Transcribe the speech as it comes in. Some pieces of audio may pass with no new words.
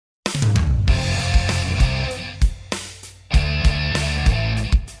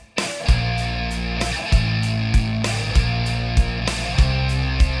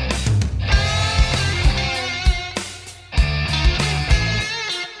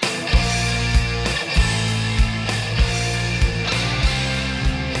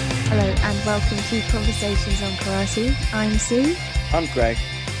and welcome to Conversations on Karate. I'm Sue. I'm Greg,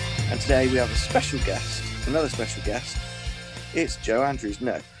 and today we have a special guest, another special guest. It's Joe Andrews.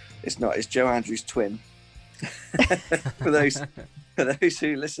 No, it's not. It's Joe Andrews' twin. for those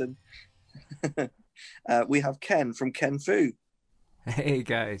who listen, we have Ken from Ken Fu. Hey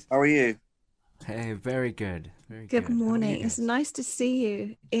guys, how are you? Hey, very good. Very good. Good morning. It's nice to see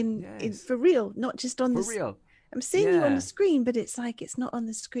you in for real, not just on the real. I'm seeing you on the screen, but it's like it's not on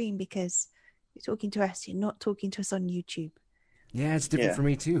the screen because you're talking to us. You're not talking to us on YouTube. Yeah, it's different for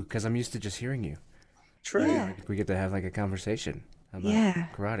me too because I'm used to just hearing you. True. Yeah. We get to have like a conversation about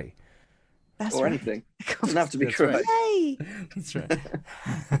karate. That's or right. anything. It doesn't have to be karate. Hey. That's right.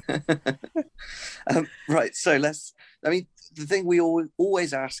 Right. So the thing we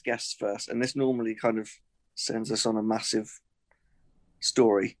always ask guests first, and this normally kind of sends us on a massive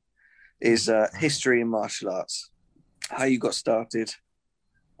story, is history in martial arts, how you got started,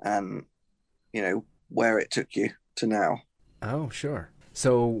 and where it took you to now. Oh, sure.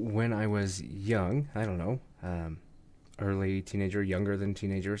 So when I was young, I don't know, early teenager, younger than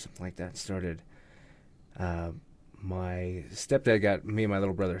teenager, something like that, started. My stepdad got me and my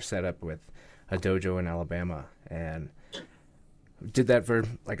little brother set up with a dojo in Alabama, and did that for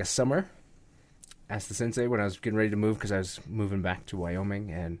like a summer. Asked the sensei when I was getting ready to move, because I was moving back to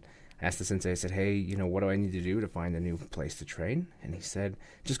Wyoming, and asked the sensei, I said, hey, what do I need to do to find a new place to train? And he said,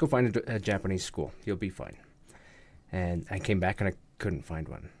 just go find a Japanese school. You'll be fine. And I came back and I couldn't find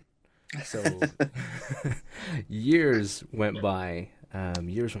one. So years went by,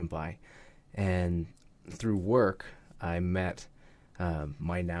 and through work, I met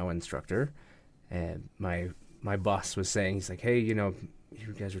my now instructor, and my boss was saying, he's like, hey, you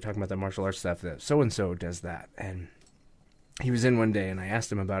guys were talking about that martial arts stuff, that so-and-so does that. And he was in one day, and I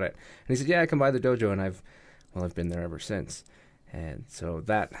asked him about it. And he said, yeah, I come by the dojo, and I've been there ever since. And so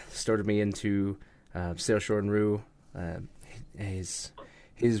that started me into Seo Shorin-ryu. His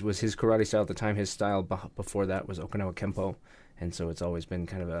was his karate style at the time. His style before that was Okinawa Kempo. And so it's always been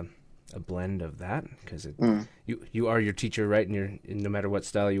kind of a blend of that, because you are your teacher, right? And no matter what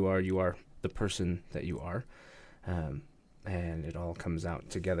style you are the person that you are. And it all comes out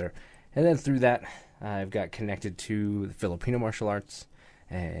together. And then through that, I've got connected to the Filipino martial arts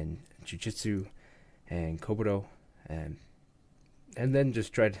and jiu-jitsu and kobudo, and then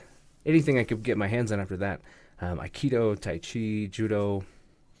just tried anything I could get my hands on after that. Aikido, Tai Chi, Judo.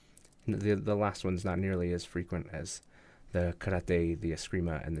 The last one's not nearly as frequent as the karate, the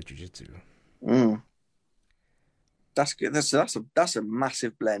eskrima, and the jiu-jitsu. That's good. That's a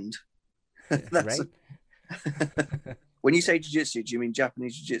massive blend. Right? When you say jiu-jitsu, do you mean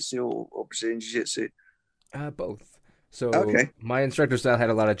Japanese jiu-jitsu or Brazilian jiu-jitsu? Both. So my instructor style had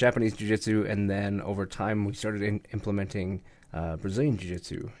a lot of Japanese jiu-jitsu, and then over time we started implementing Brazilian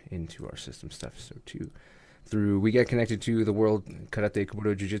jiu-jitsu into our system stuff. So we got connected to the World Karate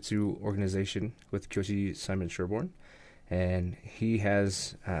Kobudo Jiu-Jitsu organization with Kyoshi Simon Sherborne, and he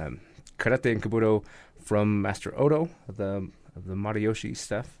has karate and kobudo from Master Odo of the Mariyoshi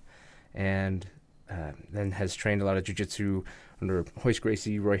stuff, and then has trained a lot of jiu-jitsu under Hoist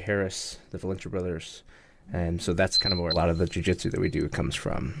Gracie, Roy Harris, the Valencia brothers. And so that's kind of where a lot of the jiu-jitsu that we do comes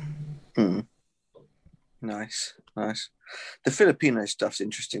from. Nice. The Filipino stuff's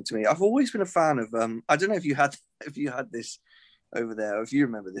interesting to me. I've always been a fan of, I don't know if you had this over there, or if you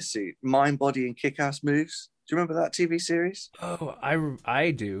remember this suit, Mind, Body, and Kick-Ass Moves. Do you remember that TV series? Oh,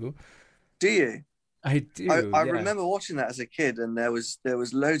 I do. Do you? I do. I remember watching that as a kid, and there was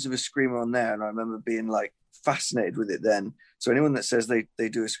loads of eskrima on there, and I remember being like fascinated with it then. So anyone that says they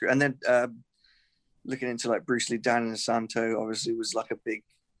do eskrima, and then looking into like Bruce Lee, Dan Inosanto obviously was like a big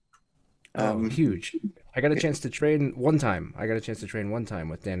huge. I got a chance to train one time.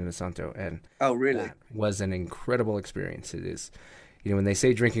 With Dan Inosanto, and oh really? That was an incredible experience. It is, when they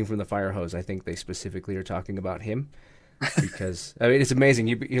say drinking from the fire hose, I think they specifically are talking about him. Because it's amazing.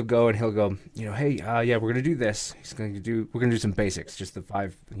 He'll go, hey, we're gonna do this. We're gonna do some basics, just the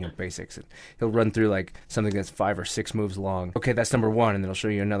 5 basics, and he'll run through like something that's 5 or 6 moves long. Okay, that's number 1, and then he'll show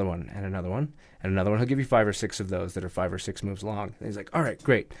you another one and another one and another one. He'll give you 5 or 6 of those that are 5 or 6 moves long. And he's like, all right,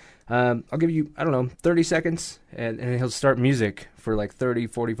 great. I'll give you 30 seconds, and he'll start music for like 30,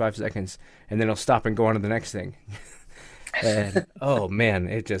 45 seconds, and then he'll stop and go on to the next thing. And oh man,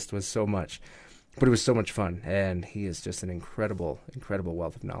 it just was so much. But it was so much fun, and he is just an incredible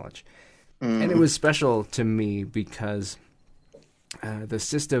wealth of knowledge. And it was special to me because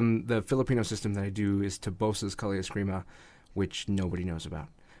the Filipino system that I do is Tabosa's Kali Eskrima, which nobody knows about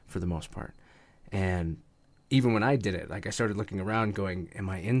for the most part. And even when I did it, like I started looking around going, am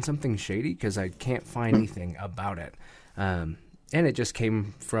I in something shady? Because I can't find anything about it. And it just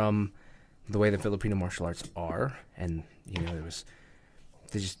came from the way the Filipino martial arts are, and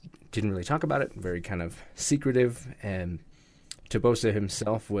they just didn't really talk about it. Very kind of secretive, and Tabosa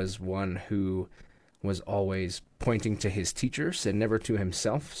himself was one who was always pointing to his teachers and never to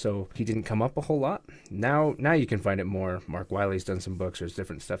himself, so he didn't come up a whole lot. Now you can find it more. Mark Wiley's done some books. There's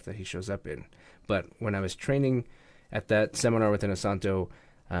different stuff that he shows up in. But when I was training at that seminar with Inosanto,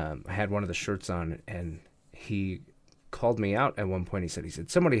 I had one of the shirts on, and he called me out at one point. He said,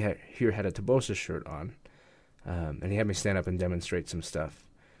 somebody here had a Tabosa shirt on, and he had me stand up and demonstrate some stuff.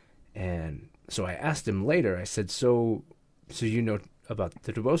 And so I asked him later, I said, so you know about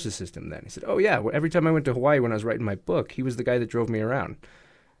the Tabosa system then? He said, oh yeah, every time I went to Hawaii when I was writing my book, he was the guy that drove me around.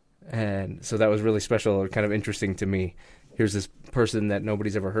 And so that was really special, kind of interesting to me. Here's this person that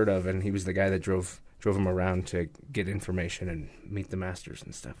nobody's ever heard of, and he was the guy that drove him around to get information and meet the masters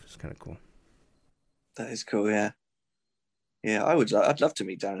and stuff. It's kind of cool. That is cool, yeah. Yeah, I'd love to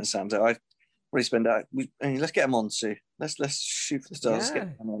meet Dan and Santo. I'd really spend out. Let's get him on, Sue. Let's shoot for the stars. Yeah,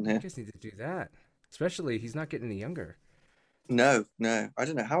 get him on here. You just need to do that. Especially, he's not getting any younger. No. I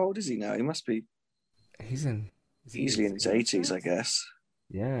don't know. How old is he now? He must be. He's easily in his 80s, I guess.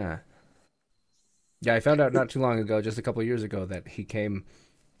 Yeah. Yeah, I found out not too long ago, just a couple of years ago, that he came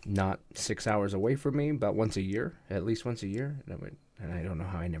not 6 hours away from me, about once a year, at least once a year. And I don't know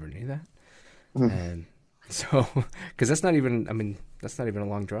how I never knew that. And so, because that's not even a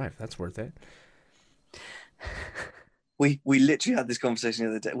long drive. That's worth it. We literally had this conversation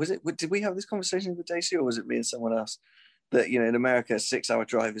the other day. Did we have this conversation the other day, Sue, or was it me and someone else? That, in America, a 6 hour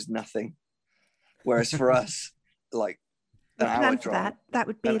drive is nothing. Whereas for us, like an hour drive. That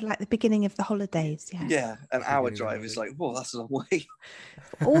would be like the beginning of the holidays. Yeah, an hour drive is like, whoa, that's a long way.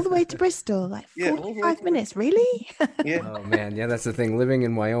 All the way to Bristol, like 45 minutes, really? Yeah. Oh man, yeah, that's the thing. Living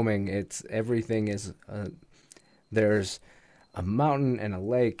in Wyoming, everything is there's a mountain and a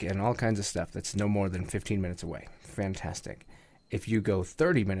lake and all kinds of stuff that's no more than 15 minutes away. Fantastic. If you go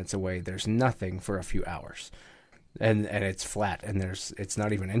 30 minutes away, there's nothing for a few hours. And it's flat, and it's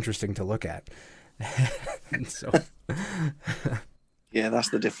not even interesting to look at. And so yeah, that's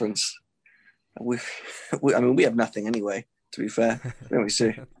the difference. We have nothing anyway, to be fair, don't we,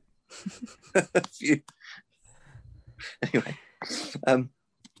 Sue? Anyway,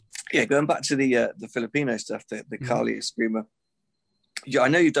 going back to the Filipino stuff, the Kali Eskrima. Yeah, I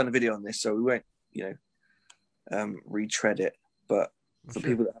know you've done a video on this, so we won't retread it, but for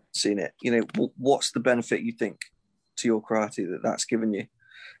people that haven't seen it, what's the benefit you think to your karate that's given you?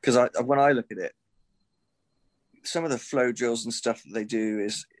 Because when I look at it, some of the flow drills and stuff that they do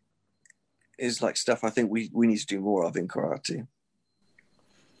is like stuff I think we need to do more of in karate.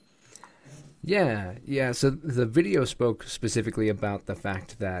 Yeah. So the video spoke specifically about the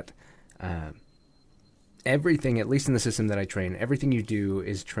fact that everything, at least in the system that I train, everything you do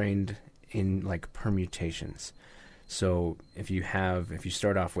is trained in like permutations. So if you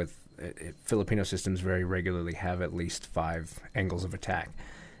start off with Filipino systems very regularly have at least 5 angles of attack.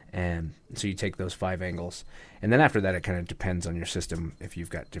 And so you take those 5 angles, and then after that, it kind of depends on your system if you've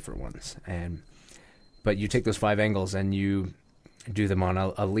got different ones. But you take those 5 angles and you do them on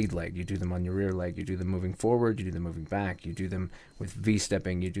a lead leg, you do them on your rear leg, you do them moving forward, you do them moving back, you do them with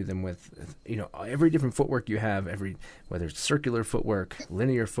V-stepping, you do them with, every different footwork you have, whether it's circular footwork,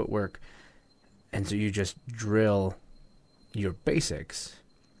 linear footwork. And so you just drill your basics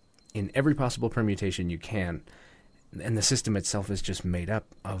in every possible permutation you can. And the system itself is just made up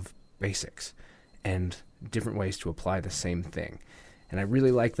of basics and different ways to apply the same thing. And I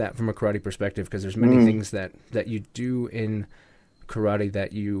really like that from a karate perspective, because there's many things that you do in karate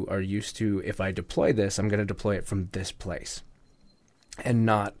that you are used to. If I deploy this, I'm going to deploy it from this place. And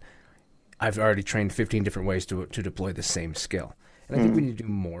not, I've already trained 15 different ways to deploy the same skill. And I think we need to do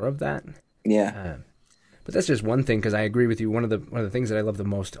more of that. Yeah. But that's just one thing, because I agree with you. One of the things that I love the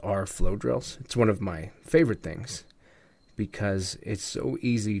most are flow drills. It's one of my favorite things, because it's so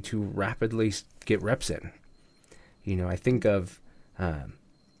easy to rapidly get reps in. I think of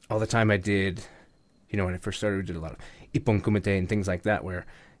all the time I did, when I first started, we did a lot of ippon kumite and things like that, where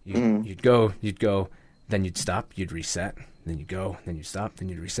you'd go, then you'd stop, you'd reset, then you'd go, then you'd stop, then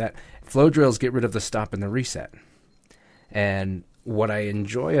you'd reset. Flow drills get rid of the stop and the reset. And what I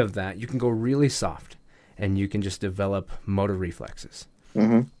enjoy of that, you can go really soft, and you can just develop motor reflexes.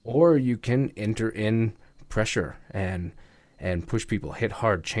 Or you can enter in pressure and push people, hit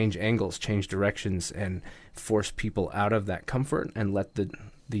hard, change angles, change directions, and force people out of that comfort and let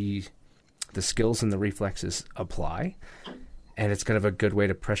the skills and the reflexes apply. And it's kind of a good way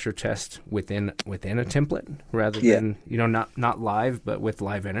to pressure test within a template, rather than not live, but with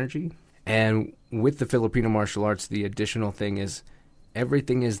live energy. And with the Filipino martial arts, the additional thing is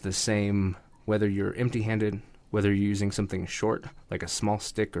everything is the same, whether you're empty-handed, whether you're using something short, like a small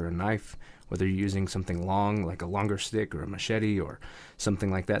stick or a knife, whether you're using something long, like a longer stick or a machete or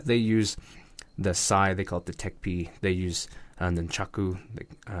something like that. They use the sai, they call it the tekpi. They use and then chaku,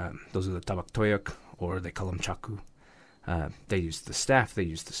 those are the tabak toyak, or they call them chaku. They use the staff, they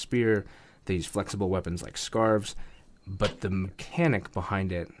use the spear, they use flexible weapons like scarves, but the mechanic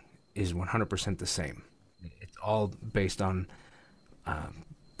behind it is 100% the same. It's all based on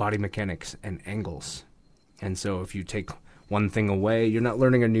body mechanics and angles. And so if you take one thing away, you're not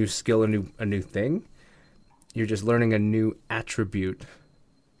learning a new skill, a new thing. You're just learning a new attribute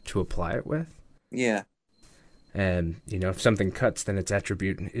to apply it with. Yeah. And, if something cuts, then its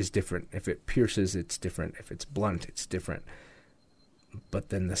attribute is different. If it pierces, it's different. If it's blunt, it's different. But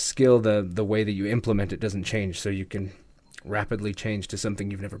then the skill, the way that you implement it doesn't change, so you can rapidly change to something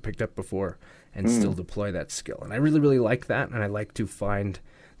you've never picked up before and still deploy that skill. And I really, really like that, and I like to find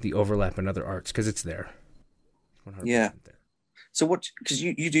the overlap in other arts because it's there. 100% Yeah. there. So what, because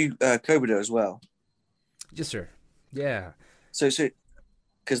you do Kobudo as well. Yes, sir. Yeah. So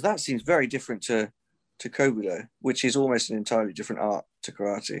because that seems very different to Kobudo, which is almost an entirely different art to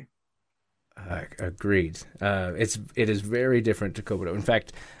karate. Agreed. It is very different to Kobudo. In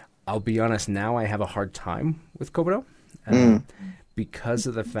fact, I'll be honest, now I have a hard time with Kobudo because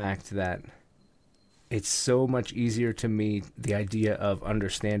of the fact that it's so much easier to me, the idea of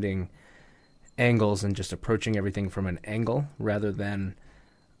understanding angles and just approaching everything from an angle rather than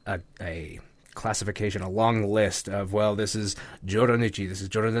a classification, a long list of, well, this is Joronichi, this is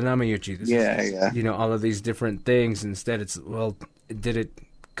Joronanamayuchi, this is, all of these different things. Instead, it's, well, did it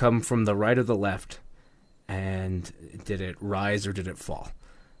come from the right or the left? And did it rise or did it fall?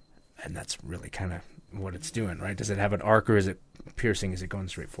 And that's really kind of what it's doing, right? Does it have an arc or is it piercing? Is it going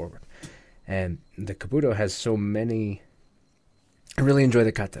straight forward? And the Kobudo has so many. I really enjoy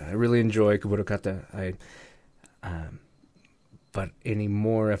the kata. I really enjoy Kobudo kata. But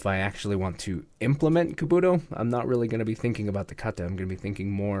anymore, if I actually want to implement Kobudo, I'm not really going to be thinking about the kata. I'm going to be thinking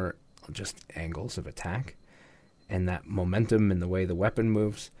more just angles of attack and that momentum and the way the weapon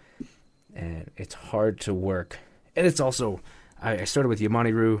moves. And it's hard to work. And it's also, I started with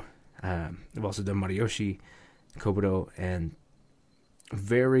Yamane-ryu. I've also done Mariyoshi, Kobudo, and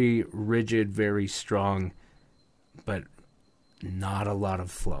very rigid, very strong, but not a lot of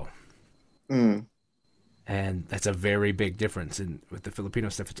flow. And that's a very big difference. And with the Filipino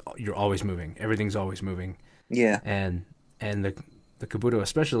stuff, you're always moving. Everything's always moving. Yeah. And the Kobudo,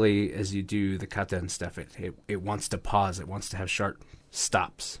 especially as you do the kata and stuff, it wants to pause. It wants to have sharp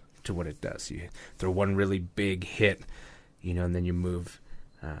stops to what it does. You throw one really big hit, and then you move.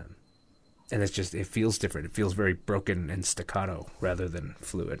 And it's just, it feels different. It feels very broken and staccato rather than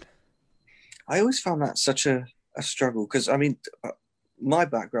fluid. I always found that such a struggle because, I mean, my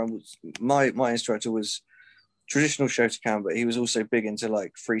background was, my instructor was traditional Shotokan, but he was also big into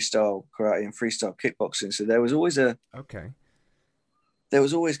like freestyle karate and freestyle kickboxing. So there was always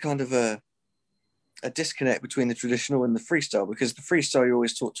kind of a disconnect between the traditional and the freestyle, because the freestyle you're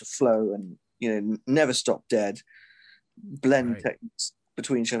always taught to flow and, never stop dead, blend techniques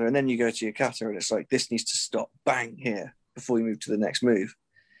between each other. And then you go to your kata and it's like, this needs to stop, bang, here, before you move to the next move.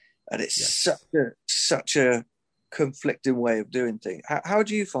 And it's such a conflicting way of doing things. How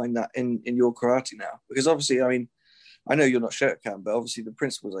do you find that in your karate now? Because obviously, I mean, I know you're not Shotokan, but obviously the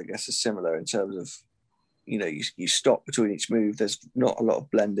principles, I guess, are similar in terms of, you stop between each move. There's not a lot of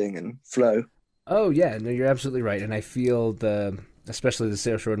blending and flow. Oh, yeah. No, you're absolutely right. And I feel especially the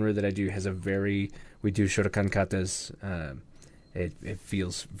Seiyo Shorin-ryu that I do has we do Shotokan katas. It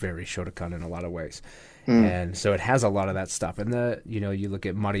feels very Shotokan in a lot of ways. And so it has a lot of that stuff. And you look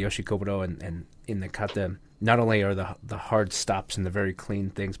at Mariyoshi Kobudo and in the kata, not only are the hard stops and the very clean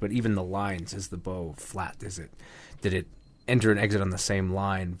things, but even the lines. Is the bow flat? Did it enter and exit on the same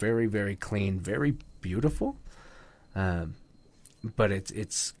line? Very, very clean, very beautiful. But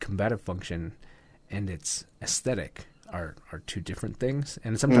its combative function and its aesthetic are two different things.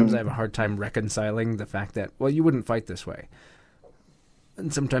 And sometimes I have a hard time reconciling the fact that, well, you wouldn't fight this way.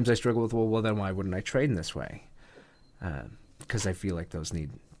 And sometimes I struggle with, well, then why wouldn't I train this way? Because I feel like those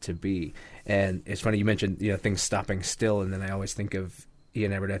need to be. And it's funny, you mentioned, things stopping still, and then I always think of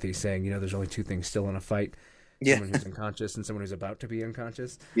Ian Abernethy saying, there's only two things still in a fight. Yeah. Someone who's unconscious and someone who's about to be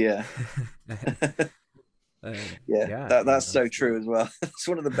unconscious. Yeah. That's so true as well. It's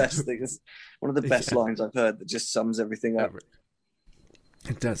one of the best things, one of the best lines I've heard that just sums everything up.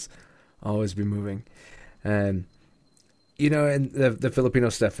 It does. Always be moving. And the Filipino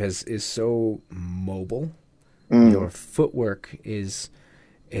stuff is so mobile. Your footwork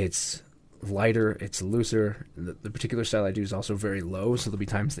it's lighter, it's looser. The particular style I do is also very low, so there'll be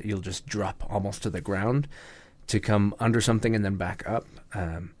times that you'll just drop almost to the ground to come under something and then back up,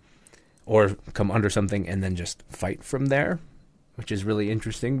 or come under something and then just fight from there, which is really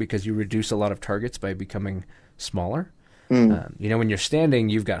interesting because you reduce a lot of targets by becoming smaller. When you're standing,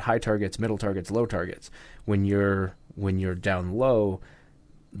 you've got high targets, middle targets, low targets. When you're down low,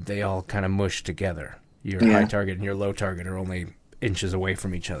 they all kind of mush together. Your high target and your low target are only inches away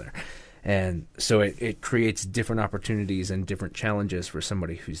from each other. And so it creates different opportunities and different challenges for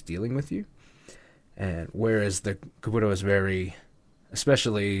somebody who's dealing with you. And whereas the Kabuto is very,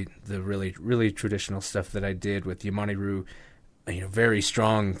 especially the really, really traditional stuff that I did with Yamane-ryu, very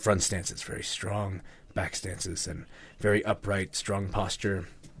strong front stances, very strong back stances, and very upright, strong posture.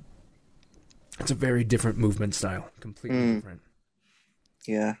 It's a very different movement style, completely different.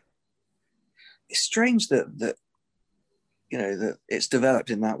 Yeah. It's strange that it's developed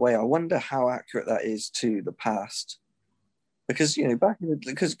in that way. I wonder how accurate that is to the past, because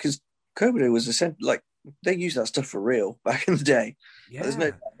because Kobudo was essentially like they used that stuff for real back in the day. Yeah. There's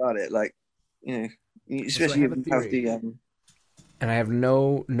no doubt about it. Like especially if you have the and I have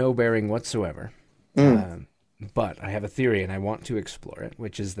no bearing whatsoever. But I have a theory, and I want to explore it,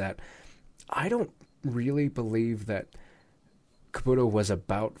 which is that I don't really believe that Kabuto was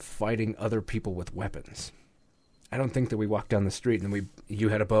about fighting other people with weapons. I don't think that we walked down the street and you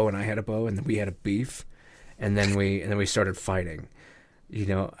had a bow and I had a bow and then we had a beef, and then we started fighting.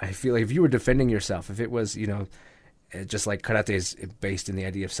 I feel like if you were defending yourself, if it was just like karate is based in the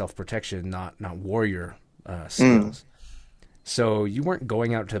idea of self-protection, not warrior skills. So you weren't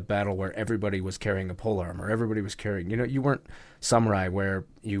going out to battle where everybody was carrying a polearm or everybody was carrying, you weren't samurai where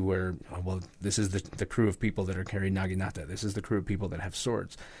you were, this is the crew of people that are carrying naginata. This is the crew of people that have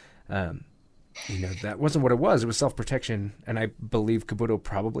swords. That wasn't what it was. It was self-protection. And I believe Kabuto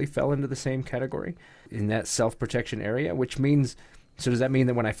probably fell into the same category in that self-protection area, which means, so does that mean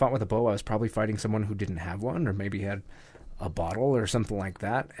that when I fought with a bow, I was probably fighting someone who didn't have one or maybe had a bottle or something like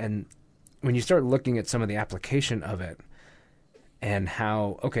that? And when you start looking at some of the application of it, and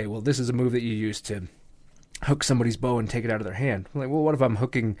how, this is a move that you use to hook somebody's bow and take it out of their hand. I'm like, what if I'm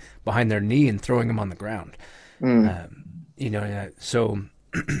hooking behind their knee and throwing them on the ground? So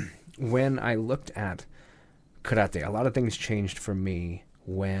when I looked at karate, a lot of things changed for me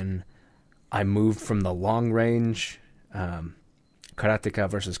when I moved from the long range karateka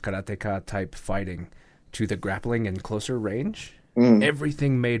versus karateka type fighting to the grappling and closer range.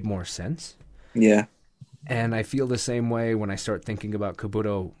 Everything made more sense. Yeah. And I feel the same way when I start thinking about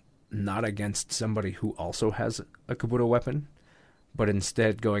Kabuto, not against somebody who also has a Kabuto weapon, but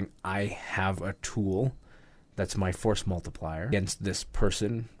instead going, I have a tool that's my force multiplier against this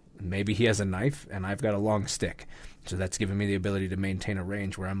person. Maybe he has a knife and I've got a long stick. So that's giving me the ability to maintain a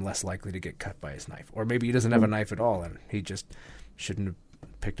range where I'm less likely to get cut by his knife. Or maybe he doesn't have a knife at all and he just shouldn't have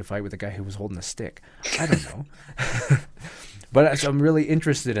picked a fight with a guy who was holding a stick. I don't know. But I'm really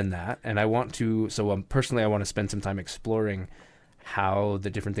interested in that, and I want to. So personally, I want to spend some time exploring how the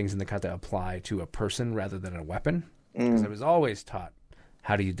different things in the kata apply to a person rather than a weapon. Because I was always taught,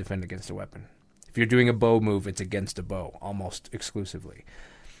 how do you defend against a weapon? If you're doing a bow move, it's against a bow, almost exclusively.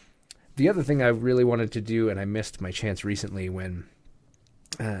 The other thing I really wanted to do, and I missed my chance recently when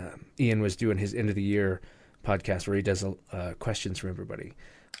Ian was doing his end of the year podcast where he does questions from everybody.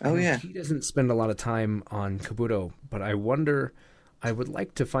 Oh, yeah. He doesn't spend a lot of time on Kabuto, but I wonder, I would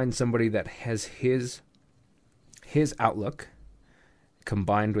like to find somebody that has his outlook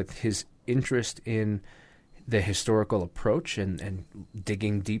combined with his interest in the historical approach and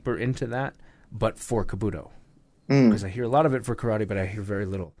digging deeper into that, but for Kabuto. Because I hear a lot of it for karate, but I hear very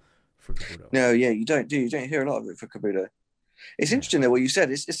little for Kabuto. No, yeah, you don't hear a lot of it for Kabuto. It's interesting, though, what you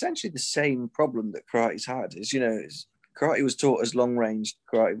said. It's essentially the same problem that karate's had. Karate was taught as long-range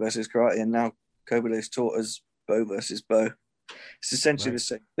karate versus karate, and now Kobudo is taught as bow versus bow. It's essentially the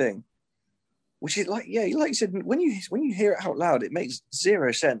same thing. Which is like you said, when you hear it out loud, it makes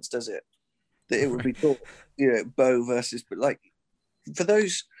zero sense, does it? That it would be taught, bow versus, but like for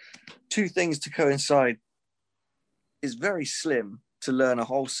those two things to coincide is very slim to learn a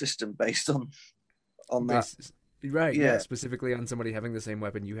whole system based on that. Right. Yeah. Specifically on somebody having the same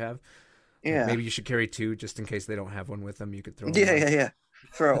weapon you have. Yeah. Maybe you should carry two just in case they don't have one with them. You could throw. Yeah.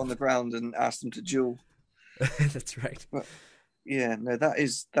 Throw it on the ground and ask them to duel. That's right. But, that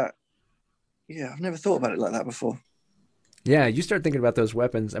is that. Yeah, I've never thought about it like that before. Yeah, you start thinking about those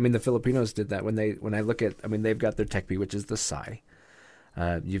weapons. I mean, the Filipinos did that when I look at. I mean, they've got their tekpi, which is the sai.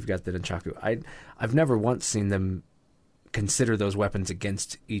 You've got the nunchaku. I've never once seen them consider those weapons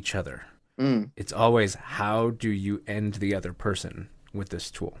against each other. It's always, how do you end the other person with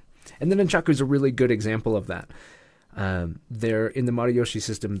this tool? And the nunchaku is a really good example of that. There in the Mariyoshi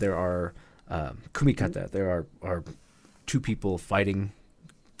system, there are kumikata. There are two people fighting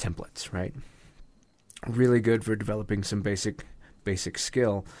templates, right? Really good for developing some basic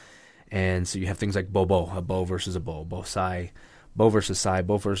skill. And so you have things like bobo, a bow versus a bow, bo-sai, bow versus sai,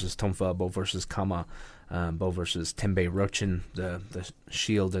 bow versus tonfa, bow versus kama, bow versus tenbei rochin, the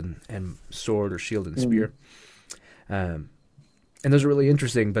shield and sword or shield and spear. And those are really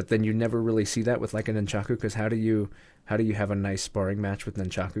interesting, but then you never really see that with like a nunchaku, because how do you have a nice sparring match with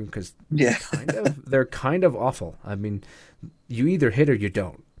nunchaku? Because they're kind of awful. I mean, you either hit or you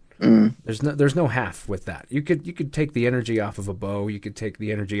don't. There's no half with that. You could take the energy off of a bow, you could take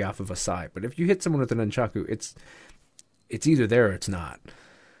the energy off of a sai, but if you hit someone with a nunchaku, it's either there or it's not.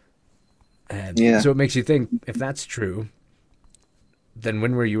 And so it makes you think, if that's true, then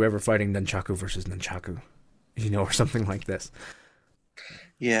when were you ever fighting nunchaku versus nunchaku? Or something like this.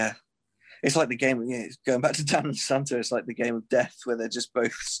 Yeah. It's like the game, going back to Dan and Santo, it's like the game of death where they're just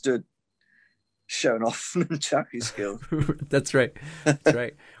both stood showing off nunchaku skill. That's right. That's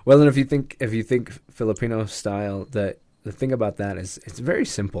right. Well, and if you think Filipino style, the thing about that is it's very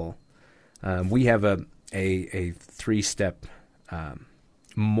simple. We have a 3-step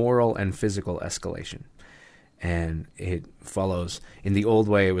moral and physical escalation, and it follows. In the old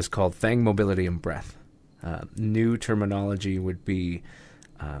way, it was called Thang, mobility, and breath. New terminology would be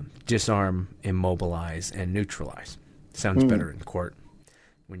disarm, immobilize, and neutralize. Sounds better in court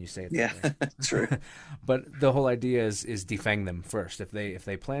when you say it that way. True. But the whole idea is defang them first. If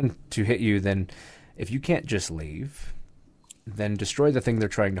they plan to hit you, then if you can't just leave, then destroy the thing they're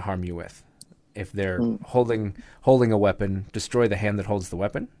trying to harm you with. If they're holding a weapon, destroy the hand that holds the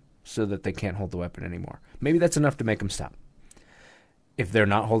weapon so that they can't hold the weapon anymore. Maybe that's enough to make them stop. If they're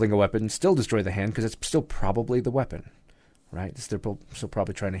not holding a weapon, still destroy the hand, because it's still probably the weapon, right? They're still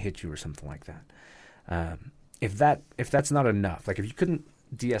probably trying to hit you or something like that. If that's not enough, like if you couldn't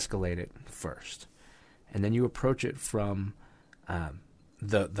de-escalate it first, and then you approach it from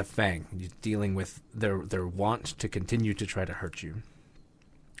the fang, dealing with their want to continue to try to hurt you.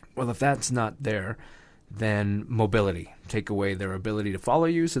 Well, if that's not there, then mobility. Take away their ability to follow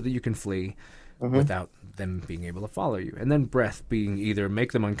you so that you can flee without them being able to follow you. And then breath, being either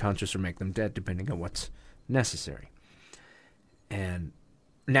make them unconscious or make them dead, depending on what's necessary. And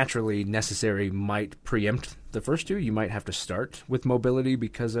naturally, necessary might preempt the first two. You might have to start with mobility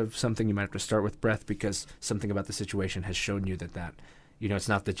because of something. You might have to start with breath because something about the situation has shown you that it's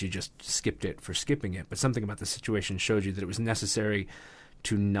not that you just skipped it for skipping it, but something about the situation showed you that it was necessary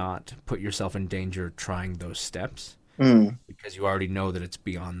to not put yourself in danger trying those steps because you already know that it's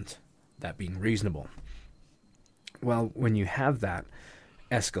beyond that being reasonable. Well, when you have that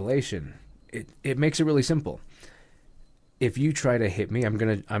escalation, it makes it really simple. If you try to hit me, I'm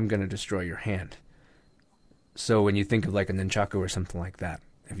gonna destroy your hand. So when you think of like a nunchaku or something like that,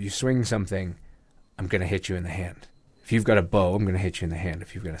 if you swing something, I'm gonna hit you in the hand. If you've got a bow, I'm gonna hit you in the hand.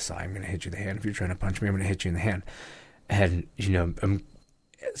 If you've got a sai, I'm gonna hit you in the hand. If you're trying to punch me, I'm gonna hit you in the hand. And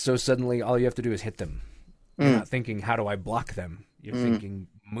so suddenly all you have to do is hit them. You're not thinking, how do I block them? You're thinking,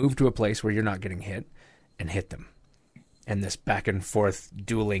 move to a place where you're not getting hit and hit them. And this back and forth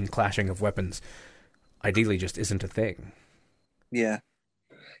dueling, clashing of weapons ideally just isn't a thing. Yeah,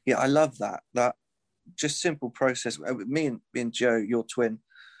 I love that just simple process. Me and Joe, your twin,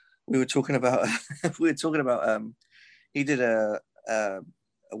 we were talking about he did a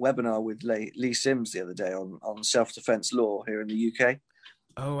webinar with Lee Sims the other day on self-defense law here in the UK.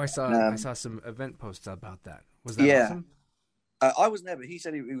 Oh, I saw some event posts about that. Was that awesome? I was never. He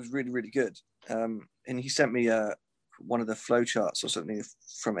said he was really, really good, and he sent me one of the flow charts or something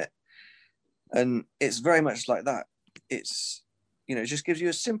from it, and it's very much like that. It's it just gives you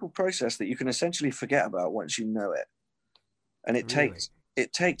a simple process that you can essentially forget about once you know it, and it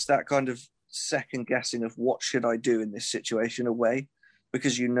takes that kind of second guessing of what should I do in this situation away,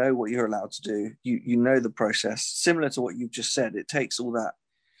 because you know what you're allowed to do. You know the process, similar to what you've just said. It takes all that.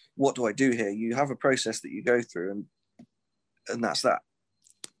 What do I do here? You have a process that you go through, and that's that.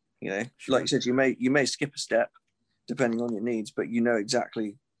 Sure. Like you said, you may skip a step depending on your needs, but you know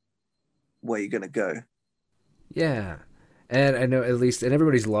exactly where you're going to go. Yeah. And I know, at least, and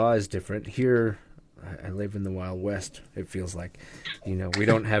everybody's law is different. Here, I live in the Wild West, it feels like. We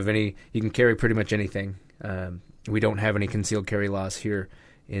don't have any, you can carry pretty much anything. We don't have any concealed carry laws here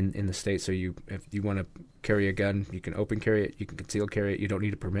in the state. So if you want to carry a gun, you can open carry it, you can conceal carry it. You don't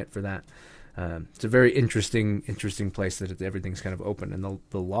need a permit for that. It's a very interesting place that everything's kind of open. And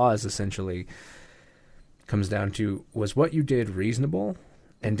the law is essentially comes down to, was what you did reasonable?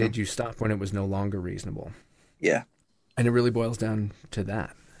 And did you stop when it was no longer reasonable? Yeah. And it really boils down to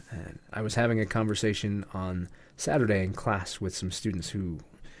that. And I was having a conversation on Saturday in class with some students who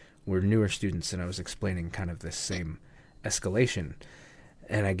were newer students, and I was explaining kind of this same escalation.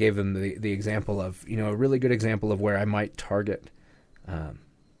 And I gave them the example of, a really good example of where I might target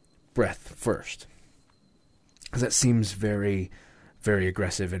breath first. Because that seems very, very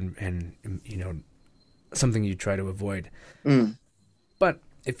aggressive and something you try to avoid. Mm. But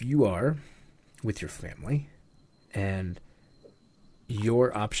if you are with your family and if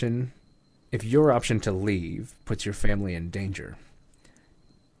your option to leave puts your family in danger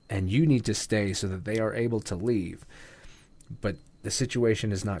and you need to stay so that they are able to leave, but the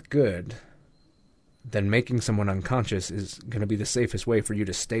situation is not good, then making someone unconscious is going to be the safest way for you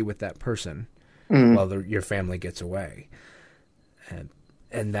to stay with that person while your family gets away.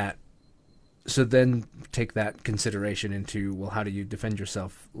 And that, so then take that consideration into, well, how do you defend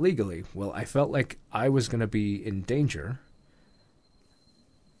yourself legally? Well, I felt like I was going to be in danger.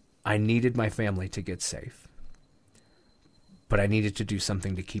 I needed my family to get safe, but I needed to do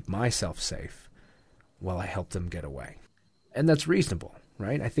something to keep myself safe while I helped them get away. And that's reasonable,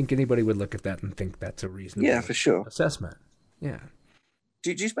 right? I think anybody would look at that and think that's a reasonable for sure. assessment. Yeah.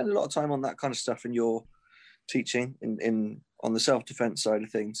 Do you spend a lot of time on that kind of stuff in your teaching in on the self-defense side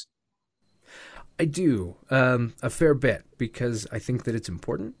of things? I do, a fair bit, because I think that it's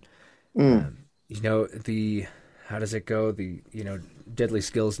important. How does it go? Deadly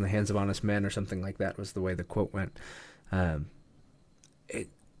skills in the hands of honest men, or something like that was the way the quote went.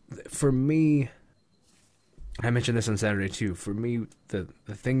 For me, I mentioned this on Saturday too. For me, the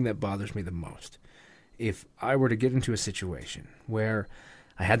thing that bothers me the most, if I were to get into a situation where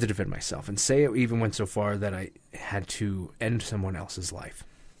I had to defend myself, and say it even went so far that I had to end someone else's life,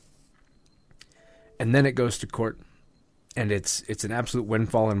 and then it goes to court, and it's an absolute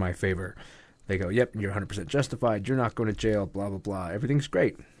windfall in my favor. They go, yep, you're 100% justified. You're not going to jail, blah, blah, blah. Everything's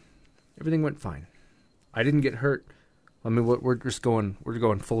great. Everything went fine. I didn't get hurt. I mean, we're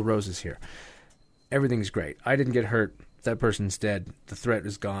going full roses here. Everything's great. I didn't get hurt. That person's dead. The threat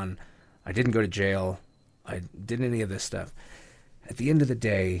is gone. I didn't go to jail. I didn't any of this stuff. At the end of the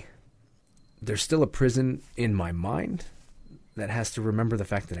day, there's still a prison in my mind that has to remember the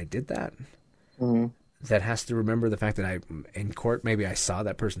fact that I did that. Mm-hmm. That has to remember the fact that in court, maybe I saw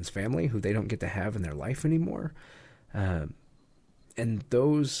that person's family who they don't get to have in their life anymore. And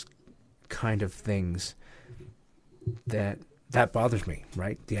those kind of things that bothers me,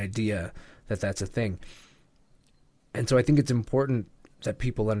 right? The idea that that's a thing. And so I think it's important that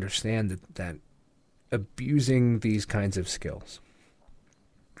people understand that abusing these kinds of skills,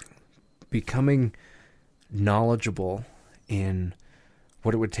 becoming knowledgeable in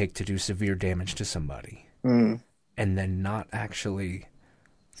what it would take to do severe damage to somebody, and then not actually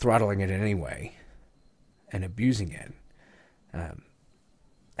throttling it anyway and abusing it,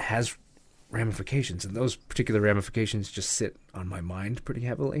 has ramifications. And those particular ramifications just sit on my mind pretty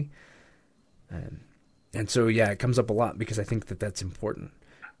heavily. And so, yeah, it comes up a lot because I think that that's important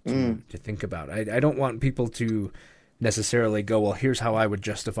to think about. I don't want people to necessarily go, well, here's how I would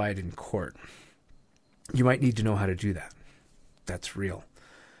justify it in court. You might need to know how to do that. That's real.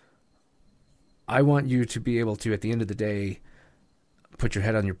 I want you to be able to, at the end of the day, put your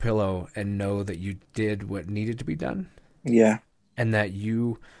head on your pillow and know that you did what needed to be done. Yeah. And that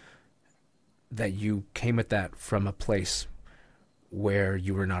you came at that from a place where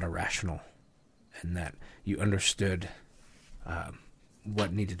you were not irrational, and that you understood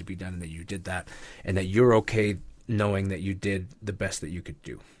what needed to be done, and that you did that, and that you're okay knowing that you did the best that you could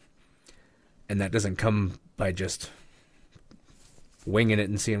do. And that doesn't come by just winging it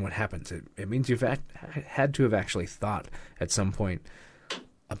and seeing what happens. It means you've had to have actually thought at some point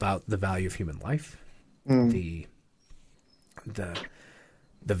about the value of human life, the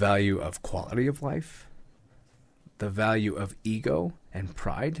value of quality of life, the value of ego and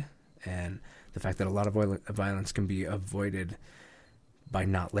pride, and the fact that a lot of violence can be avoided by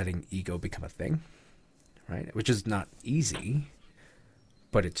not letting ego become a thing, right? Which is not easy,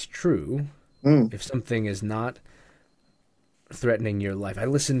 but it's true. If something is not threatening your life. I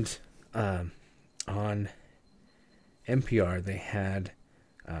listened on NPR. They had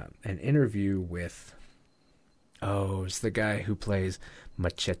an interview with, it's the guy who plays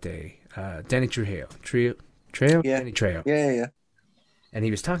Machete, Danny Trejo. Yeah. Danny Trejo. Yeah. And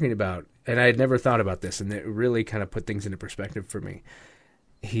he was talking about, and I had never thought about this, and it really kind of put things into perspective for me.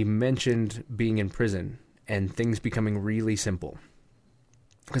 He mentioned being in prison and things becoming really simple.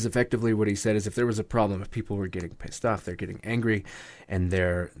 Because effectively what he said is, if there was a problem, if people were getting pissed off, they're getting angry, and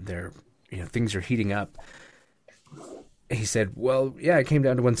things are heating up. He said, well, yeah, it came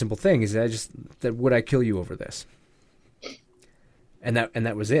down to one simple thing. He said, would I kill you over this? And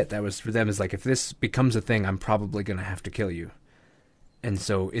that was it. That was for them, is like, if this becomes a thing, I'm probably going to have to kill you. And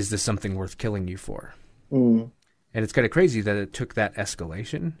so is this something worth killing you for? Mm. And it's kind of crazy that it took that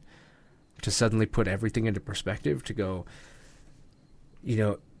escalation to suddenly put everything into perspective, to go, you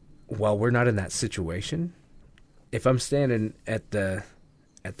know, while we're not in that situation, if I'm standing at the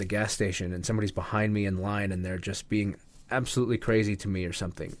gas station and somebody's behind me in line and they're just being absolutely crazy to me or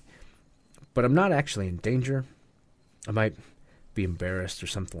something, but I'm not actually in danger, I might be embarrassed or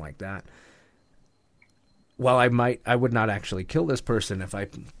something like that. While I would not actually kill this person, if I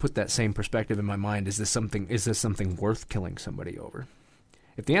put that same perspective in my mind, is this something worth killing somebody over?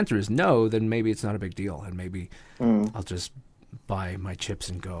 If the answer is no, then maybe it's not a big deal, and maybe I'll just buy my chips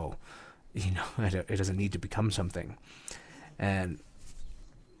and go. You know, it doesn't need to become something.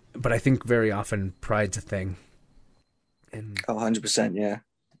 But I think very often pride's a thing. And 100%, yeah.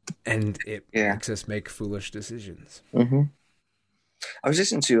 And it makes us make foolish decisions. Mm-hmm. I was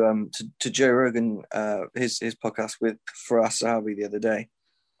listening to Joe Rogan, his podcast with Faraz Sahabi the other day,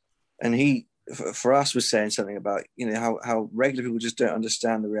 and Faraz was saying something about, you know, how regular people just don't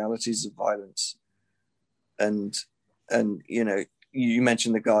understand the realities of violence, and you know, you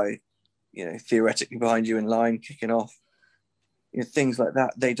mentioned the guy, you know, theoretically behind you in line kicking off, you know, things like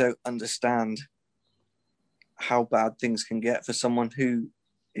that. They don't understand how bad things can get for someone who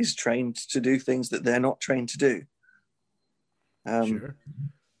is trained to do things that they're not trained to do. Sure.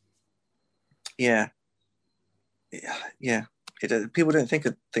 Yeah. People don't think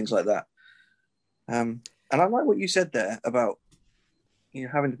of things like that. And I like what you said there about, you know,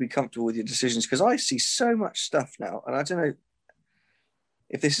 having to be comfortable with your decisions, because I see so much stuff now, and I don't know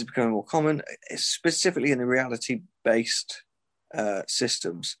if this is becoming more common, specifically in the reality-based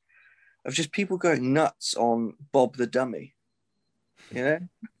systems, of just people going nuts on Bob the Dummy, you know,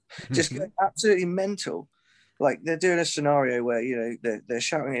 just going absolutely mental. Like, they're doing a scenario where, you know, they're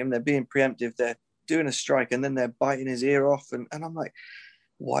shouting at him, they're being preemptive, they're doing a strike, and then they're biting his ear off, and I'm like,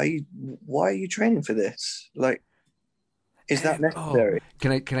 why are you training for this? Like, is that necessary?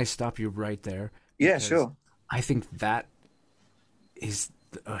 Can I stop you right there? Yeah, sure. I think that is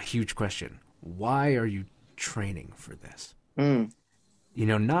a huge question. Why are you training for this? Mm. You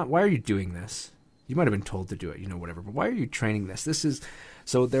know, not why are you doing this? You might have been told to do it, you know, whatever. But why are you training this?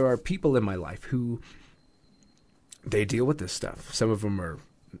 So there are people in my life who, they deal with this stuff. Some of them are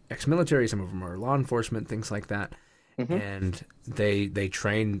ex-military, some of them are law enforcement, things like that. Mm-hmm. And they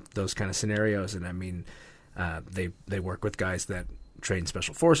train those kind of scenarios. And I mean, they work with guys that train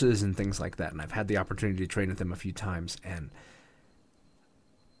special forces and things like that. And I've had the opportunity to train with them a few times, and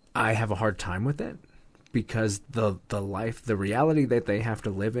I have a hard time with it, because the reality that they have to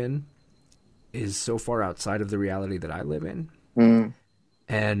live in is so far outside of the reality that I live in. Mm.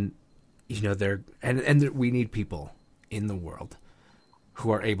 And, you know, we need people in the world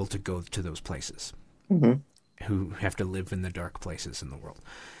who are able to go to those places, mm-hmm. who have to live in the dark places in the world.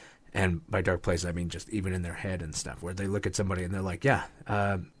 And by dark places, I mean just even in their head and stuff, where they look at somebody and they're like,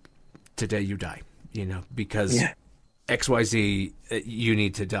 today you die, you know, because XYZ, you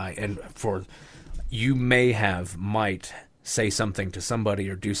need to die. And you might say something to somebody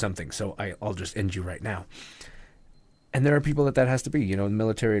or do something, so I'll just end you right now. And there are people that has to be, you know, in the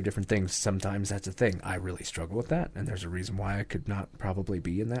military or different things. Sometimes that's a thing. I really struggle with that, and there's a reason why I could not probably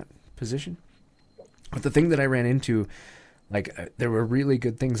be in that position. But the thing that I ran into, like, there were really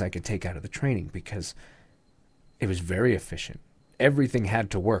good things I could take out of the training, because it was very efficient. Everything had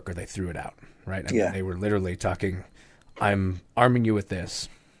to work or they threw it out, right? I mean, they were literally talking, I'm arming you with this,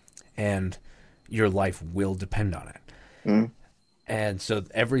 and your life will depend on it. Mm. And so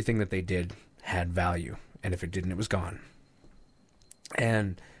everything that they did had value. And if it didn't, it was gone.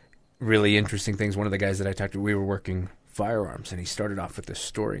 And really interesting things. One of the guys that I talked to, we were working firearms, and he started off with this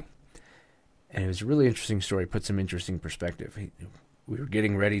story. And it was a really interesting story, put some interesting perspective. We were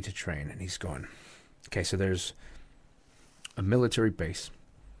getting ready to train, and he's going, okay, so there's a military base.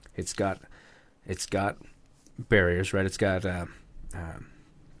 It's got barriers, right? It's got,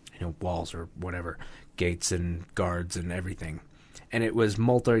 walls or whatever, gates and guards and everything. And it was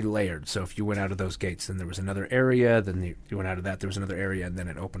multi-layered. So if you went out of those gates, then there was another area. Then you went out of that, there was another area, and then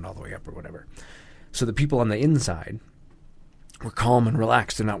it opened all the way up or whatever. So the people on the inside were calm and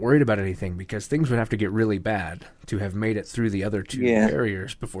relaxed and not worried about anything, because things would have to get really bad to have made it through the other two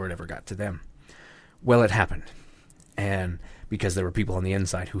barriers before it ever got to them. Well, it happened. And because there were people on the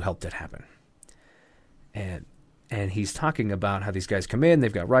inside who helped it happen. And he's talking about how these guys come in,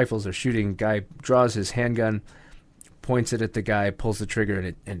 they've got rifles, they're shooting, guy draws his handgun, points it at the guy, pulls the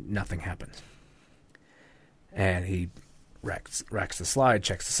trigger, and nothing happens. And he racks the slide,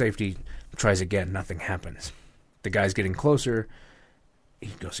 checks the safety, tries again, nothing happens. The guy's getting closer, he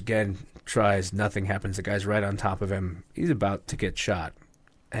goes again, tries, nothing happens. The guy's right on top of him. He's about to get shot.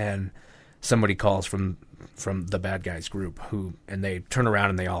 And somebody calls from the bad guys group and they turn around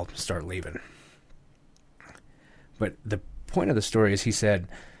and they all start leaving. But the point of the story is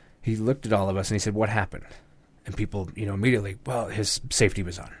he looked at all of us and he said, what happened? And people, immediately, well, his safety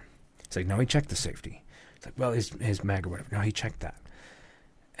was on. It's like, no, he checked the safety. It's like, well, his mag or whatever. No, he checked that.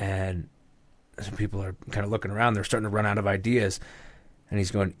 And some people are kind of looking around. They're starting to run out of ideas. And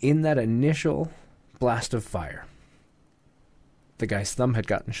he's going, in that initial blast of fire, the guy's thumb had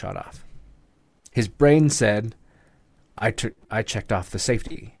gotten shot off. His brain said, I checked off the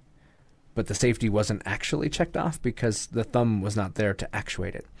safety. But the safety wasn't actually checked off because the thumb was not there to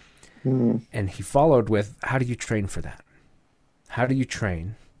actuate it. Mm. And he followed with, how do you train for that? How do you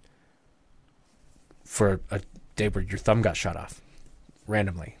train for a day where your thumb got shot off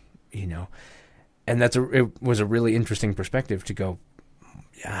randomly, And it was a really interesting perspective to go,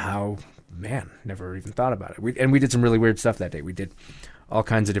 never even thought about it. We did some really weird stuff that day. We did all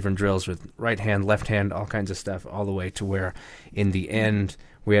kinds of different drills with right hand, left hand, all kinds of stuff, all the way to where in the end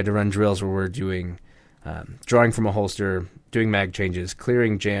we had to run drills where we're doing drawing from a holster, doing mag changes,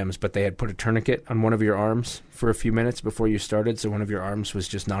 clearing jams, but they had put a tourniquet on one of your arms for a few minutes before you started, so one of your arms was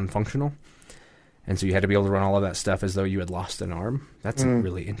just non-functional. And so you had to be able to run all of that stuff as though you had lost an arm. That's a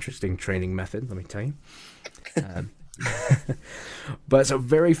really interesting training method, let me tell you. But so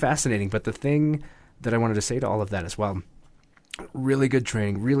very fascinating. But the thing that I wanted to say to all of that as well, really good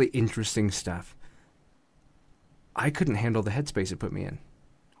training, really interesting stuff. I couldn't handle the headspace it put me in.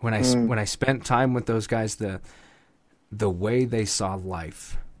 When I spent time with those guys, the way they saw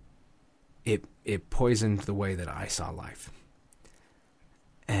life, it poisoned the way that I saw life.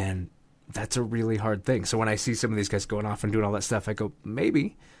 And that's a really hard thing. So when I see some of these guys going off and doing all that stuff, I go,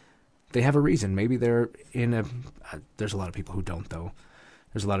 maybe they have a reason. Maybe they're there's a lot of people who don't, though.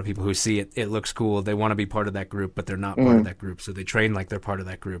 There's a lot of people who see it looks cool, they want to be part of that group, but they're not part of that group, so they train like they're part of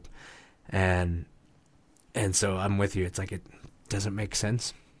that group. And so I'm with you. It's like it doesn't make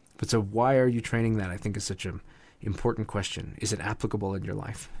sense. But so why are you training that? I think is such an important question. Is it applicable in your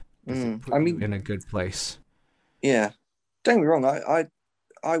life? Does it put you in a good place? Yeah. Don't get me wrong.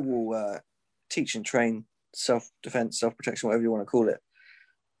 I will teach and train self-defense, self-protection, whatever you want to call it.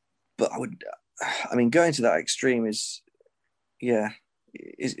 But going to that extreme is a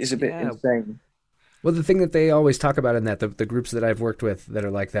bit insane. Well, the thing that they always talk about in that, the groups that I've worked with that are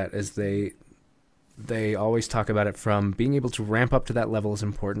like that, is they always talk about it from being able to ramp up to that level is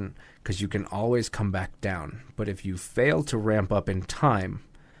important because you can always come back down. But if you fail to ramp up in time,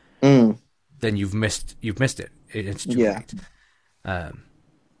 then you've missed it. It's too late.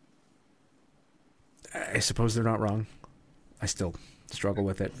 I suppose they're not wrong. I still struggle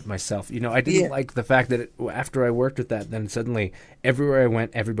with it myself. I didn't like the fact that after I worked with that, then suddenly everywhere I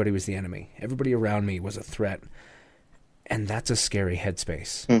went, everybody was the enemy. Everybody around me was a threat. And that's a scary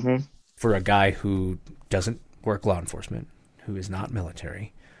headspace for a guy who doesn't work law enforcement, who is not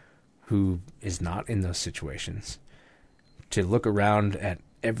military, who is not in those situations. To look around at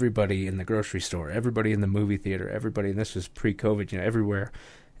everybody in the grocery store, everybody in the movie theater, everybody, and this was pre-COVID, everywhere,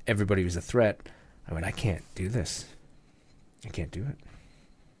 everybody was a threat. I can't do this. I can't do it.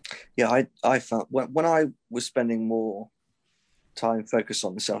 Yeah, I found when I was spending more time focused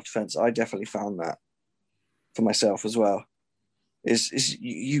on the self-defense, I definitely found that for myself as well. Is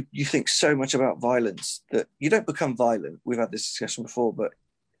you think so much about violence that you don't become violent. We've had this discussion before, but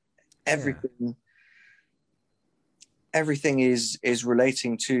everything is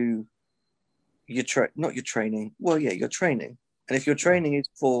relating to not your training. Well, yeah, your training. And if your training is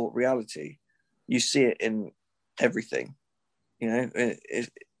for reality, you see it in everything. It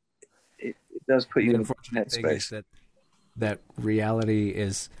does put you in a headspace. That reality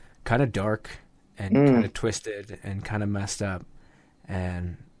is kind of dark and kind of twisted and kind of messed up,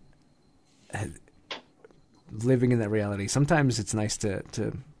 and living in that reality. Sometimes it's nice to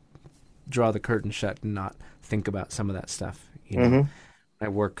draw the curtain shut and not think about some of that stuff. I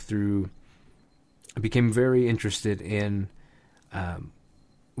became very interested in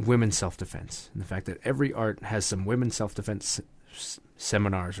women's self-defense, and the fact that every art has some women's self-defense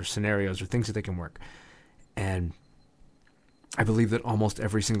seminars or scenarios or things that they can work. And I believe that almost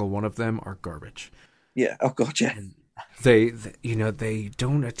every single one of them are garbage. Yeah. Oh God, yeah. And they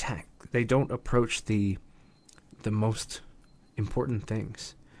don't attack. They don't approach the most important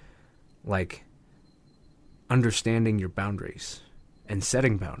things, like understanding your boundaries and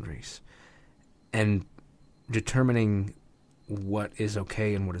setting boundaries and determining what is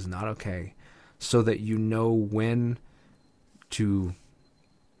okay and what is not okay, so that you know when to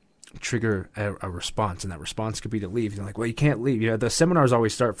trigger a response, and that response could be to leave. You're like, well, you can't leave. The seminars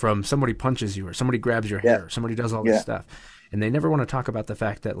always start from somebody punches you or somebody grabs your hair, or somebody does all this stuff. And they never want to talk about the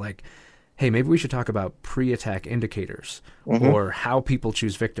fact that, like, hey, maybe we should talk about pre-attack indicators, or how people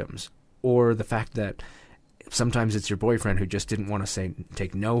choose victims, or the fact that sometimes it's your boyfriend who just didn't want to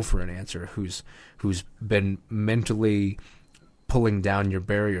take no for an answer, who's been mentally pulling down your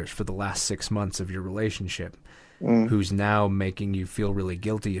barriers for the last 6 months of your relationship, who's now making you feel really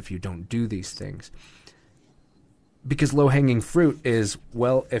guilty if you don't do these things. Because low-hanging fruit is,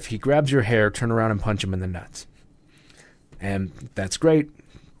 well, if he grabs your hair, turn around and punch him in the nuts. And that's great.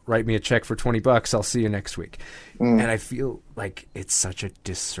 Write me a check for $20. I'll see you next week. And I feel like it's such a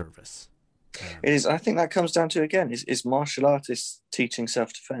disservice. It is. I think that comes down to, again, is martial artists teaching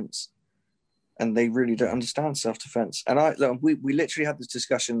self-defense, and they really don't understand self-defense. And we literally had this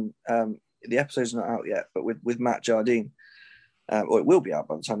discussion. The episode's not out yet, but with Matt Jardine, or it will be out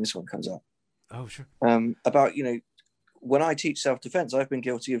by the time this one comes out. Oh, sure. About, when I teach self-defense, I've been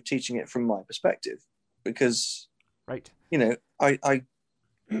guilty of teaching it from my perspective, because, right, I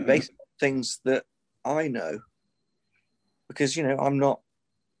base things that I know, because I'm not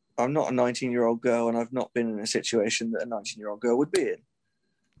a 19-year-old girl, and I've not been in a situation that a 19-year-old girl would be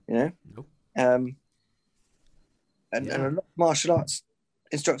in. Nope. And a lot of martial arts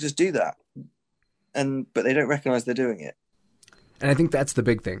instructors do that, but they don't recognize they're doing it. And I think that's the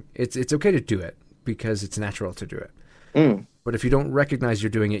big thing. It's okay to do it because it's natural to do it. But if you don't recognize you're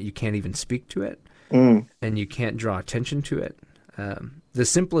doing it, you can't even speak to it, and you can't draw attention to it. The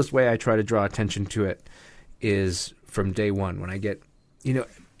simplest way I try to draw attention to it is from day one, when I get,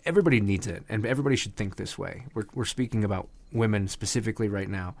 everybody needs it, and everybody should think this way. We're speaking about women specifically right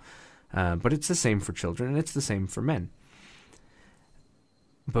now, but it's the same for children, and it's the same for men.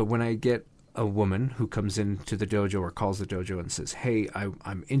 But when I get a woman who comes into the dojo or calls the dojo and says, hey,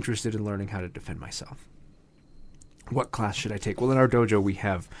 I'm interested in learning how to defend myself, what class should I take? Well, in our dojo, we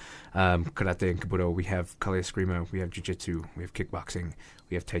have karate and kabuto, we have kale eskrima, we have jiu-jitsu, we have kickboxing,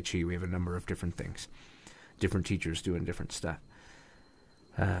 we have tai chi, we have a number of different things, different teachers doing different stuff.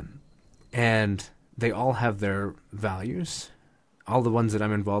 And they all have their values. All the ones that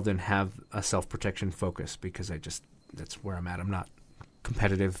I'm involved in have a self-protection focus, because that's where I'm at. I'm not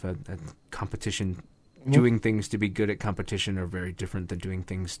competitive at competition. Doing things to be good at competition are very different than doing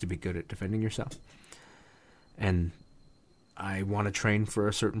things to be good at defending yourself. And I want to train for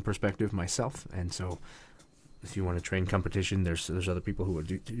a certain perspective myself. And so if you want to train competition, there's other people who will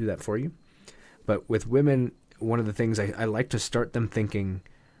do that for you. But with women, one of the things I like to start them thinking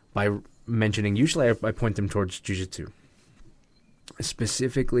by mentioning, usually I point them towards jiu-jitsu,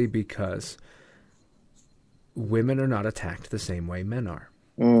 specifically because women are not attacked the same way men are.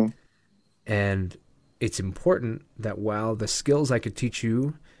 And it's important that while the skills I could teach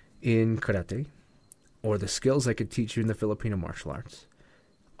you in karate, or the skills I could teach you in the Filipino martial arts,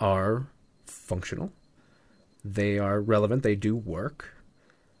 are functional, they are relevant, they do work,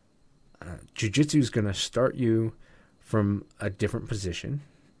 jiu-jitsu is going to start you from a different position.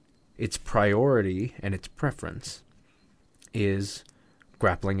 Its priority and its preference is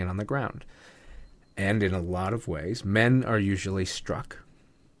grappling and on the ground. And in a lot of ways, men are usually struck.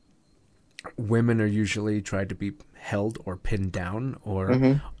 Women are usually tried to be held or pinned down,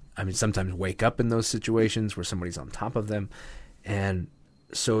 or sometimes wake up in those situations where somebody's on top of them. And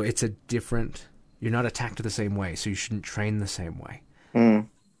so it's a different, you're not attacked the same way, so you shouldn't train the same way.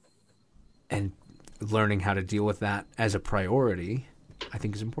 And learning how to deal with that as a priority, I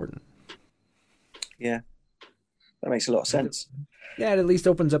think, is important. Yeah, that makes a lot of sense. Yeah, it at least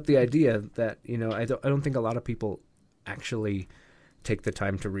opens up the idea that, I don't think a lot of people actually take the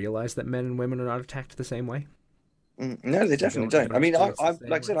time to realize that men and women are not attacked the same way. No, they definitely don't. I mean, like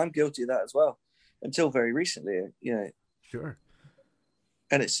I said, I'm guilty of that as well, until very recently. Sure.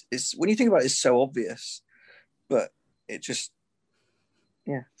 And it's when you think about it, it's so obvious, but it just,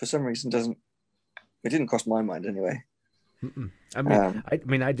 for some reason it didn't cross my mind anyway.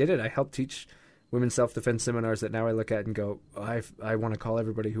 I did it. I helped teach women's self-defense seminars that now I look at and go, I want to call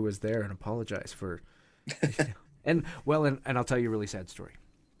everybody who was there and apologize for, and I'll tell you a really sad story.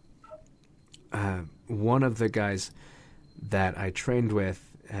 One of the guys that I trained with,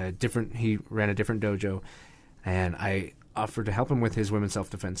 he ran a different dojo, and I offered to help him with his women's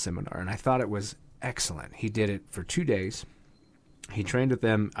self-defense seminar, and I thought it was excellent. He did it for 2 days. He trained with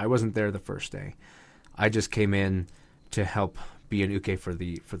them. I wasn't there the first day. I just came in to help be an uke for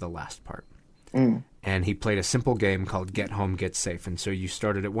the last part. And he played a simple game called Get Home, Get Safe. And so you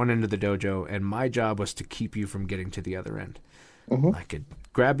started at one end of the dojo, and my job was to keep you from getting to the other end. I could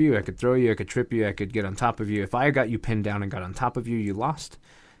grab you, I could throw you, I could trip you, I could get on top of you. If I got you pinned down and got on top of you, you lost.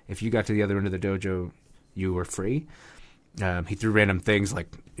 if you got to the other end of the dojo, you were free. He threw random things like,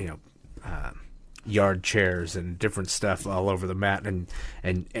 yard chairs and different stuff all over the mat, and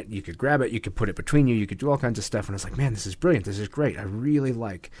you could grab it, you could put it between you, you could do all kinds of stuff. And I was like, man, this is brilliant. This is great. I really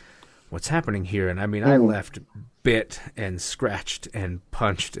like what's happening here. And I mean, I left bit and scratched and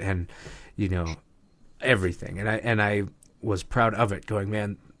punched and, everything. And I was proud of it, going,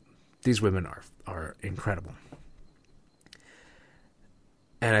 man, these women are incredible.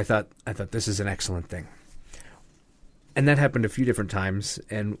 And I thought this is an excellent thing. And that happened a few different times.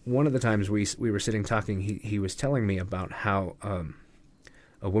 And one of the times we were sitting talking, he was telling me about how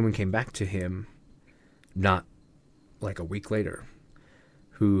a woman came back to him not like a week later,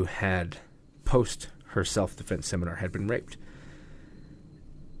 who had, post her self-defense seminar, had been raped.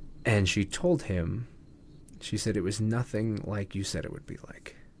 And she told him, she said, it was nothing like you said it would be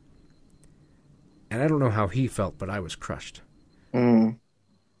like. And I don't know how he felt, but I was crushed.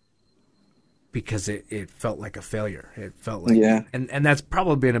 Because it felt like a failure. It felt like, and that's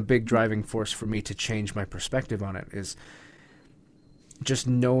probably been a big driving force for me to change my perspective on it, is just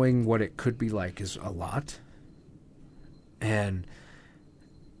knowing what it could be like is a lot. And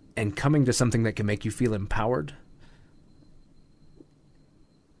coming to something that can make you feel empowered,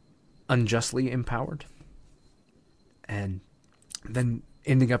 unjustly empowered, and then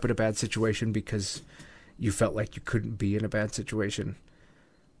ending up in a bad situation because you felt like you couldn't be in a bad situation.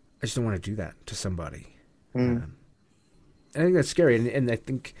 I just don't want to do that to somebody. I think that's scary. And I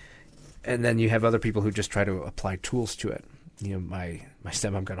think, and then you have other people who just try to apply tools to it. My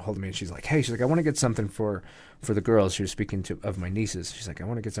stepmom got a hold of me and she's like, I want to get something for the girls. She was speaking of my nieces. She's like, I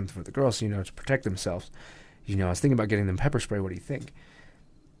want to get something for the girls, to protect themselves. I was thinking about getting them pepper spray. What do you think?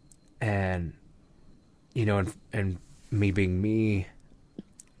 And, and me being me,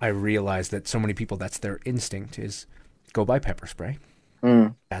 I realized that so many people, that's their instinct, is go buy pepper spray.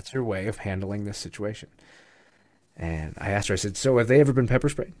 That's her way of handling this situation. And I asked her, I said, so have they ever been pepper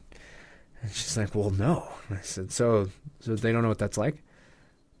sprayed? And she's like, well, no. And I said, so they don't know what that's like?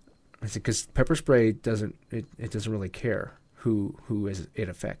 I said, because pepper spray doesn't really care who it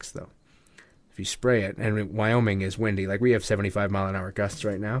affects, though. If you spray it, and Wyoming is windy, like we have 75-mile-an-hour gusts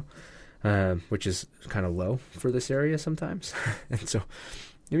right now, which is kind of low for this area sometimes. And so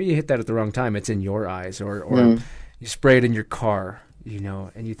maybe you hit that at the wrong time, it's in your eyes, or you spray it in your car,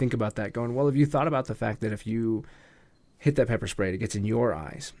 and you think about that going, well, have you thought about the fact that if you hit that pepper spray, it gets in your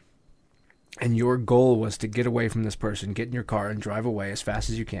eyes, and your goal was to get away from this person, get in your car and drive away as fast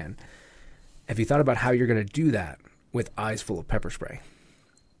as you can. Have you thought about how you're going to do that with eyes full of pepper spray?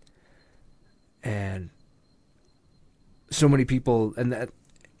 And so many people, and that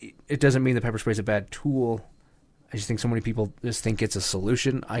it doesn't mean that pepper spray is a bad tool. I just think so many people just think it's a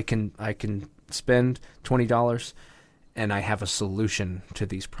solution. I can spend $20 and I have a solution to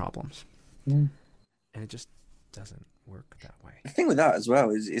these problems. And it just doesn't work that way. The thing with that as well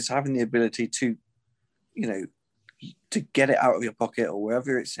is having the ability to, to get it out of your pocket or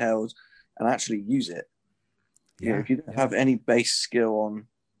wherever it's held and actually use it. If you don't have any base skill on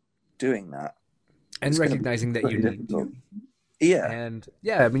doing that. And recognizing that you need to. Yeah. And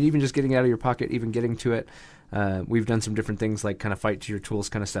even just getting out of your pocket, even getting to it. We've done some different things like kind of fight to your tools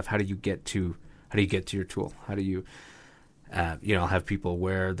kind of stuff. How do you get to your tool? How do you, I'll have people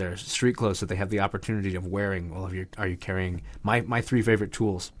wear their street clothes so they have the opportunity of wearing. Well, are you carrying, my three favorite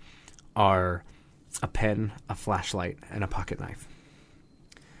tools are a pen, a flashlight, and a pocket knife.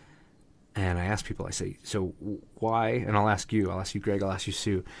 And I ask people, I say, so why, and I'll ask you, Greg, I'll ask you,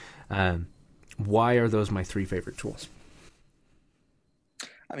 Sue, why are those my three favorite tools?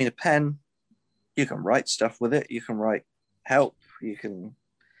 I mean, a pen, you can write stuff with it. You can write help. You can,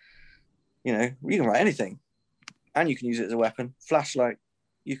 you can write anything. And you can use it as a weapon. Flashlight,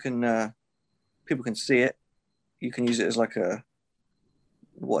 you can, people can see it. You can use it as like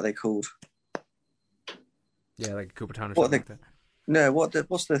what are they called? Yeah, like a Kubotan or something like that. No, like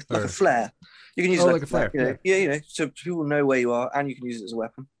a flare. You can use it like a flare. So people know where you are, and you can use it as a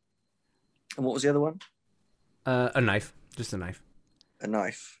weapon. And what was the other one? A knife, just a knife. A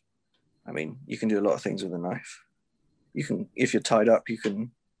knife. I mean, you can do a lot of things with a knife. You can, if you're tied up, you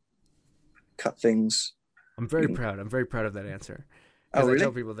can cut things. I'm very proud. I'm very proud of that answer. Oh, really? I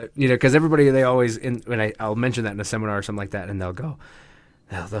tell people that, because everybody, they always, I'll mention that in a seminar or something like that, and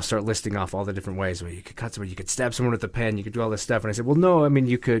they'll start listing off all the different ways where you could cut someone, you could stab someone with a pen, you could do all this stuff. And I said, well, no, I mean,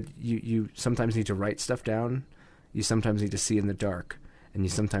 you sometimes need to write stuff down. You sometimes need to see in the dark, and you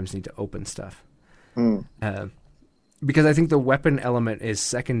sometimes need to open stuff. Because I think the weapon element is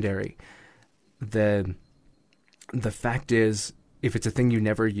secondary. The fact is, if it's a thing you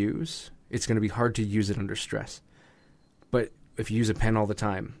never use, it's going to be hard to use it under stress. But if you use a pen all the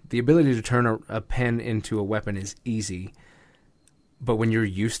time, the ability to turn a pen into a weapon is easy. But when you're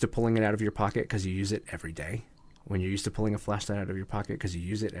used to pulling it out of your pocket because you use it every day, when you're used to pulling a flashlight out of your pocket because you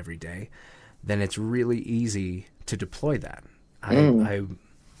use it every day, then it's really easy to deploy that.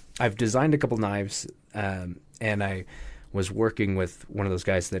 I've designed a couple knives, and I was working with one of those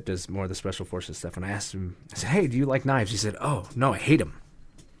guys that does more of the special forces stuff, and I asked him, I said, "Hey, do you like knives?" He said, "Oh, no, I hate them.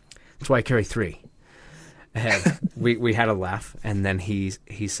 That's why I carry 3. And we had a laugh, and then he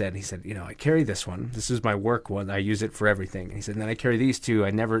said, you know, I carry this one. This is my work one. I use it for everything. And he said, and then I carry these 2.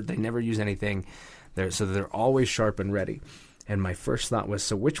 They never use anything. So they're always sharp and ready. And my first thought was,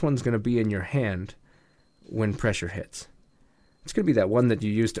 so which one's going to be in your hand when pressure hits? It's going to be that one that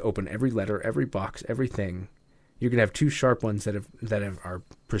you use to open every letter, every box, everything. You're going to have 2 sharp ones that are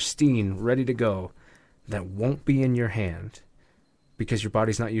pristine, ready to go, that won't be in your hand because your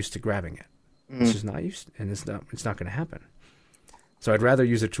body's not used to grabbing it. It's just not used, and it's not going to happen. So I'd rather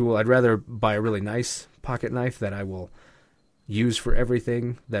use a tool. I'd rather buy a really nice pocket knife that I will use for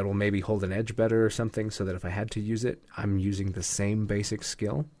everything, that will maybe hold an edge better or something, so that if I had to use it, I'm using the same basic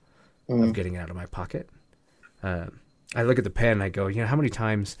skill of getting it out of my pocket. I look at the pen and I go, you know, how many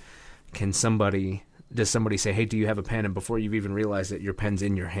times does somebody say, "Hey, do you have a pen?" And before you've even realized that your pen's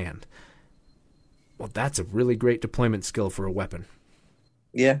in your hand. Well, that's a really great deployment skill for a weapon.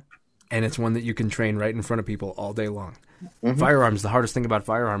 Yeah. And it's one that you can train right in front of people all day long. Firearms, the hardest thing about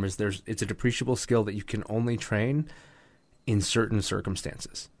firearm is it's a depreciable skill that you can only train in certain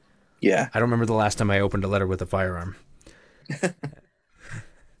circumstances. Yeah. I don't remember the last time I opened a letter with a firearm.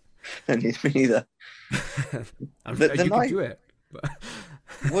 Me neither. You can do it.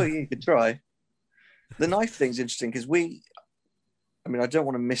 Well, you could try. The knife thing's interesting because I don't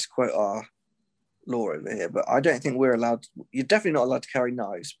want to misquote our law over here, but I don't think you're definitely not allowed to carry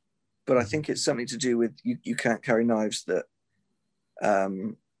knives. But I think it's something to do with you can't carry knives that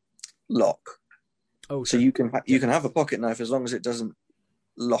lock. Oh, so you can have a pocket knife as long as it doesn't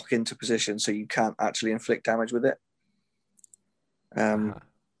lock into position, so you can't actually inflict damage with it. You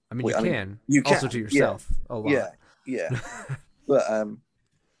can also to yourself a lot. Yeah. But I'm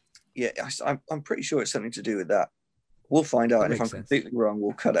pretty sure it's something to do with that. We'll find out, and if I'm completely wrong,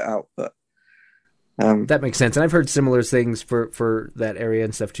 we'll cut it out. But that makes sense. And I've heard similar things for that area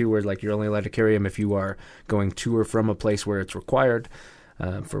and stuff too, where like you're only allowed to carry them if you are going to or from a place where it's required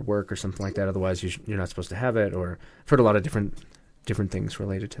for work or something like that. Otherwise, you're not supposed to have it. Or I've heard a lot of different things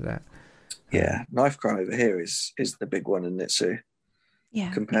related to that. Yeah, knife crime over here is the big one, isn't it, Sue?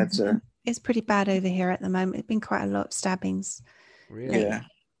 Yeah, compared to it's pretty bad over here at the moment. It's been quite a lot of stabbings. Really? Yeah.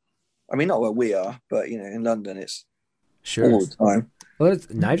 I mean, not where we are, but in London, it's sure all the time. Well,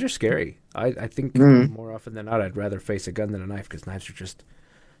 knives are scary. I think more often than not, I'd rather face a gun than a knife because knives are just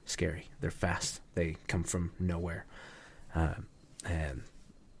scary. They're fast. They come from nowhere.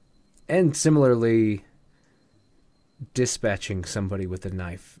 And similarly, dispatching somebody with a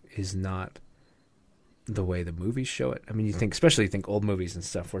knife is not the way the movies show it. I mean, especially think old movies and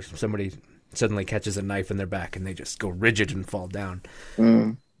stuff where somebody suddenly catches a knife in their back and they just go rigid and fall down.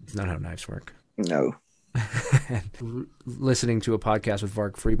 It's not how knives work. No. Listening to a podcast with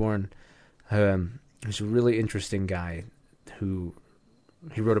Varg Freeborn, who's a really interesting guy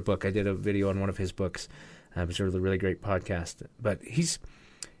he wrote a book. I did a video on one of his books. It was a really great podcast. But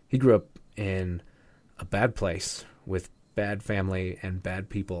he grew up in a bad place with bad family and bad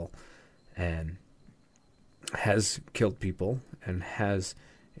people and has killed people and has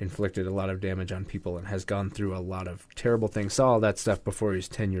inflicted a lot of damage on people and has gone through a lot of terrible things. Saw all that stuff before he was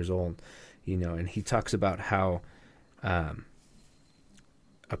 10 years old, and he talks about how a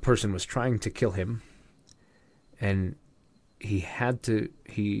person was trying to kill him and he had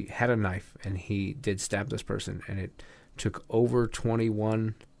a knife and he did stab this person, and it took over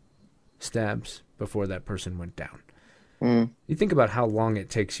 21 stabs before that person went down. You think about how long it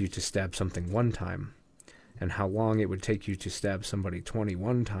takes you to stab something one time and how long it would take you to stab somebody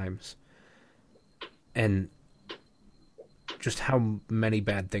 21 times, and just how many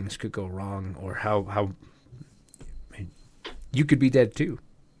bad things could go wrong, or how you could be dead too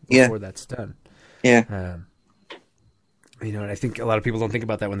before that's done. Yeah. And I think a lot of people don't think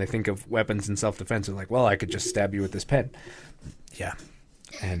about that when they think of weapons and self-defense. They're like, well, I could just stab you with this pen. Yeah.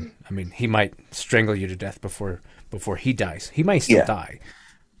 And I mean, he might strangle you to death before he dies. He might still die,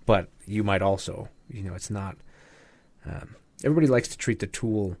 but you might also, it's not, everybody likes to treat the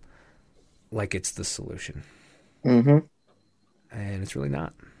tool like it's the solution. Mm-hmm. And it's really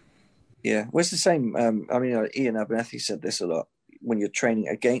not. Yeah. Well, it's the same. Ian Abernethy said this a lot. When you're training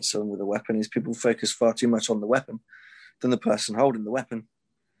against someone with a weapon, is people focus far too much on the weapon than the person holding the weapon.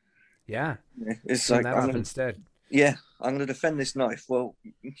 Yeah. It's Turn like, that off instead. Yeah, I'm going to defend this knife. Well,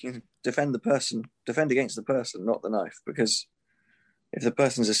 you defend against the person, not the knife, because if the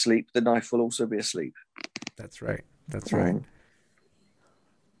person's asleep, the knife will also be asleep. That's right. That's right.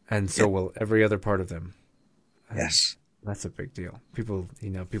 And so will every other part of them. Yes. That's a big deal. People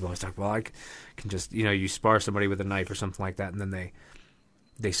always talk, well, I can just, you spar somebody with a knife or something like that, and then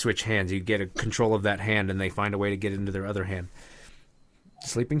they switch hands. You get a control of that hand, and they find a way to get into their other hand.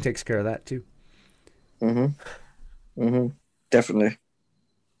 Sleeping takes care of that, too. Definitely.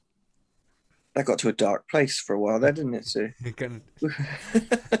 That got to a dark place for a while there, didn't it, Sue?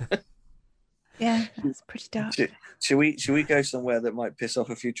 Yeah, that's pretty dark. Should we go somewhere that might piss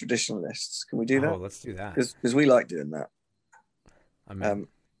off a few traditionalists? Can we do that? Oh, let's do that. Because we like doing that. I'm in.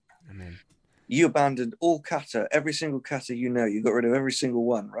 You abandoned all kata, every single kata you know. You got rid of every single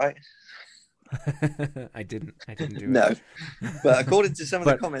one, right? I didn't do it. No. But according to some of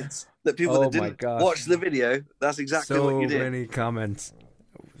the comments that people that didn't watch the video, that's exactly what you did. So many comments.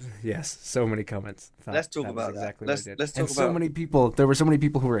 Yes, so many comments. Let's talk about exactly that. Let's talk about so many people. There were so many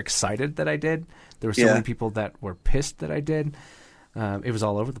people who were excited that I did. There were so many people that were pissed that I did. It was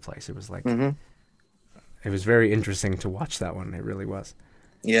all over the place. It was like it was very interesting to watch that one. It really was.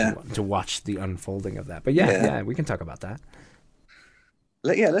 Yeah. To watch the unfolding of that. But yeah, we can talk about that.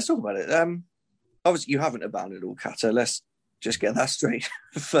 Let's talk about it. Obviously, you haven't abandoned all kata. Let's just get that straight.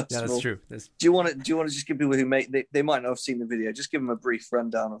 First of all, true. Do you want to just give people who they might not have seen the video, just give them a brief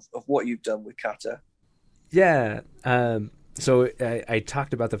rundown of what you've done with kata? Yeah. So I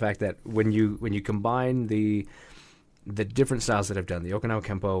talked about the fact that when you combine the different styles that I've done, the Okinawa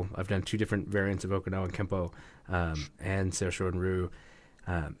Kempo, I've done 2 different variants of Okinawa Kempo, and Seisho Ryu,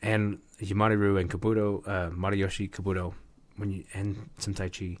 and Yamari Ryu and Kabuto, Mariyoshi Kabuto, and some Tai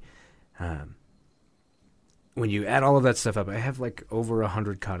Chi. When you add all of that stuff up, I have like over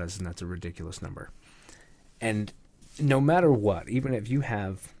 100 katas, and that's a ridiculous number. And no matter what, even if you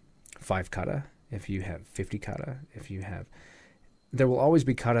have 5 kata, if you have 50 kata, there will always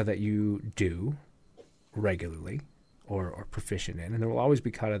be kata that you do regularly or proficient in, and there will always be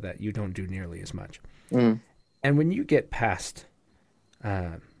kata that you don't do nearly as much. And when you get past,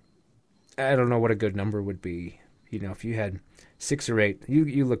 I don't know what a good number would be. If you had 6 or 8,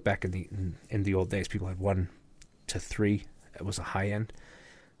 you look back in the old days, people had 1 to 3. It was a high end.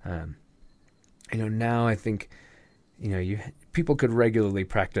 Now I think, people could regularly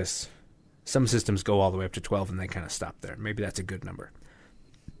practice. Some systems go all the way up to 12 and they kind of stop there. Maybe that's a good number.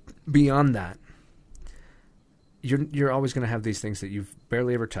 Beyond that, you're always going to have these things that you've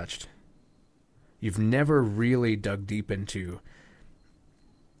barely ever touched. You've never really dug deep into,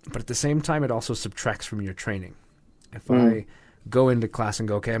 but at the same time, it also subtracts from your training. If I go into class and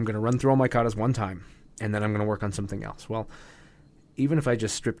go, okay, I'm going to run through all my katas one time, and then I'm going to work on something else. Well, even if I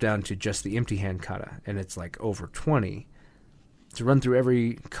just strip down to just the empty hand kata, and it's like over 20, to run through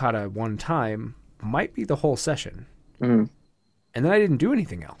every kata one time might be the whole session. And then I didn't do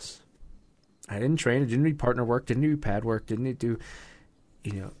anything else. I didn't train. I didn't do partner work. Didn't do pad work. Didn't do,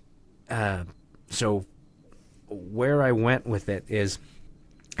 so where I went with it is,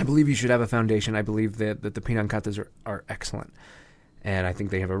 I believe you should have a foundation. I believe that the Pinan katas are excellent. And I think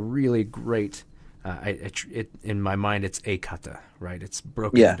they have a really great, in my mind, it's a kata, right? It's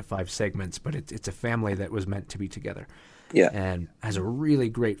broken into 5 segments, but it's a family that was meant to be together. Yeah. And has a really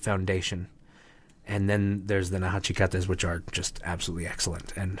great foundation. And then there's the Nahachi katas, which are just absolutely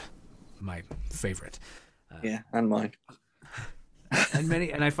excellent and my favorite. And mine.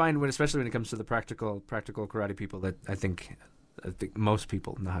 and I find especially when it comes to the practical karate people, that I think most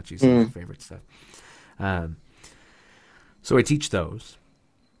people, Nahachi's their favorite stuff. So I teach those.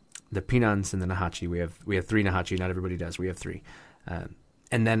 The Pinans and the Nahachi. We have 3 Nahachi. Not everybody does. We have 3.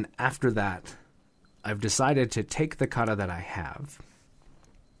 And then after that, I've decided to take the kata that I have,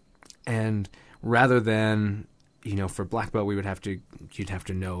 and rather than, for black belt, you'd have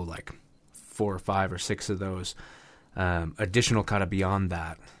to know like 4 or 5 or 6 of those additional kata beyond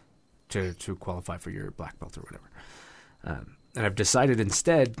that to qualify for your black belt or whatever. And I've decided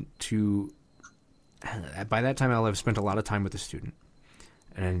instead to, by that time I'll have spent a lot of time with the student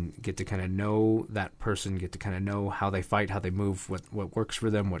and get to kind of know that person, get to kind of know how they fight, how they move, what works for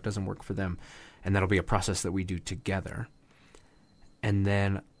them, what doesn't work for them. And that'll be a process that we do together. And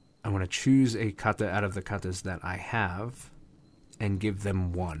then I want to choose a kata out of the katas that I have and give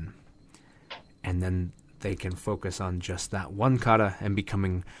them one. And then they can focus on just that one kata and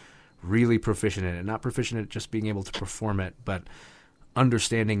becoming really proficient in it. Not proficient at just being able to perform it, but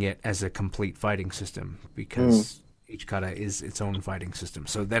understanding it as a complete fighting system, because each kata is its own fighting system.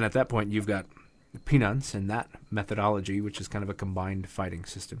 So then at that point, you've got the Pinans and that methodology, which is kind of a combined fighting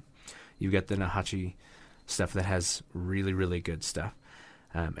system. You've got the Nahachi stuff that has really, really good stuff,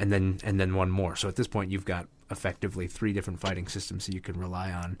 and then one more. So at this point, you've got effectively 3 different fighting systems that you can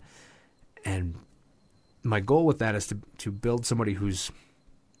rely on. And my goal with that is to build somebody whose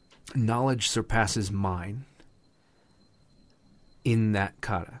knowledge surpasses mine in that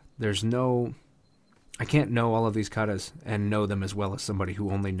kata. I can't know all of these katas and know them as well as somebody who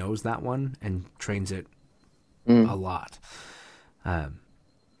only knows that one and trains it a lot. And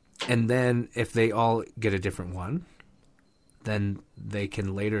then if they all get a different one, then they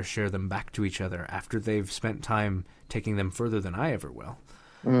can later share them back to each other after they've spent time taking them further than I ever will.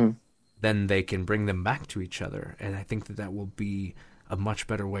 Then they can bring them back to each other. And I think that will be a much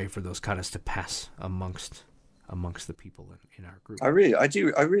better way for those katas to pass amongst the people in our group. I really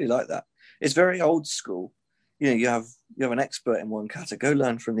like that. It's very old school. You have an expert in one kata. Go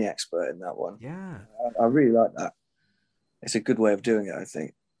learn from the expert in that one. Yeah. I really like that. It's a good way of doing it, I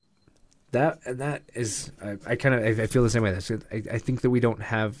think. That is, I feel the same way. I think that we don't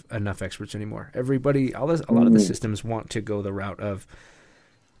have enough experts anymore. A lot of the systems want to go the route of,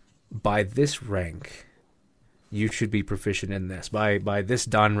 by this rank, you should be proficient in this. By this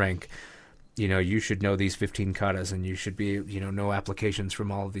Dan rank, you should know these 15 katas, and you should be, know applications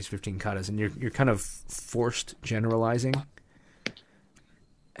from all of these 15 katas, and you're kind of forced generalizing.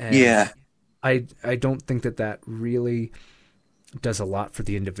 And yeah. I don't think that really does a lot for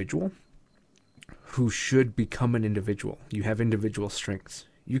the individual who should become an individual. You have individual strengths.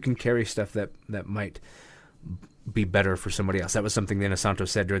 You can carry stuff that might be better for somebody else. That was something that Inosanto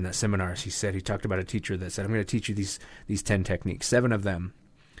said during that seminar. He talked about a teacher that said, I'm going to teach you these 10 techniques. 7 of them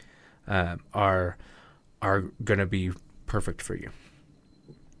are going to be perfect for you.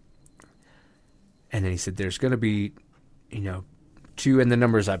 And then he said, there's going to be, 2, and the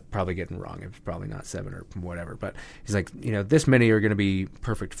numbers I'm probably getting wrong. It's probably not 7 or whatever, but he's like, this many are going to be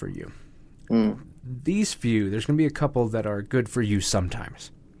perfect for you. These few, there's going to be a couple that are good for you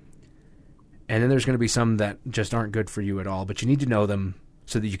sometimes. And then there's going to be some that just aren't good for you at all, but you need to know them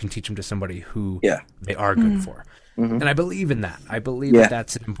so that you can teach them to somebody who they are good for. And I believe in that. I believe that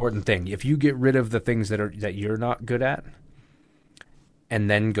that's an important thing. If you get rid of the things that you're not good at and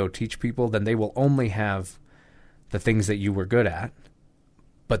then go teach people, then they will only have the things that you were good at,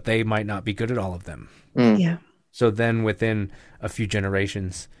 but they might not be good at all of them. Yeah. So then within a few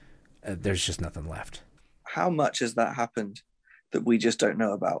generations, there's just nothing left. How much has that happened that we just don't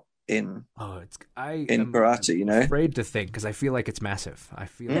know about in karate? I'm afraid to think, because I feel like it's massive. I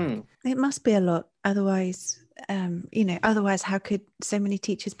feel like it must be a lot. Otherwise, how could so many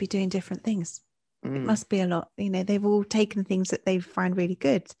teachers be doing different things? It must be a lot. They've all taken things that they find really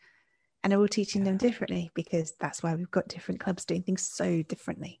good, and are all teaching them differently, because that's why we've got different clubs doing things so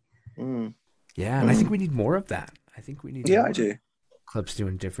differently. Yeah, and I think we need more of that. I think we need I do. Clubs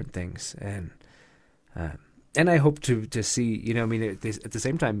doing different things, and I hope to see. At the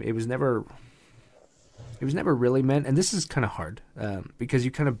same time, it was never really meant, and this is kind of hard because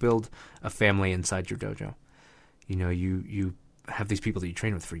you kind of build a family inside your dojo. You have these people that you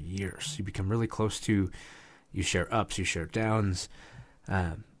train with for years. You become really close to. You share ups, you share downs.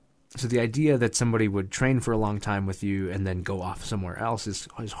 So the idea that somebody would train for a long time with you and then go off somewhere else is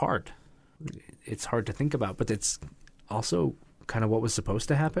hard. It's hard to think about, but it's also kind of what was supposed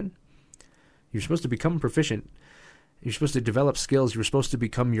to happen. You're supposed to become proficient. You're supposed to develop skills. You're supposed to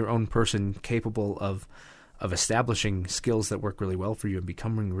become your own person, capable of establishing skills that work really well for you and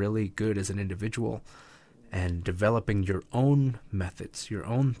becoming really good as an individual and developing your own methods, your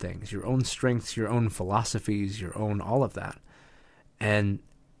own things, your own strengths, your own philosophies, your own all of that. And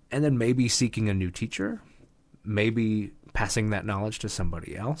then maybe seeking a new teacher, maybe passing that knowledge to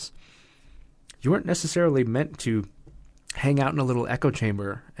somebody else. You weren't necessarily meant to hang out in a little echo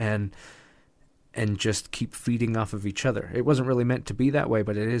chamber and just keep feeding off of each other. It wasn't really meant to be that way,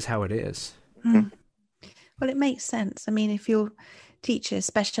 but it is how it is. Well, it makes sense. I mean, if your teacher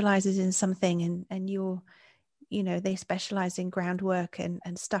specializes in something and you're, they specialize in groundwork and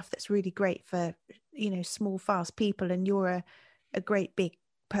stuff that's really great for, small, fast people, and you're a great big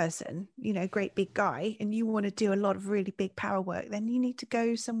person, great big guy, and you want to do a lot of really big power work, then you need to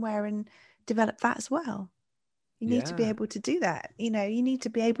go somewhere and develop that as well. You need to be able to do that. You need to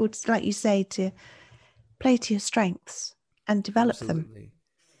be able to, like you say, to play to your strengths and develop them.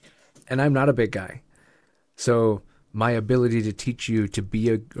 And I'm not a big guy. So my ability to teach you to be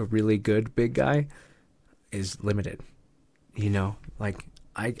a really good big guy is limited.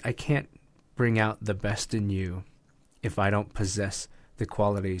 I can't bring out the best in you if I don't possess the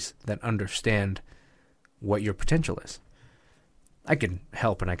qualities that understand what your potential is. I can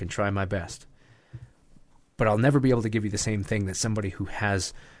help and I can try my best. But I'll never be able to give you the same thing that somebody who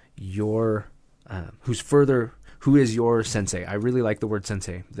has your who is your sensei. I really like the word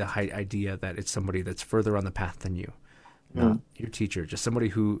sensei, the idea that it's somebody that's further on the path than you, not your teacher, just somebody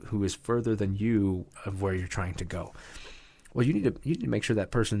who is further than you of where you're trying to go. Well, you need to make sure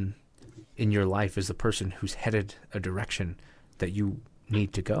that person in your life is the person who's headed a direction that you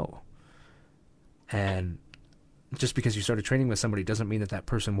need to go. And just because you started training with somebody doesn't mean that that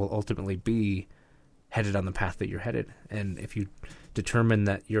person will ultimately be headed on the path that you're headed. And if you determine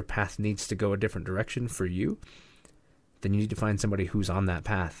that your path needs to go a different direction for you, then you need to find somebody who's on that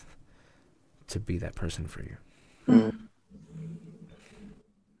path to be that person for you.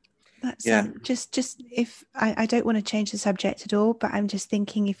 That's just if I don't want to change the subject at all, but I'm just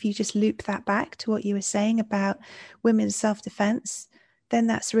thinking if you just loop that back to what you were saying about women's self-defense, then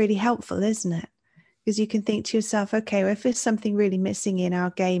that's really helpful, isn't it? Because you can think to yourself, okay, well, if there's something really missing in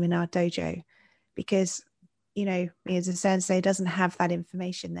our game, in our dojo, because, you know, me as a sensei doesn't have that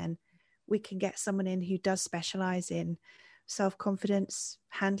information, then we can get someone in who does specialize in self-confidence,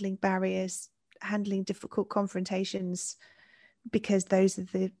 handling barriers, handling difficult confrontations, because those are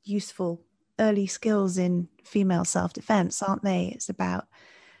the useful early skills in female self-defense, aren't they? It's about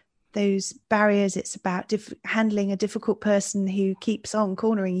those barriers. It's about handling a difficult person who keeps on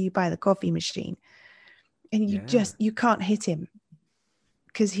cornering you by the coffee machine, and you can't hit him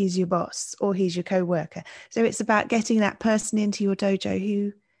because he's your boss or he's your co-worker. So it's about getting that person into your dojo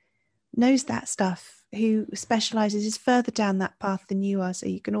who knows that stuff, who specializes, is further down that path than you are, so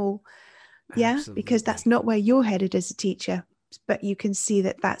you can all because that's not where you're headed as a teacher, but you can see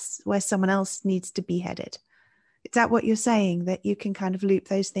that that's where someone else needs to be headed. Is that what you're saying, that you can kind of loop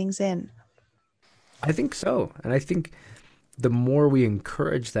those things in? I think so. And I think the more we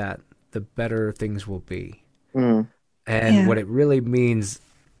encourage that, the better things will be. And what it really means,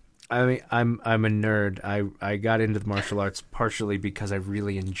 I mean, I'm a nerd. I got into the martial arts partially because I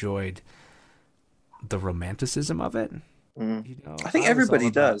really enjoyed the romanticism of it. You know, I think everybody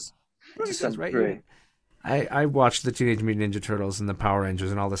does. Right? I watched the Teenage Mutant Ninja Turtles and the Power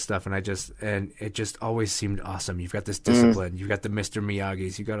Rangers and all this stuff, and it just always seemed awesome. You've got this discipline, you've got the Mr.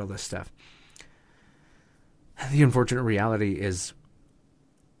 Miyagi's, you've got all this stuff. The unfortunate reality is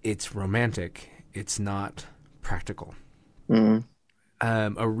it's romantic. It's not practical.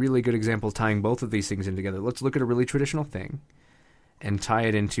 A really good example tying both of these things in together. Let's look at a really traditional thing and tie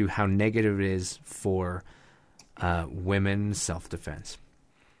it into how negative it is for women's self-defense.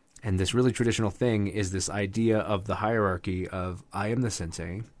 And this really traditional thing is this idea of the hierarchy of I am the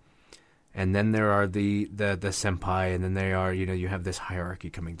sensei, and then there are the senpai, and then they are, you know, you have this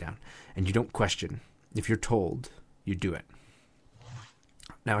hierarchy coming down, and you don't question. If you're told, you do it.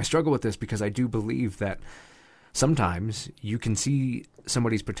 Now, I struggle with this because I do believe that sometimes you can see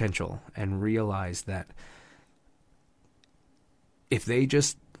somebody's potential and realize that if they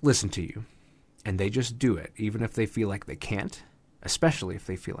just listen to you and they just do it, even if they feel like they can't, especially if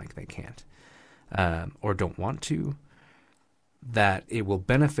they feel like they can't or don't want to, that it will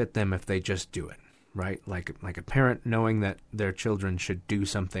benefit them if they just do it, right? Like a parent knowing that their children should do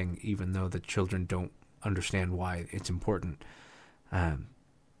something even though the children don't understand why it's important.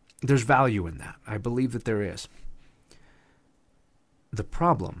 There's value in that. I believe that there is. The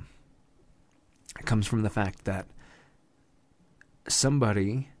problem comes from the fact that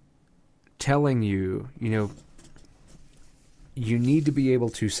somebody telling you, you know, you need to be able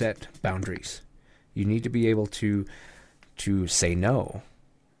to set boundaries. You need to be able to say no.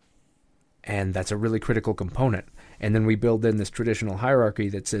 And that's a really critical component. And then we build in this traditional hierarchy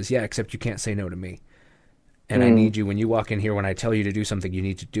that says, yeah, except you can't say no to me. And I need you, when you walk in here, when I tell you to do something, you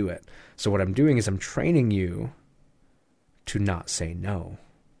need to do it. So what I'm doing is I'm training you to not say no,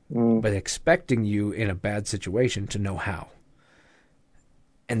 but expecting you in a bad situation to know how.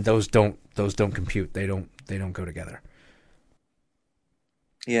 And those don't compute. They don't go together.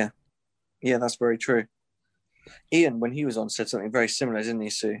 Yeah, that's very true. Ian, when he was on, said something very similar, didn't he,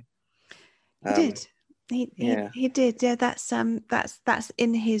 Sue? He did. He did. Yeah, that's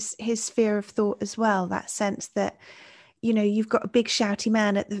in his sphere of thought as well. That sense that, you know, you've got a big shouty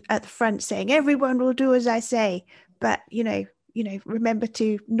man at the front saying everyone will do as I say, but you know, remember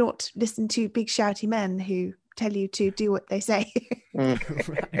to not listen to big shouty men who tell you to do what they say.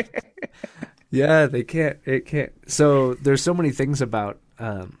 Right. Yeah, they can't. It can't. So there's so many things about.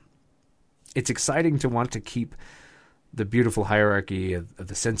 It's exciting to want to keep the beautiful hierarchy of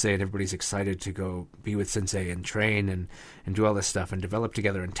the sensei, and everybody's excited to go be with sensei and train and do all this stuff and develop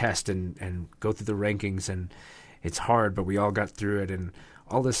together and test and go through the rankings, and it's hard, but we all got through it and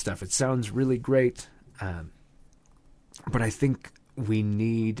all this stuff. It sounds really great, but I think we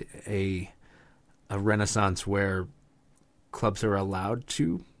need a renaissance where clubs are allowed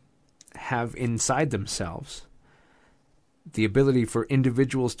to have inside themselves the ability for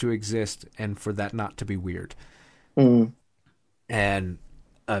individuals to exist and for that not to be weird. And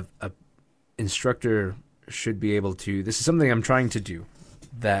a instructor should be able to, this is something I'm trying to do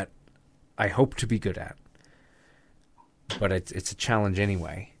that I hope to be good at, but it's a challenge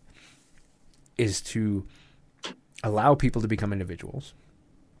anyway, is to allow people to become individuals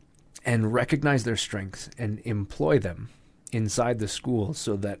and recognize their strengths and employ them inside the school,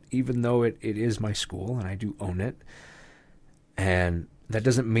 so that even though it is my school and I do own it, and that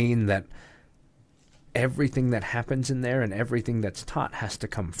doesn't mean that everything that happens in there and everything that's taught has to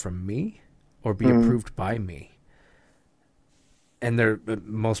come from me or be approved by me. And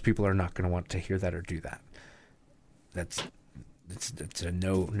most people are not going to want to hear that or do that. That's a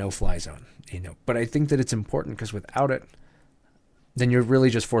no fly zone, you know. But I think that it's important, because without it, then you're really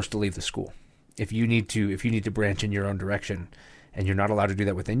just forced to leave the school. If you need to branch in your own direction and you're not allowed to do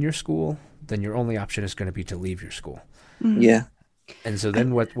that within your school, then your only option is going to be to leave your school. Yeah. And so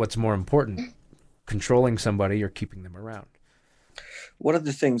then what's more important, controlling somebody or keeping them around? One of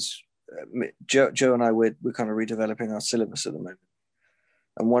the things, Joe and I, we're kind of redeveloping our syllabus at the moment.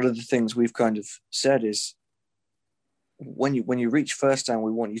 And one of the things we've kind of said is, when you reach first dan,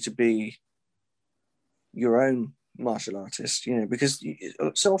 we want you to be your own martial artist, you know, because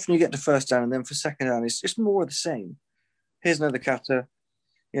so often you get to first dan and then for second dan, it's just more of the same. Here's another kata,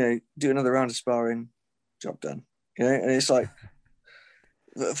 you know, do another round of sparring, job done. You know, and it's like,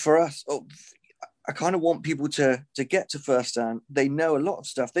 for us, I kind of want people to get to first dan. They know a lot of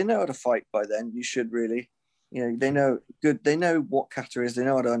stuff. They know how to fight by then. You should really, you know, they know what kata is. They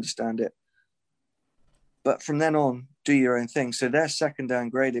know how to understand it. But from then on, do your own thing. So their second dan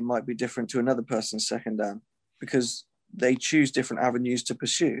grading might be different to another person's second dan, because they choose different avenues to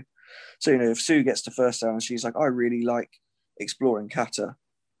pursue. So, you know, if Sue gets to first dan and she's like, I really like exploring kata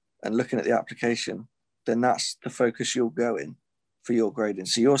and looking at the application, then that's the focus you'll go in for your grading.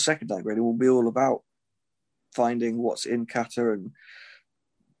 So your second dan grading will be all about finding what's in kata and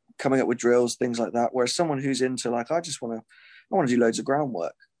coming up with drills, things like that. Whereas someone who's into, like, I want to do loads of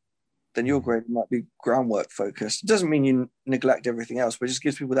groundwork, then your grading might be groundwork focused. It doesn't mean you neglect everything else, but it just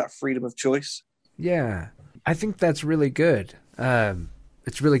gives people that freedom of choice. Yeah, I think that's really good.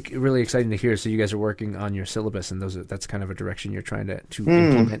 It's really, really exciting to hear. So you guys are working on your syllabus, and that's kind of a direction you're trying to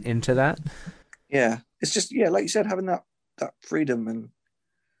implement into that. Yeah, it's just, yeah, like you said, having that freedom and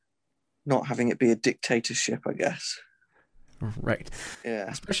not having it be a dictatorship, I guess. Right. Yeah.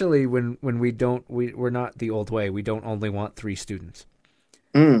 Especially when we're not the old way. We don't only want 3 students.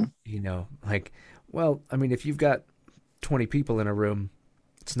 You know, like, well, I mean, if you've got 20 people in a room,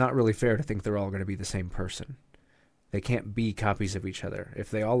 it's not really fair to think they're all going to be the same person. They can't be copies of each other.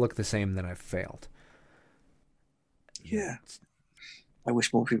 If they all look the same, then I've failed. Yeah. I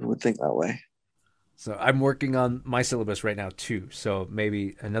wish more people would think that way. So I'm working on my syllabus right now too. So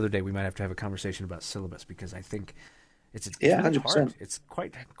maybe another day we might have to have a conversation about syllabus, because I think it's really 100%. hard. It's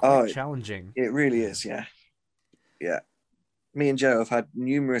quite challenging. It really is. Yeah. Yeah. Me and Joe have had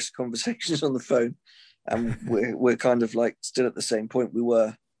numerous conversations on the phone, and we're kind of like still at the same point we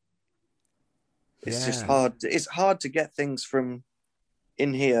were. It's just hard. It's hard to get things from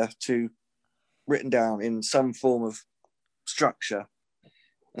in here to written down in some form of structure.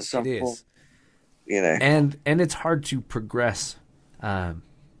 It is. Form, you know, and it's hard to progress,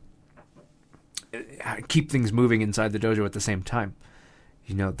 keep things moving inside the dojo at the same time.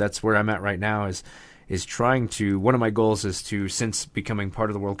 You know, that's where I'm at right now, is trying to, one of my goals is to, since becoming part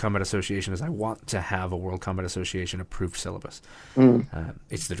of the World Combat Association, is I want to have a World Combat Association approved syllabus.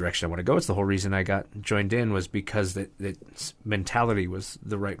 It's the direction I want to go. It's the whole reason I got joined in, was because that mentality was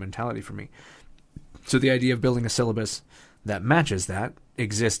the right mentality for me. So the idea of building a syllabus that matches that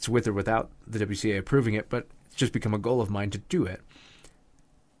exists with or without the WCA approving it, but it's just become a goal of mine to do it.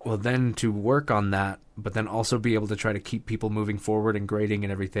 Well, then to work on that, but then also be able to try to keep people moving forward and grading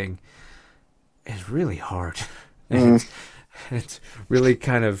and everything, is really hard. It's really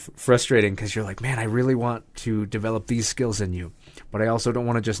kind of frustrating, because you're like, man, I really want to develop these skills in you, but I also don't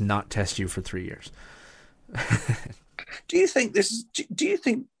want to just not test you for 3 years. Do you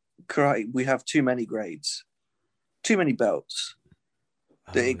think karate, we have too many grades, too many belts,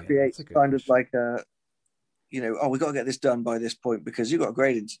 that it creates kind of like a, you know, we've got to get this done by this point because you've got a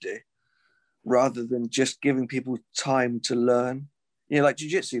grading to do, rather than just giving people time to learn? You know, like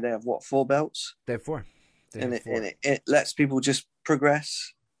jiu-jitsu, they have 4 belts? They have 4. And it lets people just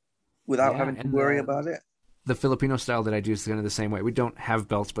progress without having to worry about it. The Filipino style that I do is kind of the same way. We don't have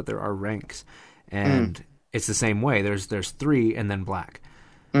belts, but there are ranks, and it's the same way. There's 3 and then black.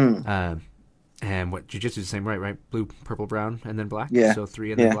 And what jiu-jitsu is the same, right? Blue, purple, brown, and then black. Yeah. So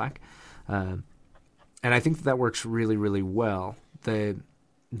 3 and then black. And I think that works really, really well. The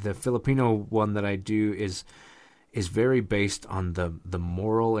Filipino one that I do is very based on the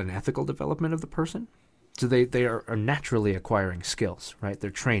moral and ethical development of the person. So they are naturally acquiring skills, right? They're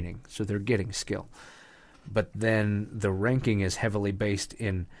training, so they're getting skill. But then the ranking is heavily based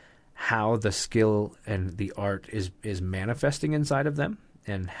in how the skill and the art is manifesting inside of them,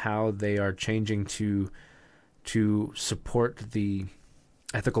 and how they are changing to support the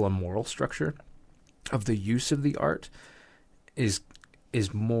ethical and moral structure of the use of the art is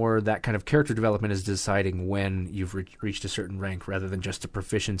more that kind of character development is deciding when you've reached a certain rank rather than just a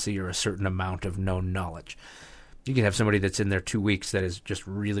proficiency or a certain amount of known knowledge. You can have somebody that's in there 2 weeks that is just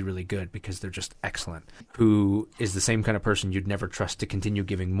really, really good because they're just excellent, who is the same kind of person you'd never trust to continue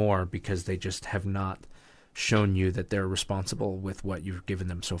giving more because they just have not shown you that they're responsible with what you've given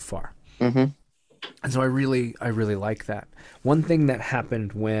them so far. Mm-hmm. And so I really like that. One thing that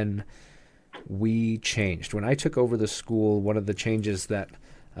happened when we changed, when I took over the school, one of the changes that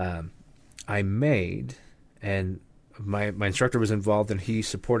I made, and my instructor was involved and he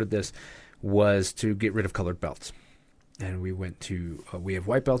supported this, was to get rid of colored belts. And we went to we have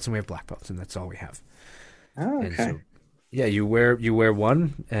white belts and we have black belts, and that's all we have. Oh, okay. And so, yeah, you wear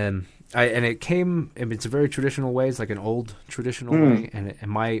one, and it came. I mean, it's a very traditional way. It's like an old traditional way, and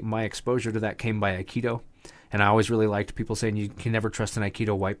my exposure to that came by Aikido, and I always really liked people saying you can never trust an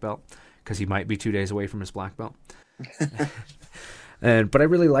Aikido white belt because he might be 2 days away from his black belt. But I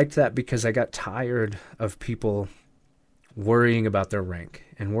really liked that because I got tired of people worrying about their rank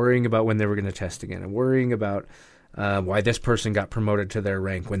and worrying about when they were going to test again and worrying about why this person got promoted to their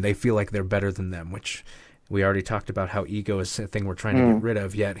rank when they feel like they're better than them, which we already talked about how ego is a thing we're trying to get rid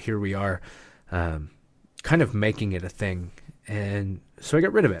of, yet here we are kind of making it a thing. And so I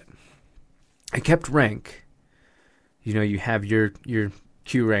got rid of it. I kept rank. You know, you have your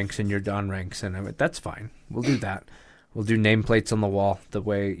Q ranks and your Dan ranks, and I went, that's fine. We'll do that. We'll do nameplates on the wall the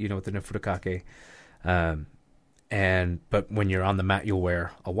way, with the Nofurikake. But when you're on the mat, you'll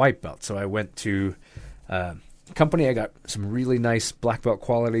wear a white belt. So I went to a company. I got some really nice black belt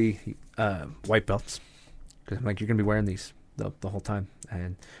quality white belts. Because I'm like, you're going to be wearing these the whole time.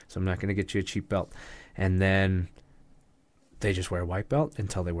 And so I'm not going to get you a cheap belt. And then they just wear a white belt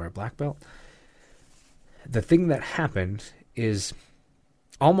until they wear a black belt. The thing that happened is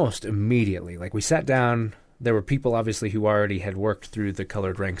almost immediately, like we sat down. There were people, obviously, who already had worked through the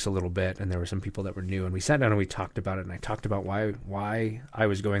colored ranks a little bit, and there were some people that were new. And we sat down and we talked about it, and I talked about why I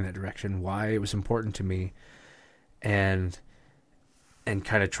was going that direction, why it was important to me, and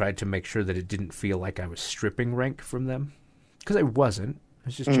kind of tried to make sure that it didn't feel like I was stripping rank from them. Because I wasn't. I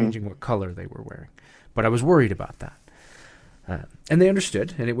was just changing what color they were wearing. But I was worried about that. And they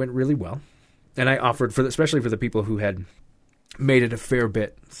understood, and it went really well. And I offered, especially for the people who had made it a fair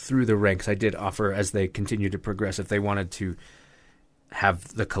bit through the ranks, I did offer, as they continued to progress, if they wanted to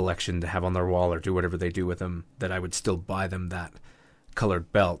have the collection to have on their wall or do whatever they do with them, that I would still buy them that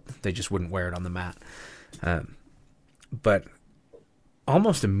colored belt. They just wouldn't wear it on the mat. But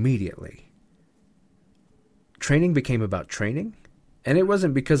almost immediately, training became about training. And it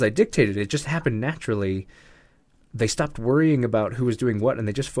wasn't because I dictated it. It just happened naturally. They stopped worrying about who was doing what, and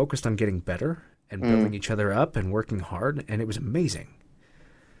they just focused on getting better and building each other up and working hard, and it was amazing.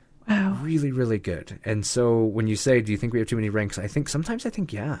 Wow. Really, really good. And so when you say, do you think we have too many ranks? Sometimes I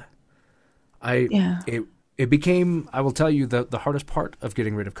think, yeah. It became, I will tell you, the hardest part of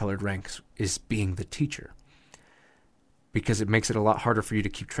getting rid of colored ranks is being the teacher. Because it makes it a lot harder for you to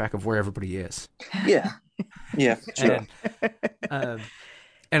keep track of where everybody is. Yeah. Yeah, sure. And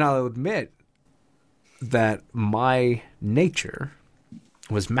I'll admit that my nature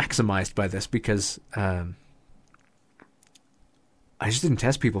was maximized by this because I just didn't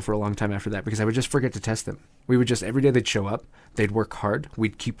test people for a long time after that because I would just forget to test them. We would just, every day they'd show up, they'd work hard.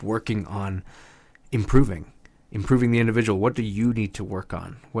 We'd keep working on improving the individual. What do you need to work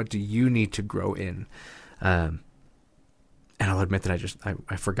on? What do you need to grow in? And I'll admit that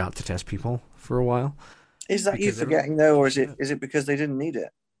I forgot to test people for a while. Is that you forgetting though, or is it because they didn't need it?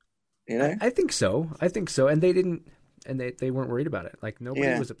 You know? I think so. And they didn't, and they weren't worried about it. Like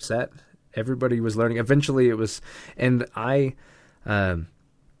nobody was upset. Everybody was learning. Eventually it was, and I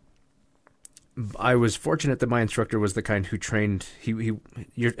was fortunate that my instructor was the kind who trained.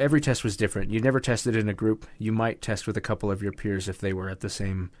 Every test was different. You never tested in a group. You might test with a couple of your peers if they were at the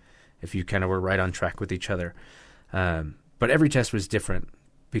same, if you kind of were right on track with each other. But every test was different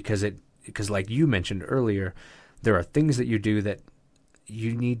because like you mentioned earlier, there are things that you do that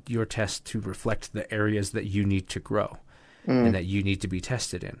you need your test to reflect the areas that you need to grow and that you need to be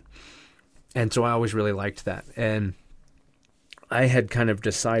tested in. And so I always really liked that. And I had kind of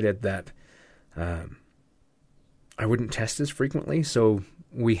decided that I wouldn't test as frequently. So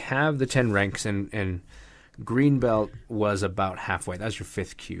we have the 10 ranks, and green belt was about halfway. That's your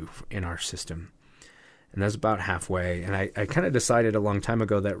 5th kyu in our system. And that's about halfway. And I kind of decided a long time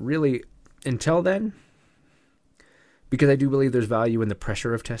ago that really, until then, because I do believe there's value in the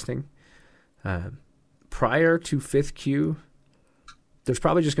pressure of testing, prior to 5th kyu, there's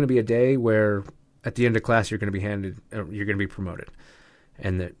probably just going to be a day where at the end of class you're going to be promoted.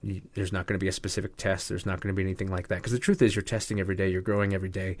 And that there's not going to be a specific test. There's not going to be anything like that. Because the truth is, you're testing every day. You're growing every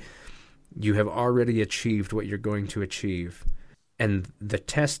day. You have already achieved what you're going to achieve. And the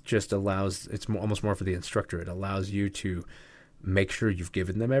test just allows, it's almost more for the instructor. It allows you to make sure you've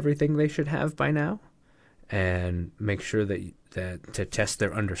given them everything they should have by now, and make sure that to test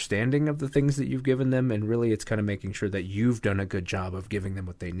their understanding of the things that you've given them. And really, it's kind of making sure that you've done a good job of giving them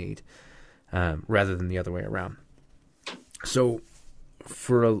what they need, rather than the other way around. So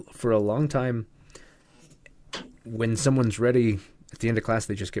for a long time, when someone's ready at the end of class,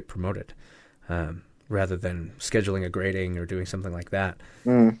 they just get promoted, rather than scheduling a grading or doing something like that.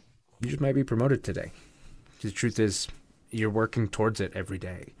 You just might be promoted today. The truth is, you're working towards it every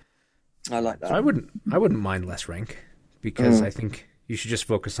day. I like that. So I wouldn't mind less rank, because I think you should just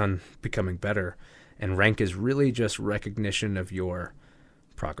focus on becoming better. And rank is really just recognition of your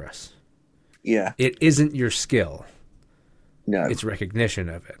progress. Yeah. It isn't your skill. No. It's recognition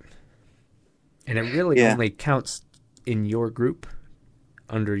of it. And it really only counts in your group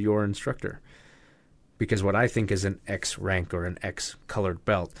under your instructor. Because what I think is an X rank or an X colored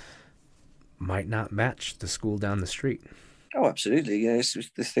belt might not match the school down the street. Oh, absolutely. Yeah, it's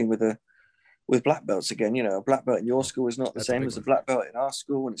just this thing with black belts again. You know, a black belt in your school is not the same as a black belt in our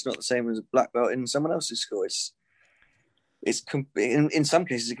school, and it's not the same as a black belt in someone else's school. In some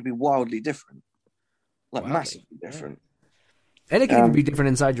cases it can be wildly different, massively different. And it can even be different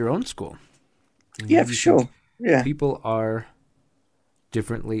inside your own school. Yeah, for sure. Yeah, people are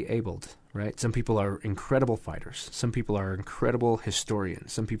differently abled, right? Some people are incredible fighters. Some people are incredible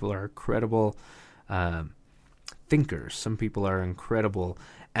historians. Some people are incredible thinkers. Some people are incredible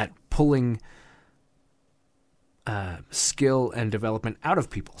at pulling skill and development out of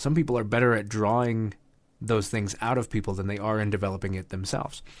people. Some people are better at drawing those things out of people than they are in developing it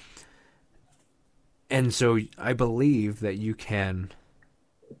themselves. And so I believe that you can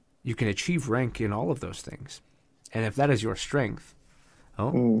achieve rank in all of those things. And if that is your strength,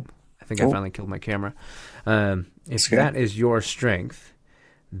 I think I finally killed my camera. If that is your strength,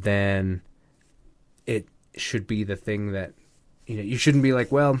 then it should be the thing that, you shouldn't be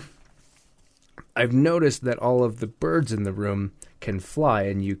like, well, I've noticed that all of the birds in the room can fly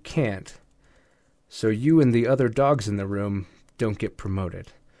and you can't. So you and the other dogs in the room don't get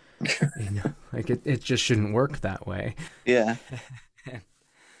promoted. It just shouldn't work that way. Yeah.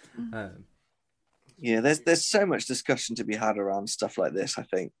 There's so much discussion to be had around stuff like this, I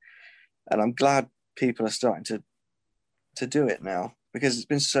think. And I'm glad people are starting to do it now, because it's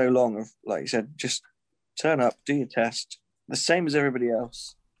been so long of, like you said, just turn up, do your test, the same as everybody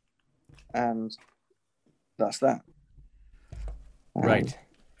else. And that's that. Right.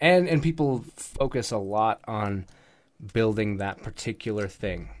 And people focus a lot on building that particular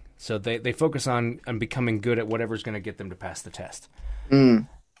thing. So they focus on becoming good at whatever's going to get them to pass the test. And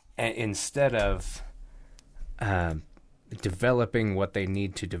instead of developing what they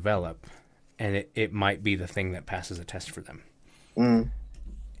need to develop, and it might be the thing that passes a test for them. And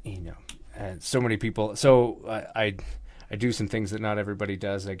so many people. So I do some things that not everybody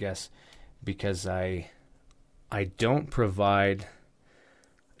does, I guess, because I don't provide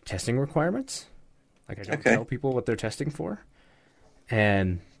testing requirements. Like, I don't tell people what they're testing for.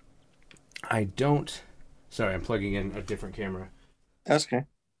 And I don't... Sorry, I'm plugging in a different camera. That's okay.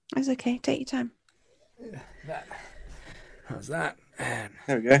 That's okay. Take your time. How's that? And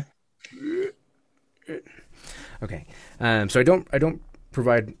there we go. Okay. So I don't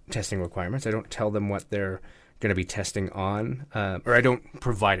provide testing requirements. I don't tell them what they're going to be testing on, or I don't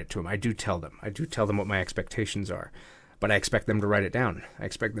provide it to them. I do tell them. I do tell them what my expectations are, but I expect them to write it down. I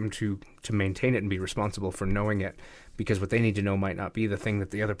expect them to maintain it and be responsible for knowing it, because what they need to know might not be the thing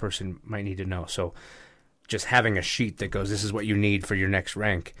that the other person might need to know. So just having a sheet that goes, this is what you need for your next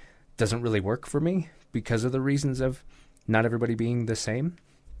rank, doesn't really work for me because of the reasons of not everybody being the same.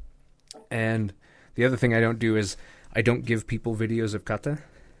 And the other thing I don't do is I don't give people videos of kata.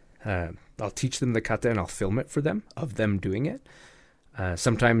 I'll teach them the kata and I'll film it for them, of them doing it.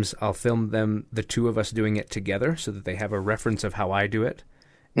 Sometimes I'll film them, the two of us doing it together, so that they have a reference of how I do it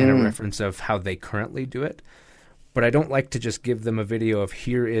and a reference of how they currently do it. But I don't like to just give them a video of,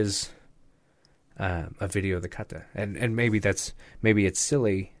 here is a video of the kata. And maybe it's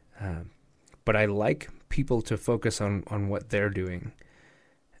silly, but I like people to focus on what they're doing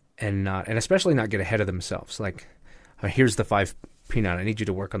and especially not get ahead of themselves. Like, here's the 5 pinan. I need you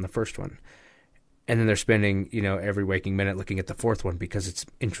to work on the first one. And then they're spending, every waking minute looking at the 4th one because it's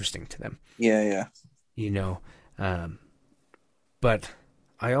interesting to them. Yeah. But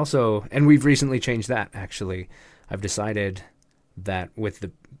I also, and we've recently changed that, actually. I've decided that with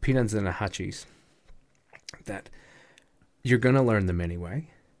the pinans and the hachis, that you're going to learn them anyway.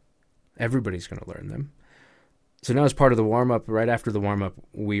 Everybody's going to learn them. So now as part of the warm-up, right after the warm-up,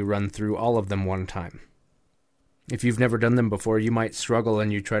 we run through all of them one time. If you've never done them before, you might struggle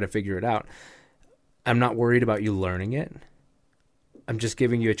and you try to figure it out. I'm not worried about you learning it. I'm just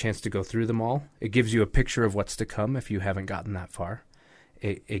giving you a chance to go through them all. It gives you a picture of what's to come if you haven't gotten that far.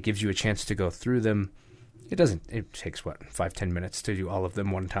 It gives you a chance to go through them. It takes 5-10 minutes to do all of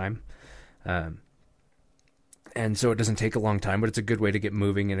them one time. And so it doesn't take a long time, but it's a good way to get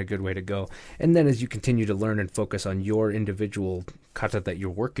moving and a good way to go. And then as you continue to learn and focus on your individual kata that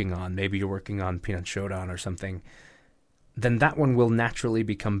you're working on, maybe you're working on Pinan Shodan or something, then that one will naturally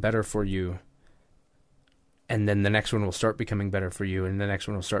become better for you. And then the next one will start becoming better for you, and the next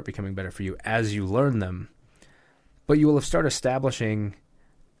one will start becoming better for you as you learn them. But you will have started establishing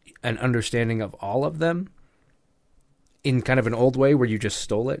an understanding of all of them in kind of an old way where you just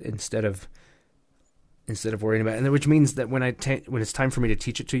stole it instead of worrying about it. And which means that when it's time for me to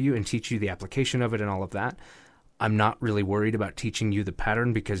teach it to you and teach you the application of it and all of that, I'm not really worried about teaching you the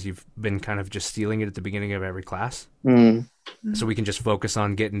pattern because you've been kind of just stealing it at the beginning of every class. So we can just focus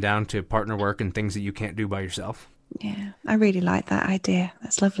on getting down to partner work and things that you can't do by yourself. Yeah, I really like that idea.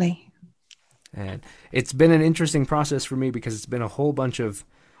 That's lovely. And it's been an interesting process for me because it's been a whole bunch of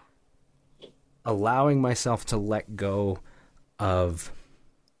allowing myself to let go of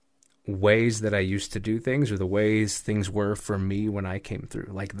ways that I used to do things or the ways things were for me when I came through.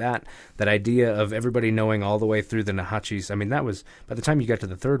 Like that idea of everybody knowing all the way through the Nahachis. I mean, that was, by the time you got to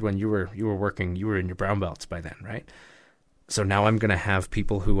the 3rd one, you were in your brown belts by then, right? So now I'm going to have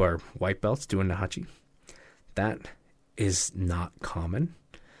people who are white belts doing Nahachi. That is not common.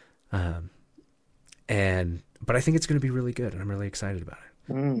 But I think it's going to be really good and I'm really excited about it.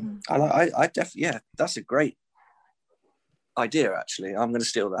 I definitely, that's a great idea. Actually, I'm going to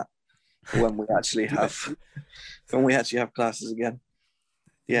steal that when we actually have classes again.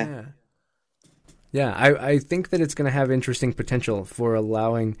 Yeah. I think that it's going to have interesting potential for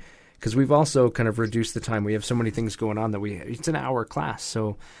allowing, because we've also kind of reduced the time. We have so many things going on that it's an hour class.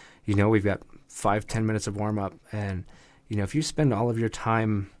 So, we've got 5-10 minutes of warm up. And, if you spend all of your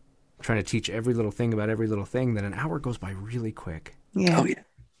time trying to teach every little thing about every little thing, then an hour goes by really quick. Yeah. Oh,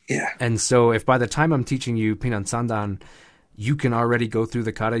 yeah. And so if by the time I'm teaching you Pinan Sandan, you can already go through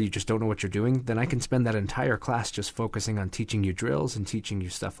the kata, you just don't know what you're doing, then I can spend that entire class just focusing on teaching you drills and teaching you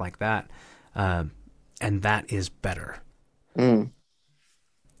stuff like that. And that is better.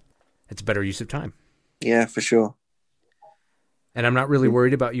 It's better use of time. Yeah, for sure. And I'm not really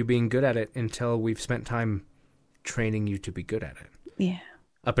worried about you being good at it until we've spent time training you to be good at it. Yeah.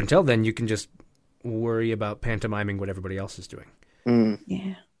 Up until then, you can just worry about pantomiming what everybody else is doing.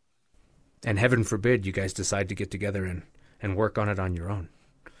 Yeah. And heaven forbid you guys decide to get together and work on it on your own.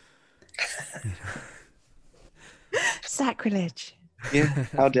 Sacrilege. Yeah,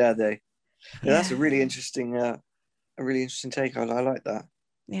 how dare they? Yeah, that's a really interesting take. I like that.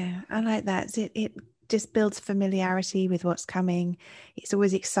 Yeah, I like that. It just builds familiarity with what's coming. It's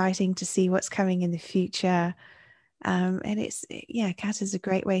always exciting to see what's coming in the future. And kata is a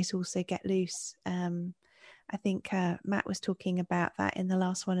great way to also get loose. I think Matt was talking about that in the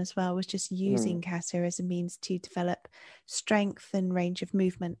last one as well, was just using kata as a means to develop strength and range of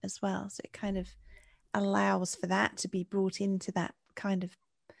movement as well. So it kind of allows for that to be brought into that kind of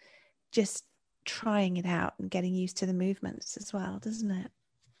just trying it out and getting used to the movements as well, doesn't it?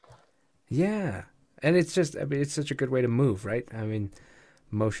 Yeah. And it's just, it's such a good way to move, right? I mean,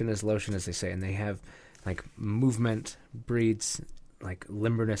 motion is lotion, as they say, and they have like movement breeds like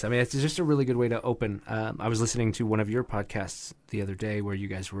limberness. I mean, it's just a really good way to open. I was listening to one of your podcasts the other day where you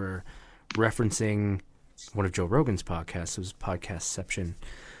guys were referencing one of Joe Rogan's podcasts. It was Podcastception,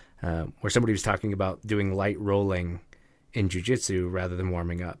 where somebody was talking about doing light rolling in jiu-jitsu rather than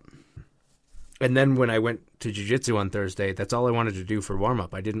warming up. And then when I went to jiu-jitsu on Thursday, that's all I wanted to do for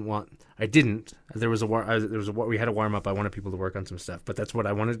warm-up. We had a warm-up. I wanted people to work on some stuff, but that's what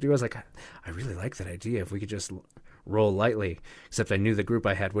I wanted to do. I was like, I really like that idea. If we could just roll lightly, except I knew the group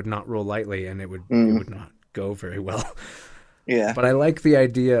I had would not roll lightly and it would not go very well. Yeah. But I like the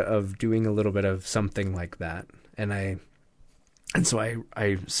idea of doing a little bit of something like that. And I And so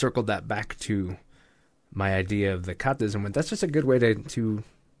I circled that back to my idea of the katas and went, that's just a good way to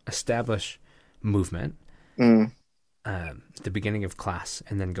establish movement at the beginning of class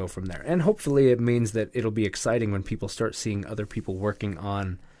and then go from there. And hopefully it means that it'll be exciting when people start seeing other people working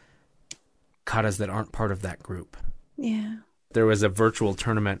on katas that aren't part of that group. Yeah. There was a virtual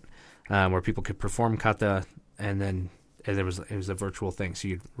tournament where people could perform kata, and it was a virtual thing, so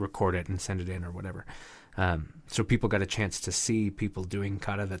you'd record it and send it in or whatever. So people got a chance to see people doing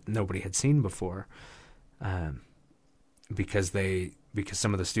kata that nobody had seen before, because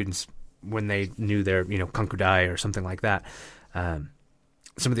some of the students, when they knew their kankudai or something like that, some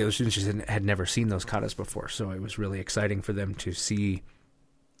of the other students just had never seen those katas before. So it was really exciting for them to see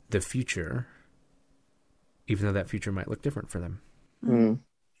the future, even though that future might look different for them. Mm.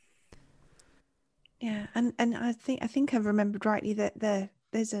 Yeah, and I think I've remembered rightly that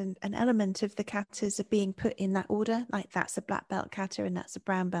there's an element of the katas of being put in that order, like that's a black belt kata and that's a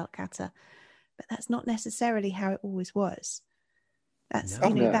brown belt kata, but that's not necessarily how it always was. That's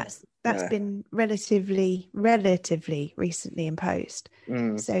that's been relatively recently imposed.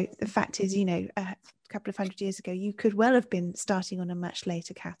 So the fact is, a couple of 100 years ago, you could well have been starting on a much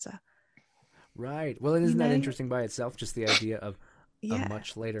later kata. Right. Well, isn't that interesting by itself? Just the idea of a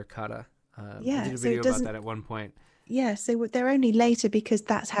much later kata. I did a video about that at one point. Yeah, so they're only later because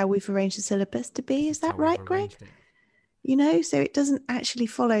that's how we've arranged the syllabus to be. Is that right, Greg? So it doesn't actually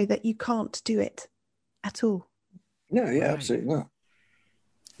follow that you can't do it at all. No, yeah, absolutely not.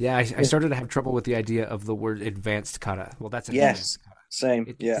 Yeah, I started to have trouble with the idea of the word advanced kata. Well, that's advanced kata. Same.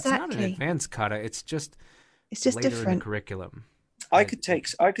 It's not an advanced kata. It's just later different in the curriculum. I could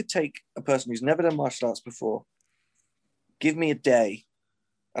take a person who's never done martial arts before, give me a day,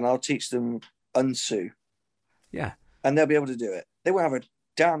 and I'll teach them unsu. Yeah. And they'll be able to do it. They won't have a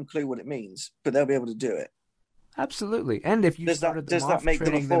damn clue what it means, but they'll be able to do it. Absolutely. And if you started them off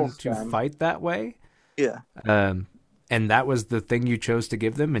training them to fight that way, and that was the thing you chose to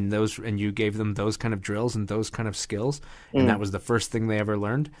give them, and you gave them those kind of drills and those kind of skills, and that was the first thing they ever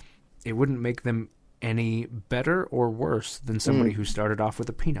learned, it wouldn't make them any better or worse than somebody who started off with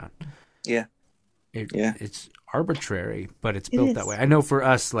a pinan. Yeah. It's arbitrary, but it's built that way. I know for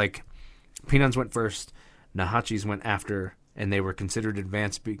us, like, pinans went first, nahachis went after, and they were considered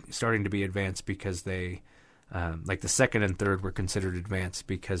advanced, starting to be advanced because they, like the second and third were considered advanced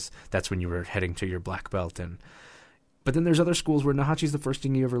because that's when you were heading to your black belt. But then there's other schools where nahachi's the first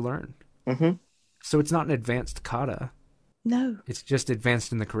thing you ever learn. Mm-hmm. So it's not an advanced kata. No. It's just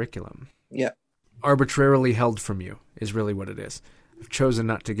advanced in the curriculum. Yeah. Arbitrarily held from you is really what it is. I've chosen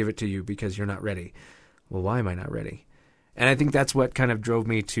not to give it to you because you're not ready. Well, why am I not ready? And I think that's what kind of drove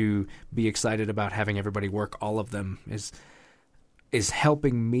me to be excited about having everybody work all of them, is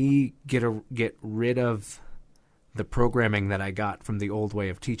helping me get rid of the programming that I got from the old way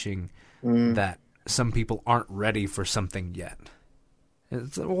of teaching, that some people aren't ready for something yet.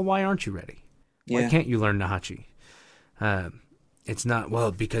 Well, why aren't you ready? Why can't you learn Nahachi? It's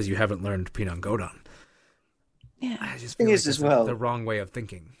not, because you haven't learned Pinan Godan. Yeah. I just feel like that's the wrong way of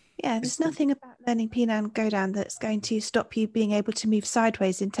thinking. Yeah, there's nothing about learning Pinan Godan that's going to stop you being able to move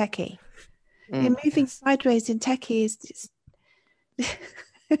sideways in Tekki. Moving sideways in Tekki is...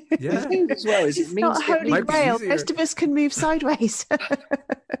 The thing as well is it's not holy grail. Most of us can move sideways.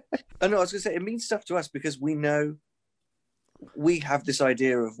 I know, I was going to say, it means stuff to us because we know we have this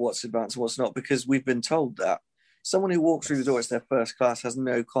idea of what's advanced and what's not because we've been told that. Someone who walks through the door, it's their first class, has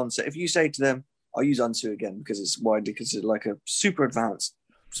no concept. If you say to them, I'll use Unsu again because it's widely considered like a super advanced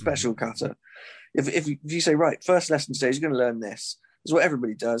special kata. If you say, right, first lesson today, you're going to learn this. This is what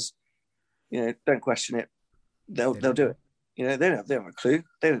everybody does. Don't question it. They'll do it. They don't have a clue.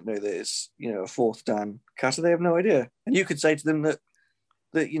 They don't know that it's, a fourth dan kata. They have no idea. And you could say to them that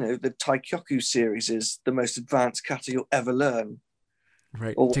the Taikyoku series is the most advanced kata you'll ever learn.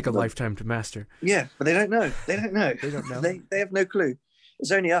 Right. Take a lifetime to master. Yeah, but they don't know. They don't know. They have no clue.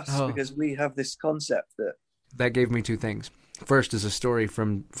 It's only us because we have this concept that gave me two things. First is a story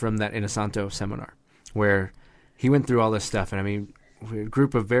from that Inasanto seminar where he went through all this stuff. And I mean, a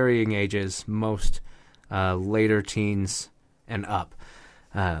group of varying ages, most later teens and up.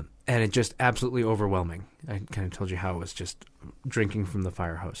 And it just absolutely overwhelming. I kind of told you how it was just drinking from the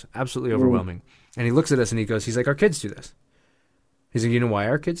fire hose. Absolutely overwhelming. And he looks at us and he's like, our kids do this. He's like, you know why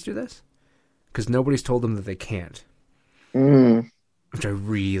our kids do this? Because nobody's told them that they can't. Which I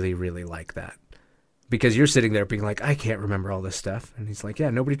really, really like that. Because you're sitting there being like, I can't remember all this stuff. And he's like, yeah,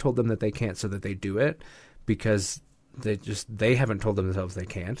 nobody told them that they can't so that they do it because they haven't told themselves they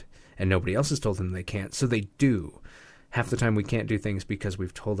can't. And nobody else has told them they can't. So they do. Half the time we can't do things because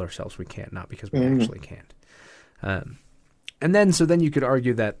we've told ourselves we can't, not because we actually can't. And then, so then you could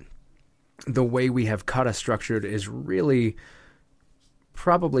argue that the way we have kata structured is really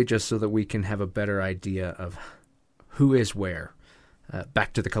probably just so that we can have a better idea of who is where.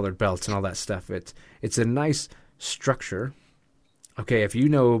 Back to the colored belts and all that stuff. It's a nice structure. Okay, if you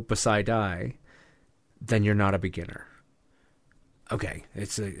know Basai Dai, then you're not a beginner. Okay,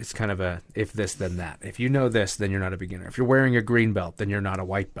 it's kind of a if this then that. If you know this, then you're not a beginner. If you're wearing a green belt, then you're not a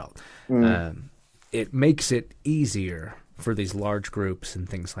white belt. It makes it easier for these large groups and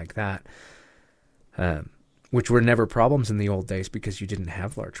things like that, which were never problems in the old days because you didn't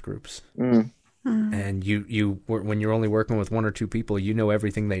have large groups. And you when you're only working with one or two people, you know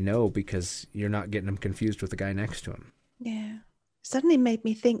everything they know because you're not getting them confused with the guy next to him. Yeah. Suddenly made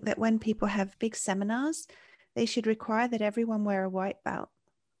me think that when people have big seminars, they should require that everyone wear a white belt.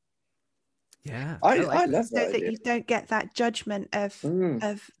 Yeah. I like love So that that idea. you don't get that judgment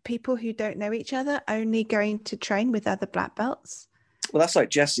of people who don't know each other only going to train with other black belts. Well, that's like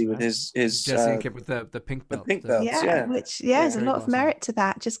Jesse with his Jesse and Kip with the pink the belt. pink belts. Yeah. Which there's a very lot of awesome. merit to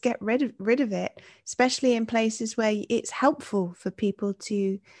that. Just get rid of it, especially in places where it's helpful for people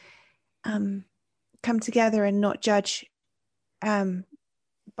to come together and not judge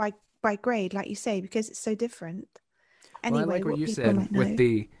by grade, like you say, because it's so different. Anyway, Well, I like what you people said might know.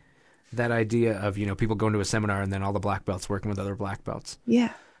 with that idea of, people going to a seminar and then all the black belts working with other black belts.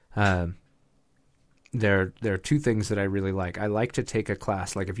 Yeah. There are two things that I really like. I like to take a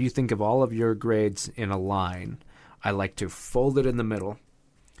class, like if you think of all of your grades in a line, I like to fold it in the middle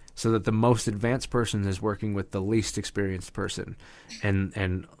so that the most advanced person is working with the least experienced person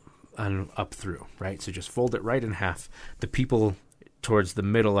and up through, right? So just fold it right in half. The people towards the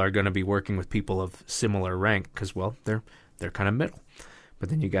middle are going to be working with people of similar rank because, well, they're kind of middle. But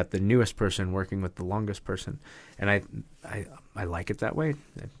then you got the newest person working with the longest person, and I like it that way.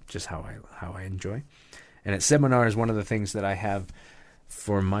 Just how I enjoy. And at seminars, one of the things that I have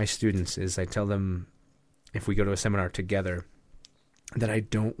for my students is I tell them if we go to a seminar together that I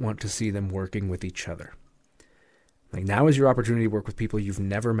don't want to see them working with each other. Like, now is your opportunity to work with people you've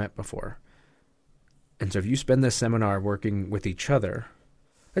never met before. And so if you spend this seminar working with each other,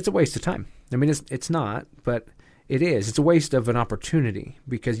 it's a waste of time. I mean, it's not, but it is. It's a waste of an opportunity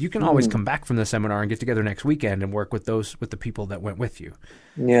because you can always come back from the seminar and get together next weekend and work with the people that went with you.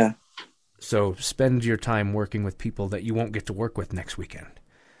 Yeah. So spend your time working with people that you won't get to work with next weekend.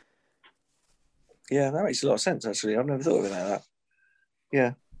 Yeah, that makes a lot of sense, actually. I've never thought of it like that.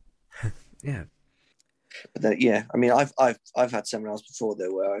 Yeah. Yeah. But then, yeah, I mean, I've had seminars before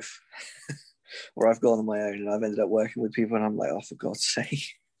though where I've gone on my own and I've ended up working with people and I'm like, oh, for God's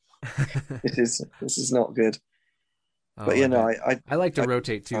sake, this is not good. But I like to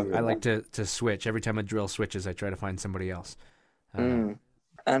rotate too. really I like to switch. Every time a drill switches, I try to find somebody else.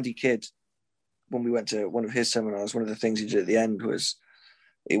 Andy Kidd, when we went to one of his seminars, one of the things he did at the end was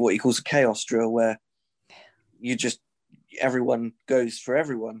what he calls a chaos drill, where everyone goes for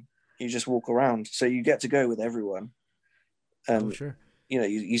everyone. You just walk around, so you get to go with everyone. Sure.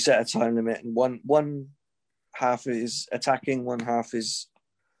 You set a time limit, and one half is attacking, one half is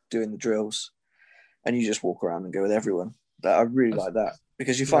doing the drills, and you just walk around and go with everyone. I really like that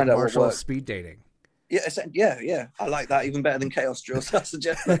because you find out what martial works. speed dating. Yeah. I like that even better than chaos drills. I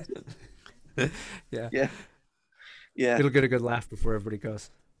suggest. Yeah. It'll get a good laugh before everybody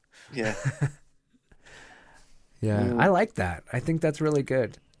goes. Yeah. Yeah, I like that. I think that's really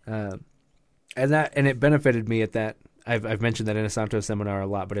good. And it benefited me at that. I've mentioned that in a Santo seminar a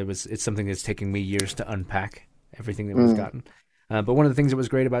lot, but it's something that's taking me years to unpack everything that we've gotten. But one of the things that was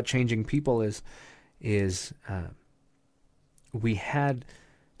great about changing people is we had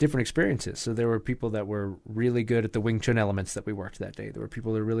different experiences. So there were people that were really good at the Wing Chun elements that we worked that day. There were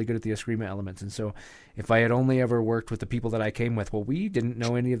people that were really good at the Eskrima elements. And so if I had only ever worked with the people that I came with, well, we didn't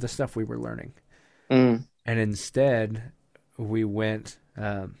know any of the stuff we were learning. And instead we went,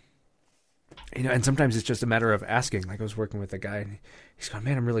 and sometimes it's just a matter of asking. Like I was working with a guy and he's going,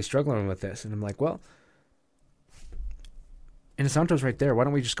 man, I'm really struggling with this. And I'm like, well, Inosanto's right there. Why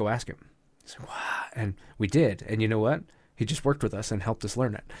don't we just go ask him? He's like, wow. And we did. And you know what? He just worked with us and helped us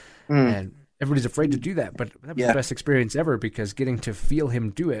learn it. And everybody's afraid to do that. But that was the best experience ever because getting to feel him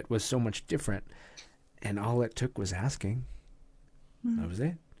do it was so much different. And all it took was asking. That was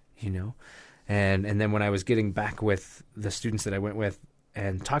it, And then when I was getting back with the students that I went with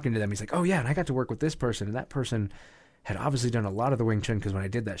and talking to them, he's like, oh, yeah, and I got to work with this person. And that person had obviously done a lot of the Wing Chun because when I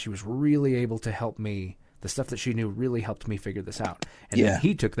did that, she was really able to help me. The stuff that she knew really helped me figure this out. And then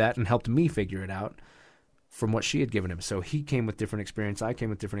he took that and helped me figure it out from what she had given him. So he came with different experience. I came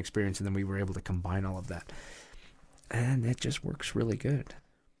with different experience. And then we were able to combine all of that. And it just works really good.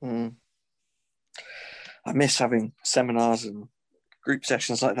 I miss having seminars and group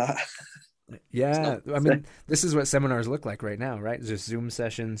sessions like that. Yeah, I mean, this is what seminars look like right now, right? Just Zoom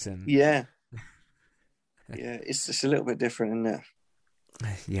sessions and Yeah. Yeah, it's just a little bit different, isn't it?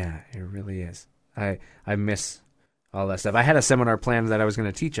 yeah, it really is. I miss all that stuff. I had a seminar planned that I was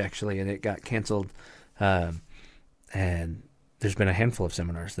going to teach actually, and it got canceled. And there's been a handful of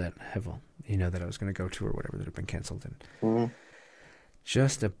seminars that have, that I was going to go to or whatever that have been canceled, and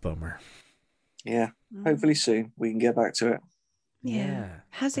just a bummer. Yeah, hopefully soon we can get back to it. Yeah.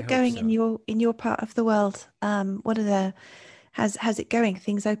 How's it going in your part of the world? How's it going?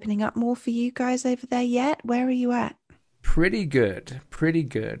 Things opening up more for you guys over there yet? Where are you at? Pretty good.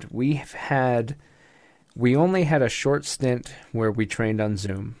 We only had a short stint where we trained on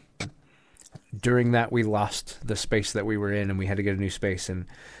Zoom. During that, we lost the space that we were in, and we had to get a new space,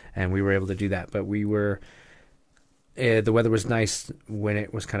 and we were able to do that. But we were, the weather was nice when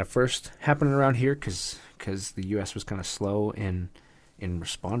it was kind of first happening around here, because the U.S. was kind of slow in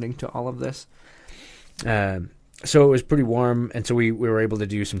responding to all of this. So it was pretty warm, and so we were able to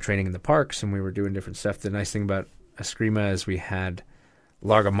do some training in the parks, and we were doing different stuff. The nice thing about Eskrima is we had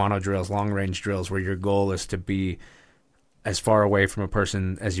Larga mono drills, long-range drills, where your goal is to be as far away from a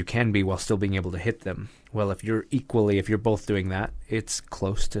person as you can be while still being able to hit them. Well, if you're both doing that, it's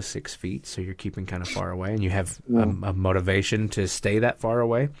close to 6 feet, so you're keeping kind of far away, and you have a motivation to stay that far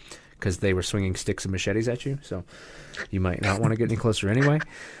away because they were swinging sticks and machetes at you, so you might not want to get any closer anyway.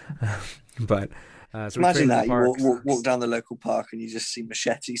 So imagine that you walk down the local park and you just see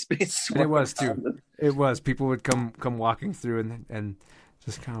machetes being swung. It was too. It was. People would come walking through and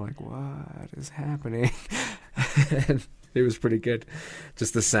just kind of like, what is happening? And it was pretty good.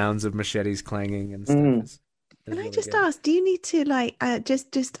 Just the sounds of machetes clanging and stuff. Can I just ask, do you need to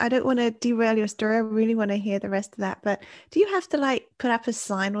just I don't want to derail your story. I really want to hear the rest of that. But do you have to put up a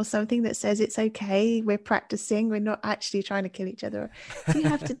sign or something that says it's okay, we're practicing, we're not actually trying to kill each other? Do you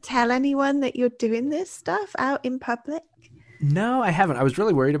have to tell anyone that you're doing this stuff out in public? No, I haven't. I was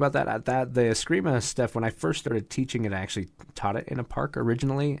really worried about that. The Eskrima stuff, when I first started teaching it, I actually taught it in a park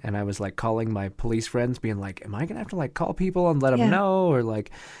originally, and I was calling my police friends, being like, am I going to have to call people and let them know? Or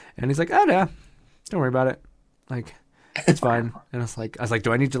and he's like, oh, no, don't worry about it. It's fine. And I was like,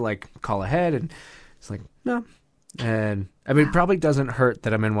 do I need to call ahead? And it's like, no. And I mean, it probably doesn't hurt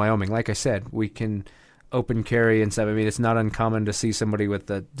that I'm in Wyoming. Like I said, we can open carry and stuff. I mean, it's not uncommon to see somebody with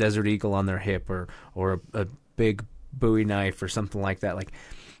the Desert Eagle on their hip or a big Bowie knife or something like that.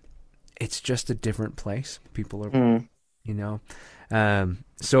 It's just a different place. People are,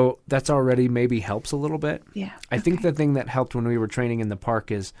 so that's already maybe helps a little bit. Yeah. I think the thing that helped when we were training in the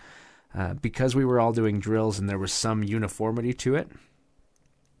park is, because we were all doing drills and there was some uniformity to it,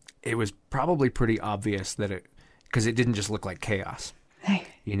 it was probably pretty obvious because it didn't just look like chaos,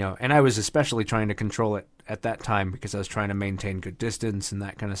 and I was especially trying to control it at that time because I was trying to maintain good distance and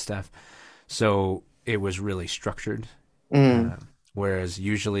that kind of stuff. So it was really structured, whereas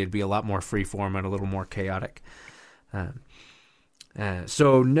usually it'd be a lot more freeform and a little more chaotic.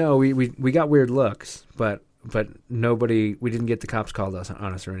 So no, we got weird looks, but we didn't get the cops called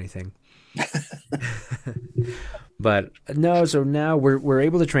on us or anything. But no, so now we're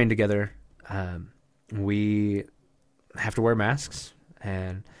able to train together. We have to wear masks,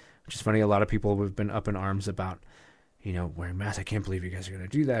 and which is funny. A lot of people have been up in arms about, wearing masks. I can't believe you guys are going to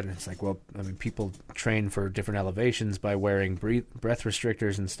do that. And it's like, well, I mean, people train for different elevations by wearing breath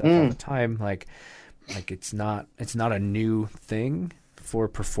restrictors and stuff all the time. Like it's not a new thing for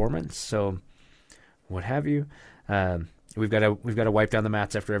performance. So what have you? We've got to wipe down the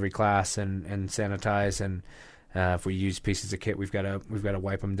mats after every class and sanitize, and if we use pieces of kit, we've got to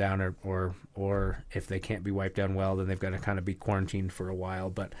wipe them down, or if they can't be wiped down well, then they've got to kind of be quarantined for a while.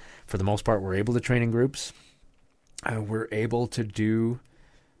 But for the most part, we're able to train in groups. We're able to do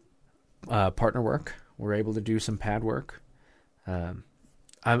partner work. We're able to do some pad work. I'm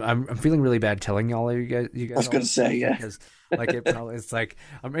feeling really bad telling all of you guys. I was going to say, yeah. Because it's like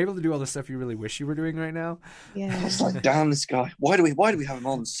I'm able to do all the stuff you really wish you were doing right now. Yeah. It's like, damn this guy. Why do we have him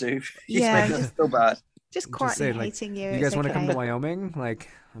on, Sue? He's making us so bad. Just quietly hating you. You guys want to come to Wyoming?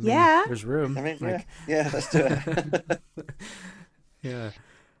 There's room. Yeah, let's do it. Yeah.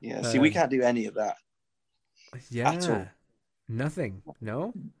 Yeah. See, we can't do any of that. Yeah. At all. Nothing.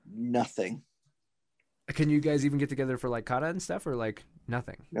 No. Nothing. Can you guys even get together for kata and stuff, or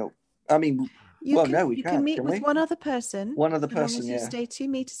nothing? No. I mean, we can't. You can meet with one other person. One other person, You stay 2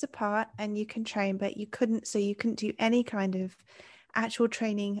 meters apart and you can train, but you couldn't do any kind of actual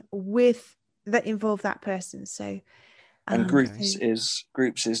training that involved that person. So, and groups is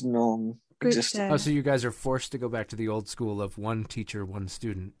non-existent. So you guys are forced to go back to the old school of one teacher, one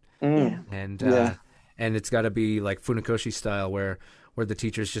student. Yeah. And and it's got to be like Funakoshi style, where the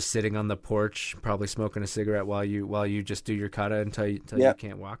teacher's just sitting on the porch, probably smoking a cigarette while you just do your kata until you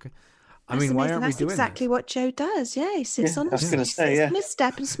can't walk. I mean, why aren't we doing exactly what Joe does. Yeah, he sits on his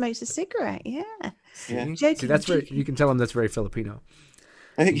step and smokes a cigarette. Yeah. See, that's where you can tell him that's very Filipino.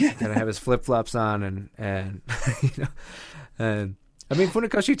 Yeah. Gotta have his flip flops on and and I mean,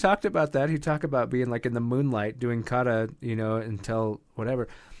 Funakoshi talked about that. He talked about being like in the moonlight doing kata, until whatever.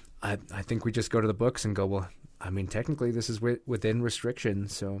 I think we just go to the books and go, well, I mean, technically this is within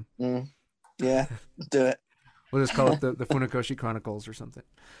restrictions, so yeah, let's do it. We'll just call it the Funakoshi Chronicles or something.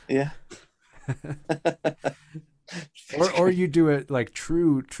 Yeah. or you do it like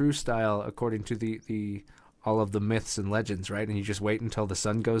true style according to the all of the myths and legends, right? And you just wait until the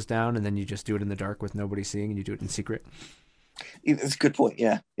sun goes down, and then you just do it in the dark with nobody seeing, and you do it in secret. It's a good point.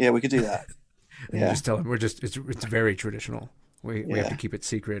 Yeah, we could do that. And you just tell them it's very traditional. We have to keep it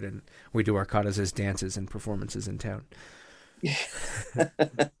secret, and we do our katas as dances and performances in town.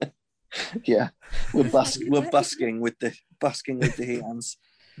 Yeah, we're busking with the hands.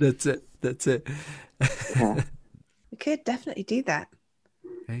 That's it. Yeah. We could definitely do that.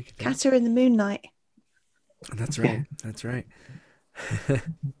 Kata in the moonlight. That's right. That's right.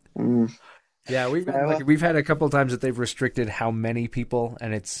 Mm. Yeah, we've had a couple of times that they've restricted how many people,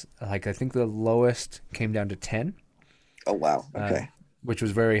 and it's like I think the lowest came down to 10. Oh wow! Okay, which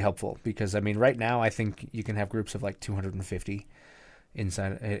was very helpful because I mean, right now I think you can have groups of like 250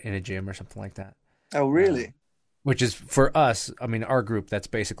 inside in a gym or something like that. Oh really? Which is for us. I mean, our group, that's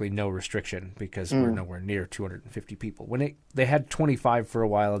basically no restriction because we're nowhere near 250 people. When they had 25 for a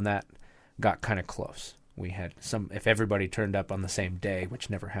while, and that got kind of close. We had if everybody turned up on the same day, which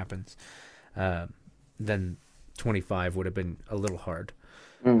never happens, then 25 would have been a little hard.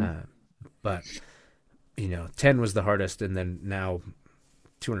 But 10 was the hardest, and then now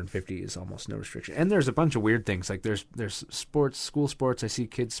 250 is almost no restriction. And there's a bunch of weird things, like there's sports, school sports. I see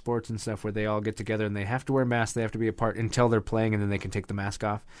kids sports and stuff where they all get together and they have to wear masks. They have to be apart until they're playing, and then they can take the mask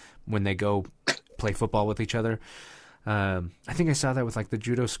off when they go play football with each other. I think I saw that with like the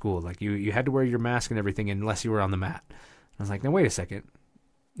judo school. Like you had to wear your mask and everything unless you were on the mat. I was like, now wait a second.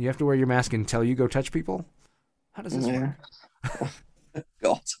 You have to wear your mask until you go touch people? How does this work?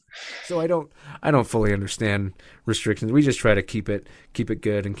 God. So I don't fully understand restrictions. We just try to keep it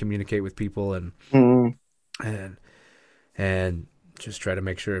good and communicate with people and just try to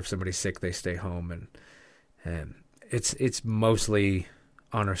make sure if somebody's sick they stay home, and it's mostly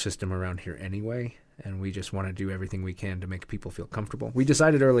honor system around here anyway, and we just want to do everything we can to make people feel comfortable. We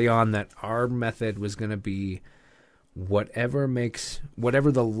decided early on that our method was going to be whatever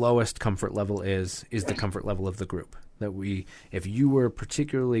the lowest comfort level is the comfort level of the group. That if you were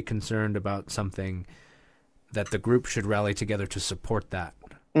particularly concerned about something, that the group should rally together to support that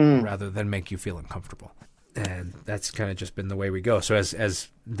rather than make you feel uncomfortable. And that's kind of just been the way we go. So as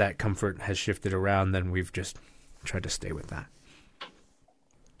that comfort has shifted around, then we've just tried to stay with that.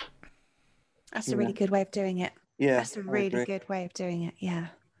 That's a really good way of doing it. Yeah, that's a really good way of doing it. Yeah.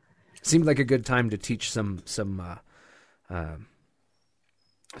 Seemed like a good time to teach some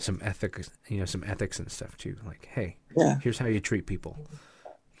ethics, some ethics and stuff too. Like, hey, here's how you treat people.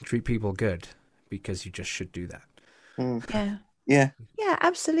 Treat people good because you just should do that. Yeah,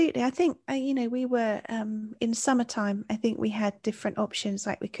 absolutely. I think we were in summertime. I think we had different options.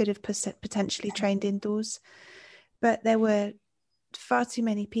 Like we could have potentially trained indoors, but there were far too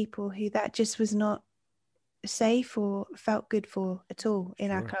many people who that just was not safe or felt good for at all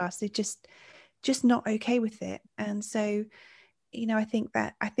in our class. They're just not okay with it, and so. I think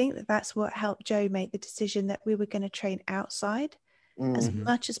that's what helped Joe make the decision that we were going to train outside as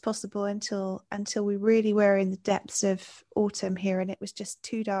much as possible until we really were in the depths of autumn here, and it was just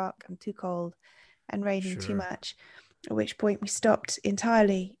too dark and too cold and raining too much, at which point we stopped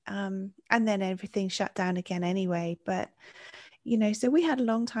entirely, and then everything shut down again anyway. But so we had a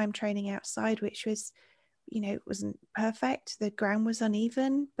long time training outside, which was it wasn't perfect. The ground was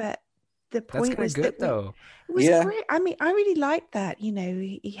uneven, but the point was good, though. It was great. I mean, I really liked that.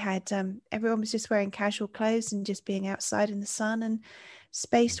 He had everyone was just wearing casual clothes and just being outside in the sun and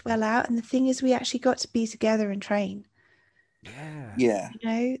spaced well out. And the thing is, we actually got to be together and train. Yeah.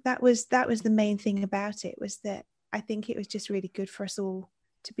 That was the main thing about it, was that I think it was just really good for us all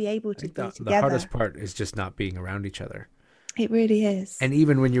to be able to be together. The hardest part is just not being around each other. It really is. And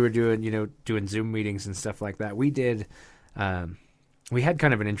even when you were doing Zoom meetings and stuff like that, we did. We had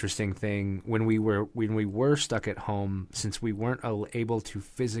kind of an interesting thing when we were stuck at home, since we weren't able to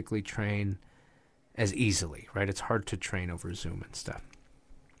physically train as easily, right? It's hard to train over Zoom and stuff.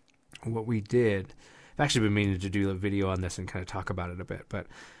 What we did, I've actually been meaning to do a video on this and kind of talk about it a bit, but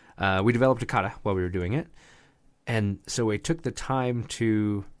we developed a kata while we were doing it. And so we took the time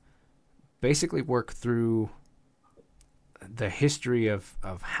to basically work through the history of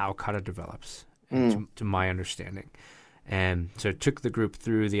how kata develops, to my understanding. And so it took the group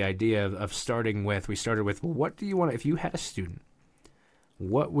through the idea of starting with, well, what do you want, if you had a student,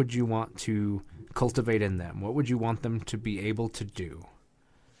 what would you want to cultivate in them? What would you want them to be able to do?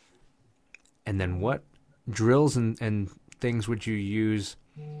 And then what drills and things would you use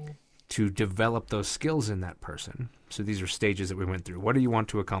to develop those skills in that person? So these are stages that we went through. What do you want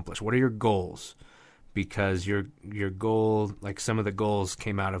to accomplish? What are your goals? Because your goal, like some of the goals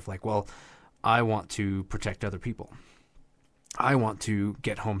came out of like, well, I want to protect other people. I want to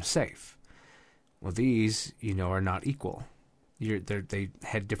get home safe. Well, these, are not equal. They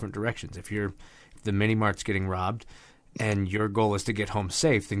head different directions. If the mini mart's getting robbed and your goal is to get home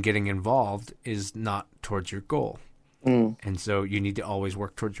safe, then getting involved is not towards your goal. And so you need to always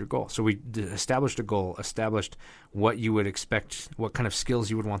work towards your goal. So we established a goal, established what you would expect, what kind of skills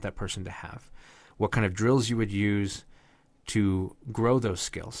you would want that person to have, what kind of drills you would use to grow those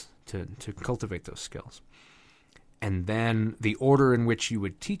skills, to cultivate those skills. And then the order in which you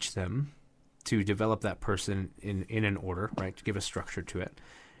would teach them to develop that person in an order, right, to give a structure to it.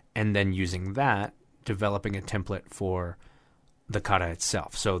 And then using that, developing a template for the kata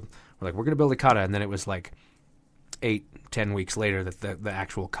itself. So we're going to build a kata, and then it was like 8-10 weeks later that the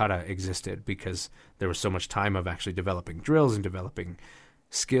actual kata existed, because there was so much time of actually developing drills and developing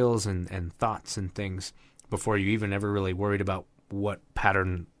skills and thoughts and things before you even ever really worried about what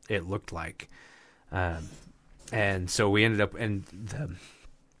pattern it looked like. And so we ended up,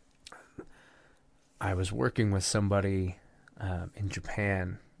 I was working with somebody in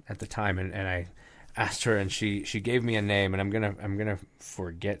Japan at the time, and I asked her, and she gave me a name, and I'm gonna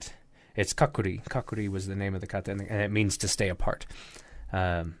forget. It's kakuri. Kakuri was the name of the kata, and it means to stay apart.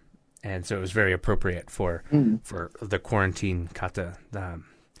 And so it was very appropriate for the quarantine kata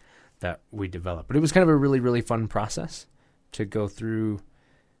that we developed. But it was kind of a really, really fun process to go through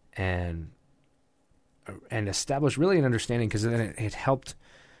and establish really an understanding, because then it helped,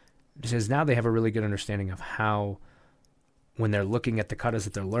 because now they have a really good understanding of how, when they're looking at the katas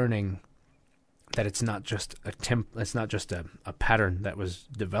that they're learning, that it's not just a pattern that was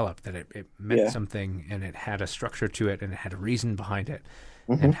developed, that it meant something, and it had a structure to it, and it had a reason behind it,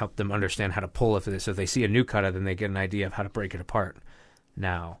 and helped them understand how to pull it. So if they see a new kata, then they get an idea of how to break it apart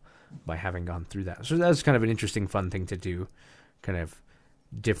now by having gone through that. So that was kind of an interesting, fun thing to do, kind of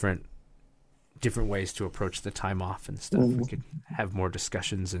different ways to approach the time off and stuff. We could have more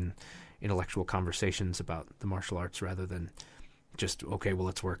discussions and intellectual conversations about the martial arts rather than just, okay, well,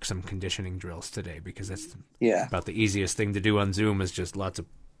 let's work some conditioning drills today, because that's about the easiest thing to do on Zoom, is just lots of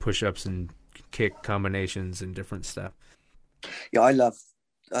push-ups and kick combinations and different stuff. Yeah, I love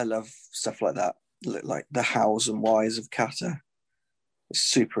stuff like that, like the hows and whys of kata. It's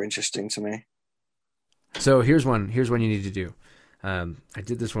super interesting to me. So here's one you need to do. I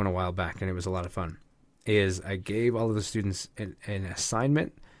did this one a while back, and it was a lot of fun. Is I gave all of the students an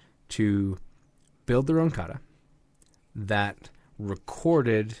assignment to build their own kata that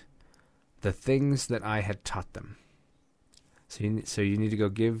recorded the things that I had taught them. So you need to go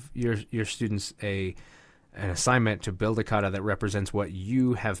give your students an assignment to build a kata that represents what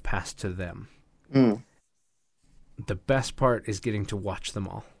you have passed to them. The best part is getting to watch them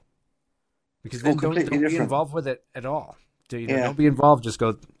all, because then don't be involved with it at all. Don't be involved. Just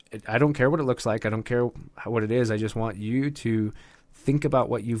go, I don't care what it looks like. I don't care what it is. I just want you to think about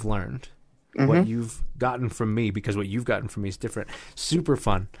what you've learned, what you've gotten from me, because what you've gotten from me is different. Super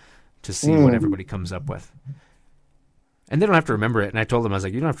fun to see what everybody comes up with. And they don't have to remember it. And I told them, I was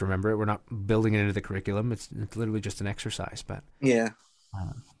like, you don't have to remember it. We're not building it into the curriculum. It's literally just an exercise. But it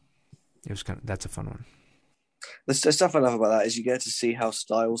was that's a fun one. The stuff I love about that is you get to see how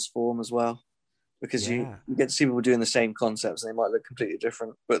styles form as well. Because you get to see people doing the same concepts, and they might look completely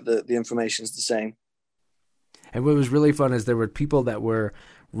different, but the information's the same. And what was really fun is there were people that were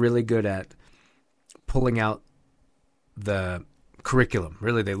really good at pulling out the curriculum.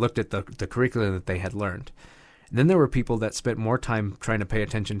 Really, they looked at the curriculum that they had learned. And then there were people that spent more time trying to pay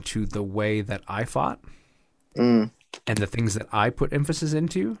attention to the way that I fought and the things that I put emphasis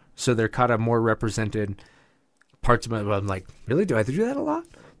into. So their kata more represented parts of I'm like, really? Do I have to do that a lot?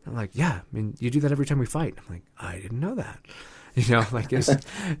 I'm like, yeah, I mean, you do that every time we fight. I'm like, I didn't know that.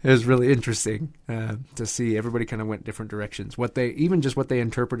 It was really interesting to see everybody kind of went different directions. What they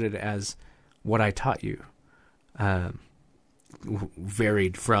interpreted as what I taught you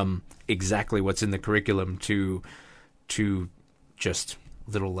varied from exactly what's in the curriculum to just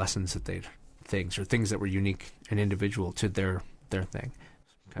little lessons that things that were unique and individual to their thing.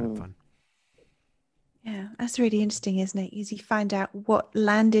 kind of fun. Yeah, that's really interesting, isn't it? Is you find out what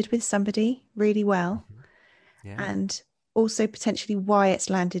landed with somebody really well, and also potentially why it's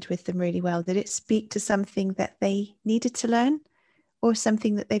landed with them really well. Did it speak to something that they needed to learn, or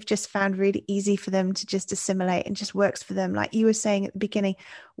something that they've just found really easy for them to just assimilate and just works for them? Like you were saying at the beginning,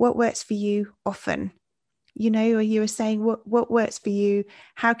 what works for you often, or you were saying what works for you,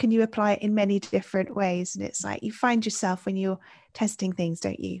 how can you apply it in many different ways? And it's like you find yourself when you're testing things,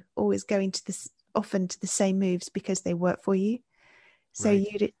 don't you, always going to this often to the same moves because they work for you. So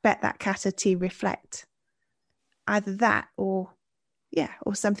you'd expect that kata to reflect either that or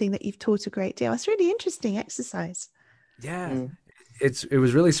something that you've taught a great deal. It's really interesting exercise. Yeah. It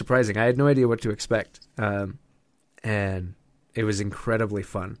was really surprising. I had no idea what to expect. And it was incredibly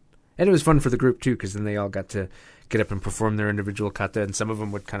fun. And it was fun for the group too, because then they all got to get up and perform their individual kata, and some of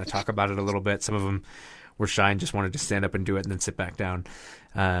them would kind of talk about it a little bit. Some of them were shy and just wanted to stand up and do it and then sit back down.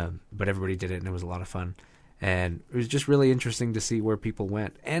 But everybody did it, and it was a lot of fun. And it was just really interesting to see where people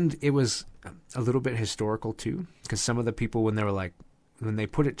went. And it was a little bit historical too, because some of the people, when they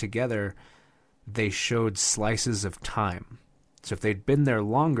put it together, they showed slices of time. So if they'd been there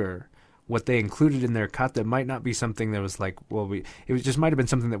longer, what they included in their kata might not be something that was like, just might have been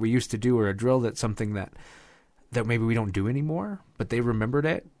something that we used to do, or a drill that's something that maybe we don't do anymore, but they remembered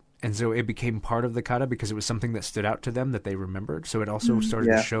it. And so it became part of the kata because it was something that stood out to them that they remembered. So it also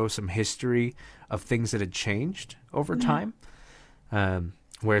started to show some history of things that had changed over time.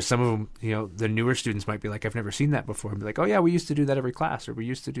 Where some of them, the newer students might be like, I've never seen that before. And be like, oh yeah, we used to do that every class, or we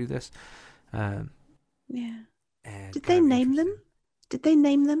used to do this. Did they name them? Did they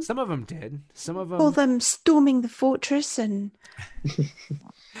name them? Some of them did. Some of them. Call them storming the fortress and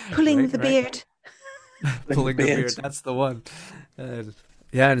pulling the beard. Pulling the beard. That's the one.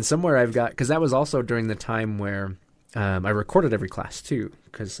 And somewhere I've got, because that was also during the time where I recorded every class too,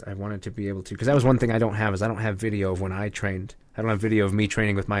 because I wanted to be able to, because that was one thing I don't have, is I don't have video of when I trained. I don't have video of me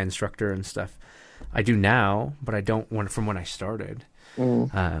training with my instructor and stuff. I do now, but I don't want from when I started.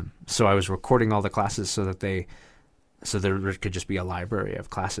 So I was recording all the classes so there could just be a library of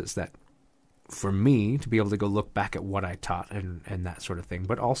classes that, for me to be able to go look back at what I taught and that sort of thing,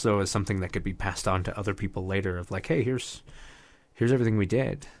 but also as something that could be passed on to other people later of like, hey, here's everything we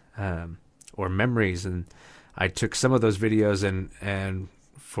did, or memories. And I took some of those videos and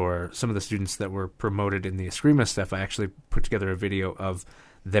for some of the students that were promoted in the Eskrima stuff, I actually put together a video of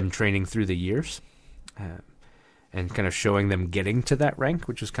them training through the years, and kind of showing them getting to that rank,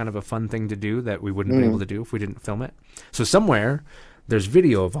 which is kind of a fun thing to do that we wouldn't be able to do if we didn't film it. So somewhere there's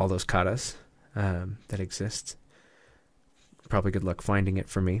video of all those katas that exists. Probably good luck finding it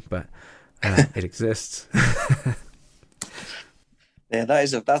for me, but it exists. Yeah,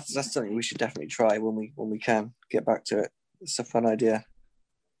 that's something we should definitely try when we can get back to it. It's a fun idea.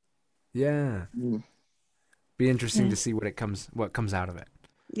 Yeah. Be interesting to see what comes out of it.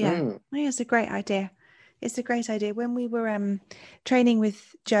 Yeah. I think it's a great idea. It's a great idea. When we were training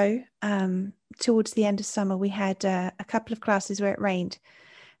with Joe towards the end of summer, we had a couple of classes where it rained.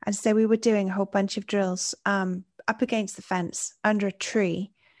 And so we were doing a whole bunch of drills up against the fence under a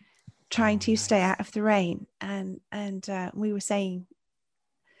tree, trying to stay out of the rain. And we were saying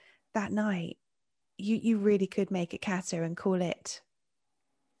that night, you really could make a kata and call it,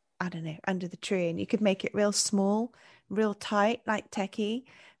 I don't know, under the tree. And you could make it real small, real tight, like Teki.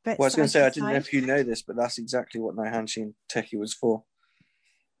 But I was going to say, I didn't know if you know this, but that's exactly what Naihanshin Teki was for.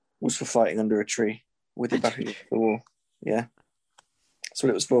 Was for fighting under a tree with your back against the wall. Yeah. That's what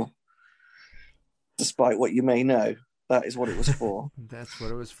it was for. Despite what you may know, that is what it was for. That's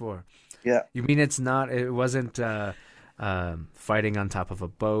what it was for. Yeah. You mean it wasn't fighting on top of a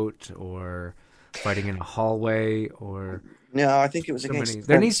boat or fighting in a hallway or... No, I think it was against...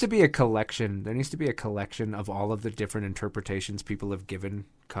 There needs to be a collection. There needs to be a collection of all of the different interpretations people have given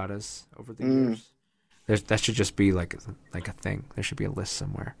katas over the years. That should just be like a thing. There should be a list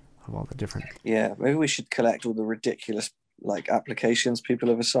somewhere of all the different... Yeah, maybe we should collect all the ridiculous applications people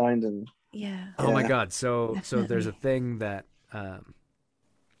have assigned and... Yeah. Oh my God. So there's a thing that...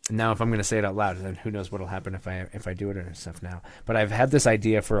 now, if I'm going to say it out loud, then who knows what'll happen if I do it and stuff now. But I've had this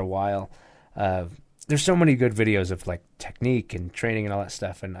idea for a while. There's so many good videos of like technique and training and all that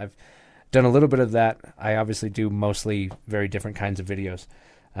stuff, and I've done a little bit of that. I obviously do mostly very different kinds of videos,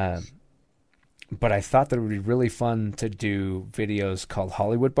 but I thought that it would be really fun to do videos called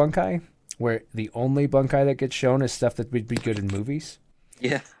Hollywood Bunkai, where the only Bunkai that gets shown is stuff that would be good in movies.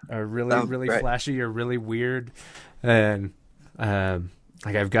 Yeah, or really flashy or really weird, and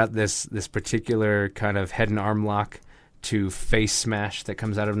like I've got this particular kind of head and arm lock to face smash that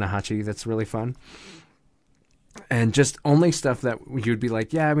comes out of Nahachi that's really fun. And just only stuff that you'd be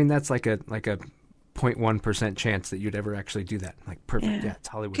like, yeah, I mean, that's like a 0.1% chance that you'd ever actually do that. Like, perfect. Yeah, it's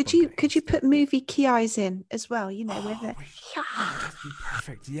Hollywood. Could you put movie KIs in as well? You know, with it. That'd be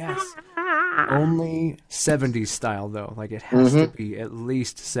perfect. Yes. Only 70s style though. Like it has to be at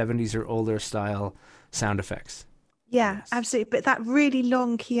least 70s or older style sound effects. Yeah, Yes. absolutely. But that really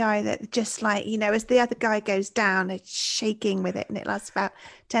long ki that just like, you know, as the other guy goes down, it's shaking with it, and it lasts about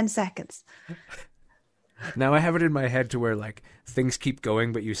 10 seconds. Now I have it in my head to where like things keep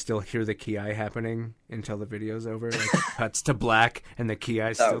going, but you still hear the ki happening until the video's over. Like it cuts to black and the ki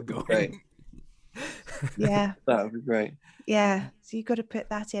is still going. Great. Yeah. That would be great. Yeah. So you got to put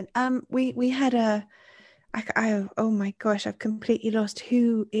that in. We had oh my gosh, I've completely lost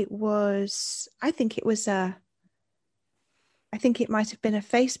who it was. I think it might have been a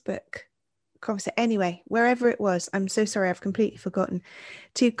Facebook conversation. Anyway, wherever it was, I'm so sorry, I've completely forgotten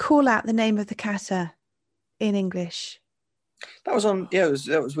to call out the name of the kata in English. That was on. Yeah,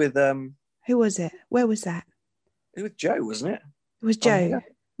 that was with Who was it? Where was that? it was Joe, wasn't it? It was Joe. yeah.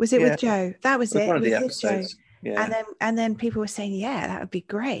 Was it Yeah. with Joe? That was it. One of It the was with Joe. episodes. Yeah. And then people were saying, yeah, that would be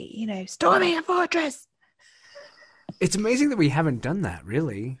great. You know, storming a fortress. It's amazing that we haven't done that,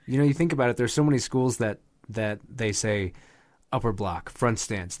 really. You know, you think about it, there's so many schools that they say upper block, front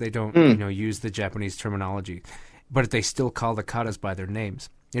stance. They don't, use the Japanese terminology, but they still call the katas by their names.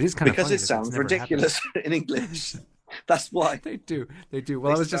 It is kind of because funny it sounds never ridiculous in English. That's why. They do.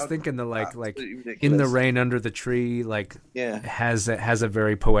 Well, I was just thinking the like ridiculous. in the rain under the tree, like Yeah. has a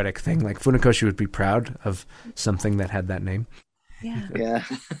very poetic thing. Like Funakoshi would be proud of something that had that name. Yeah. Yeah.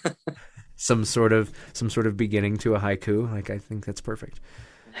 Some sort of beginning to a haiku. Like I think that's perfect.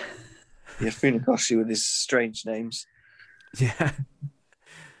 Yeah, Funakoshi with his strange names. Yeah.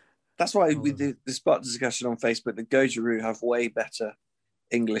 That's why we did the spot discussion on Facebook that Goju-Ryu have way better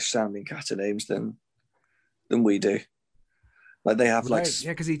English sounding kata names than we do. Like they have like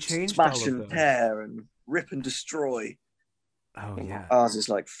because he changed smash all of and those. tear and rip and destroy. Oh yeah. Ours is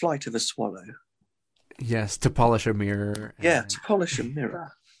like flight of a swallow. Yes, to polish a mirror. Yeah, to polish a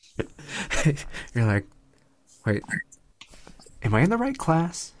mirror. You're like, wait, am I in the right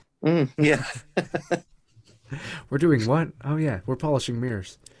class? Yeah. We're doing what? Oh yeah, we're polishing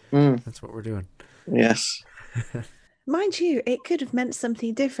mirrors. That's what we're doing. Yes. Mind you, it could have meant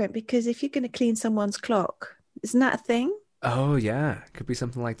something different, because if you're going to clean someone's clock, isn't that a thing? Oh yeah, could be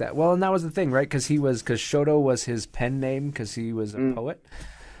something like that. Well, and that was the thing, right? Because Shoto was his pen name because he was a poet.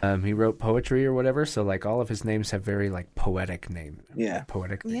 He wrote poetry or whatever, so like all of his names have very like poetic names. Yeah.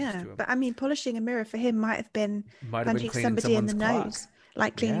 Poetic names Yeah, to them. but I mean, polishing a mirror for him might have been punching cleaning somebody in the someone's nose. clock.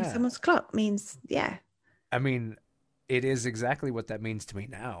 Like cleaning Yeah. someone's clock means, yeah. I mean, it is exactly what that means to me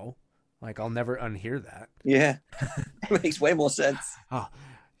now. Like I'll never unhear that. Yeah. Makes way more sense. Oh,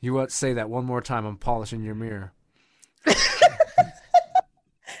 you won't say that one more time. I'm polishing your mirror.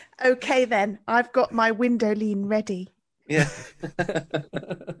 Okay, then I've got my window lean ready. Yeah.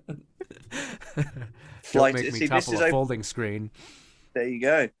 Don't make me See, this topple is a folding screen. There you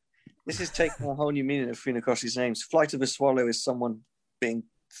go. This is taking a whole new meaning of Funakoshi's names. Flight of a swallow is someone being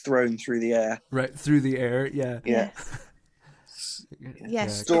thrown through the air. Right through the air, yeah. Yeah.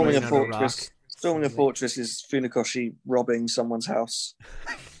 Yes. Storming a Clearing out fortress. rock. Storming a fortress is Funakoshi robbing someone's house.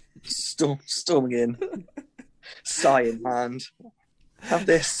 Storming in. Sigh in hand. Have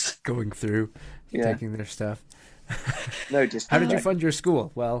this. Going through, Yeah. taking their stuff. No disrespect. How did you fund your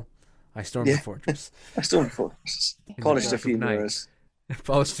school? Well, I stormed Yeah. the fortress. I stormed a fortress. In the Polished a dark few of night. mirrors.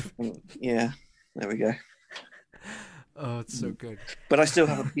 Polished. Yeah. There we go. Oh, it's so good. But I still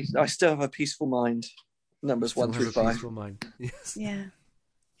have a peaceful mind. Numbers Still 1 have through a 5. peaceful mind. Yes. Yeah.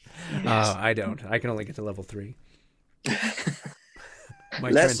 Oh, I don't. I can only get to level 3. My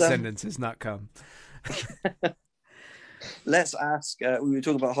Let's, transcendence has not come. Let's ask. We were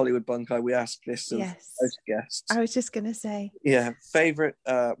talking about Hollywood Bunkai. We asked this of Yes. most guests. I was just going to say, Yeah, favorite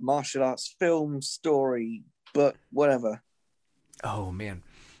martial arts film, story, book, whatever. Oh man.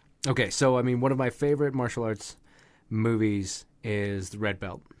 Okay, so I mean, one of my favorite martial arts movies is The Red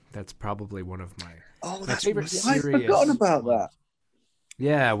Belt. That's probably one of my Oh, my that's favorite I've serious forgotten about one. that.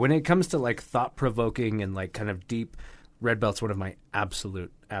 Yeah, when it comes to like thought provoking and like kind of deep, Red Belt's one of my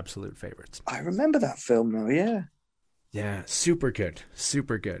absolute favorites. I remember that film now. Yeah, Yeah, super good,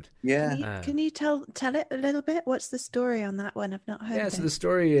 super good. yeah. can you tell it a little bit? What's the story on that one? I've not heard Yeah, of so it. the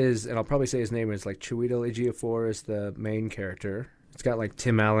story is, and I'll probably say his name is like Chiwetel Ejiofor is the main character. It's got like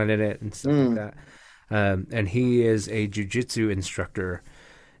Tim Allen in it and stuff like that. And he is a jiu-jitsu instructor,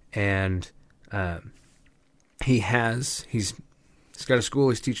 and he's got a school.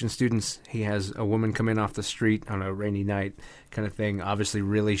 He's teaching students. He has a woman come in off the street on a rainy night, kind of thing. Obviously,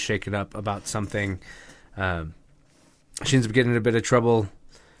 really shaken up about something. she ends up getting in a bit of trouble,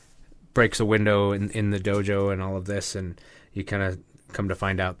 breaks a window in the dojo and all of this, and you kind of come to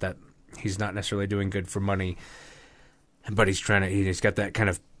find out that he's not necessarily doing good for money, but he's got that kind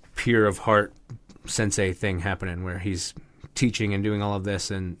of pure of heart sensei thing happening where he's teaching and doing all of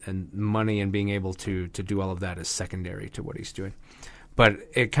this, and money and being able to do all of that is secondary to what he's doing. But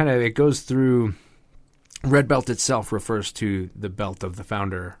it goes through. Red belt itself refers to the belt of the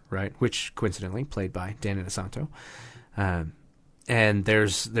founder, right? Which coincidentally played by Dan Inosanto. And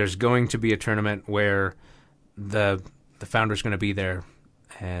there's going to be a tournament where the founder's going to be there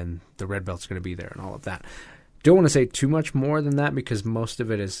and the red belt's going to be there and all of that. Don't want to say too much more than that because most of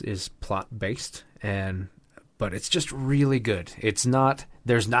it is plot based, but it's just really good.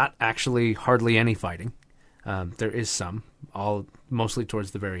 There's not actually hardly any fighting. There is some, mostly towards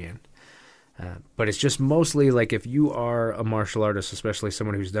the very end. But it's just mostly like if you are a martial artist, especially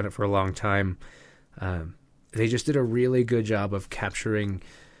someone who's done it for a long time, they just did a really good job of capturing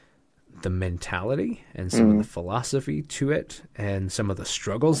the mentality and some of the philosophy to it and some of the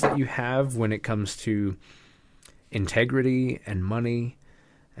struggles that you have when it comes to integrity and money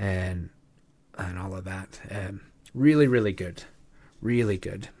and all of that. Really, really good. Really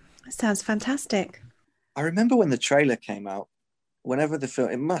good. That sounds fantastic. I remember when the trailer came out, whenever the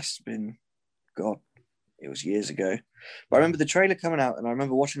film, it must have been, God, it was years ago. But I remember the trailer coming out and I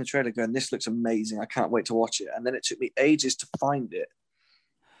remember watching the trailer going, this looks amazing. I can't wait to watch it. And then it took me ages to find it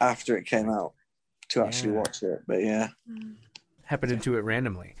after it came out to actually watch it. But yeah. Happened into it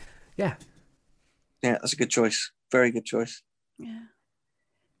randomly. Yeah. Yeah, that's a good choice. Very good choice. Yeah.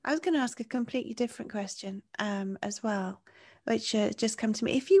 I was going to ask a completely different question as well, which just come to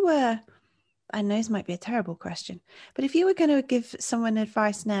me. If you were, I know this might be a terrible question, but if you were going to give someone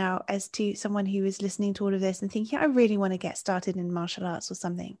advice now as to someone who is listening to all of this and thinking, I really want to get started in martial arts or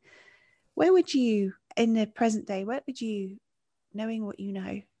something, where would you, in the present day, where would you, knowing what you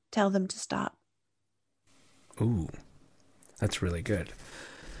know, tell them to start? Ooh, that's really good.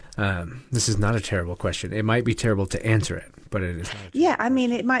 This is not a terrible question. It might be terrible to answer it, but it is not. Yeah, I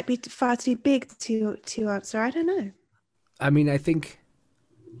mean, it might be far too big to answer. I don't know. I mean,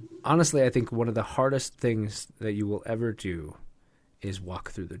 honestly, I think one of the hardest things that you will ever do is walk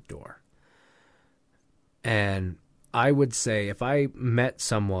through the door. And I would say if I met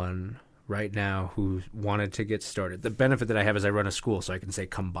someone right now who wanted to get started, the benefit that I have is I run a school, so I can say,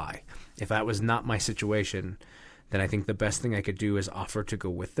 come by. If that was not my situation, then I think the best thing I could do is offer to go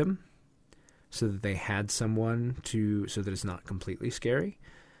with them so that they had someone so that it's not completely scary.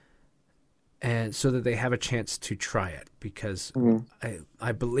 And so that they have a chance to try it, because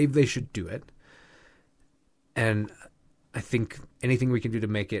I believe they should do it. And I think anything we can do to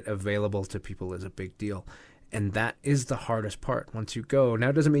make it available to people is a big deal. And that is the hardest part. Once you go, now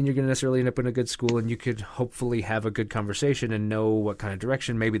it doesn't mean you're going to necessarily end up in a good school, and you could hopefully have a good conversation and know what kind of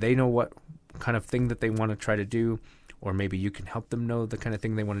direction. Maybe they know what kind of thing that they want to try to do, or maybe you can help them know the kind of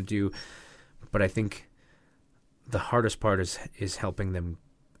thing they want to do. But I think the hardest part is helping them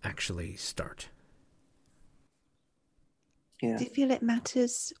actually start. Yeah. Do you feel it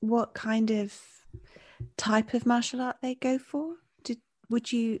matters what kind of type of martial art they go for?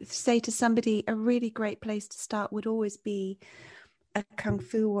 Would you say to somebody a really great place to start would always be a kung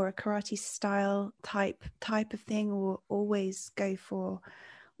fu or a karate style type of thing, or always go for,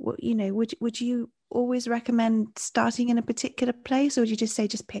 would you always recommend starting in a particular place, or would you just say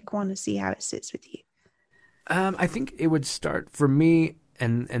just pick one and see how it sits with you? I think it would start for me,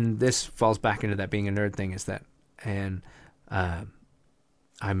 and this falls back into that being a nerd thing, is that, and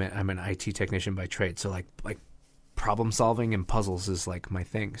I'm an IT technician by trade, so like problem solving and puzzles is like my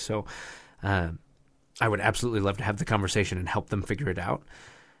thing. So I would absolutely love to have the conversation and help them figure it out.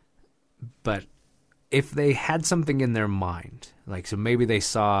 But if they had something in their mind, like, so maybe they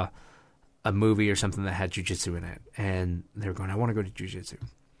saw a movie or something that had jiu-jitsu in it, and they're going, I want to go to jiu-jitsu,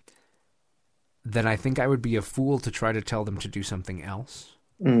 then I think I would be a fool to try to tell them to do something else.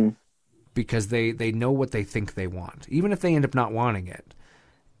 Because they know what they think they want. Even if they end up not wanting it,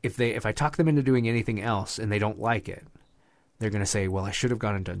 if I talk them into doing anything else and they don't like it, they're going to say, well, I should have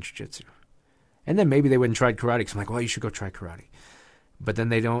gone and done jiu-jitsu. And then maybe they wouldn't try karate, because I'm like, well, you should go try karate. But then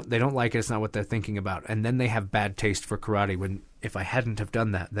they don't like it. It's not what they're thinking about. And then they have bad taste for karate, when if I hadn't have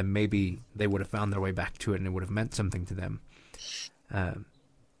done that, then maybe they would have found their way back to it and it would have meant something to them.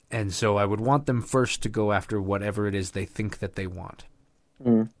 And so I would want them first to go after whatever it is they think that they want.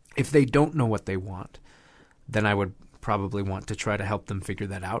 If they don't know what they want, then I would probably want to try to help them figure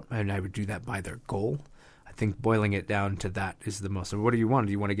that out, and I would do that by their goal. I think boiling it down to that is the most. So what do you want?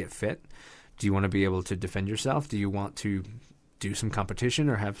 Do you want to get fit? Do you want to be able to defend yourself? Do you want to do some competition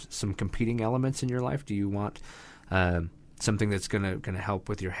or have some competing elements in your life? Do you want something that's gonna help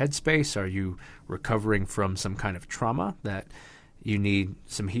with your headspace? Are you recovering from some kind of trauma that you need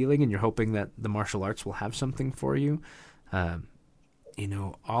some healing, and you're hoping that the martial arts will have something for you?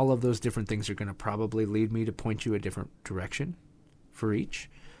 All of those different things are going to probably lead me to point you a different direction for each.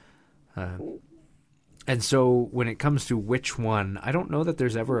 And so when it comes to which one, I don't know that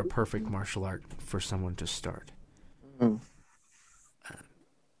there's ever a perfect martial art for someone to start. I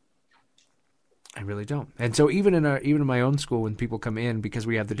really don't. And so even in my own school, when people come in, because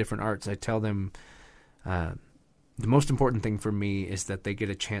we have the different arts, I tell them the most important thing for me is that they get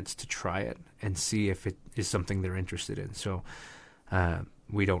a chance to try it and see if it is something they're interested in. So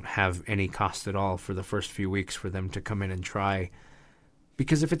we don't have any cost at all for the first few weeks for them to come in and try.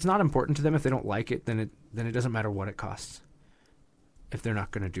 Because if it's not important to them, if they don't like it, then it doesn't matter what it costs. If they're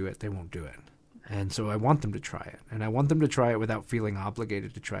not going to do it, they won't do it. And so I want them to try it. And I want them to try it without feeling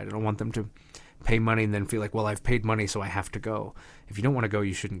obligated to try it. I don't want them to pay money and then feel like, well, I've paid money, so I have to go. If you don't want to go,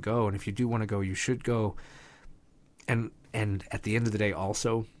 you shouldn't go. And if you do want to go, you should go. And at the end of the day,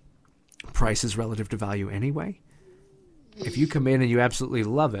 also, price is relative to value anyway. If you come in and you absolutely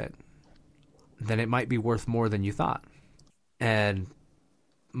love it, then it might be worth more than you thought. And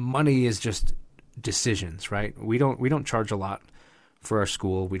money is just decisions, right? We don't charge a lot for our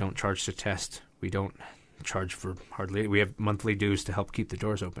school. We don't charge to test. We don't charge for hardly. We have monthly dues to help keep the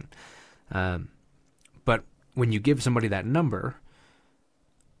doors open. But when you give somebody that number,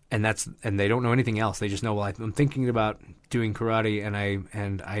 and they don't know anything else, they just know, well, I'm thinking about doing karate,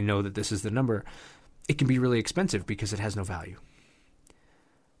 and I know that this is the number. It can be really expensive because it has no value.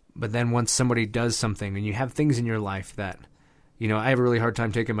 But then once somebody does something, and you have things in your life that, I have a really hard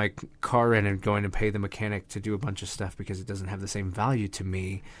time taking my car in and going to pay the mechanic to do a bunch of stuff because it doesn't have the same value to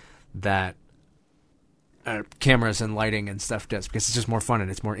me that cameras and lighting and stuff does, because it's just more fun and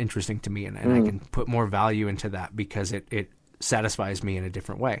it's more interesting to me, and I can put more value into that because it satisfies me in a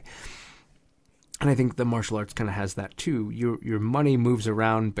different way. And I think the martial arts kind of has that too. Your money moves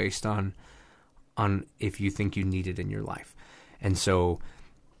around based on if you think you need it in your life. And so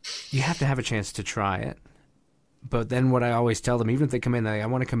you have to have a chance to try it. But then what I always tell them, even if they come in, I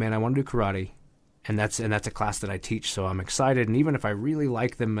want to come in, I want to do karate, and that's a class that I teach, so I'm excited. And even if I really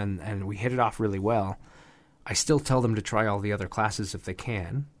like them and we hit it off really well, I still tell them to try all the other classes if they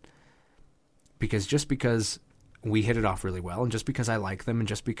can, because just because we hit it off really well, and just because I like them, and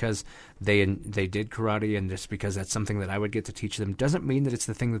just because they did karate, and just because that's something that I would get to teach them, doesn't mean that it's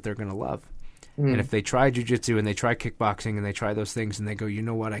the thing that they're going to love. And if they try jiu-jitsu and they try kickboxing and they try those things and they go, you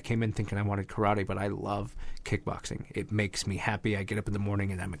know what, I came in thinking I wanted karate, but I love kickboxing. It makes me happy. I get up in the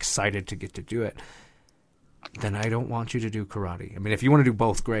morning and I'm excited to get to do it. Then I don't want you to do karate. I mean, if you want to do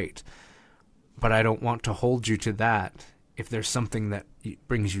both, great. But I don't want to hold you to that if there's something that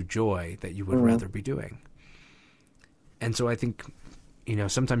brings you joy that you would rather be doing. And so I think,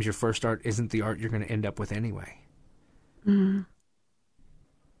 sometimes your first art isn't the art you're going to end up with anyway.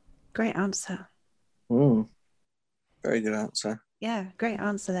 Great answer. Very good answer. Yeah, great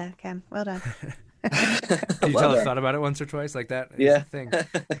answer there, Ken. Well done. Did you tell us thought about it once or twice like that? Yeah. Thing.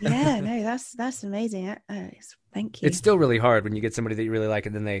 Yeah, no, that's amazing. Thank you. It's still really hard when you get somebody that you really like,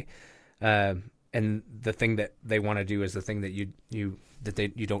 and then they, and the thing that they want to do is the thing that you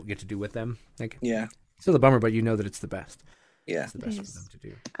don't get to do with them. Like, yeah, still a bummer, but you know that it's the best. Yeah, it's the best for them to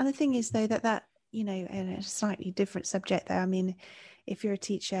do. And the thing is, though, that in a slightly different subject, though, I mean, if you're a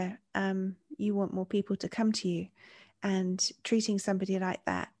teacher, you want more people to come to you, and treating somebody like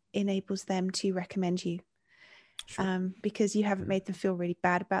that enables them to recommend you. Sure. Because you haven't made them feel really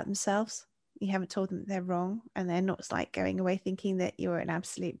bad about themselves. You haven't told them that they're wrong, and they're not going away thinking that you're an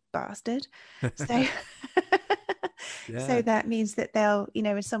absolute bastard. So, so that means that they'll,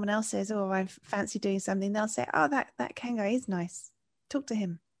 when someone else says, "Oh, I fancy doing something," they'll say, "Oh, that Ken guy is nice. Talk to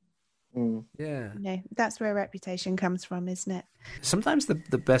him." Yeah, that's where reputation comes from, isn't it? Sometimes the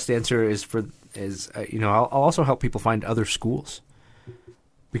best answer is I'll also help people find other schools,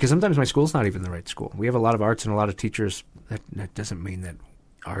 because sometimes my school's not even the right school. We have a lot of arts and a lot of teachers. That doesn't mean that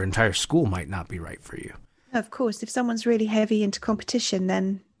our entire school might not be right for you. Of course, if someone's really heavy into competition,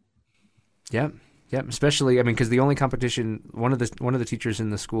 then yeah, especially because the only competition, one of the teachers in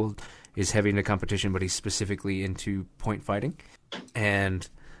the school is heavy into competition, but he's specifically into point fighting, and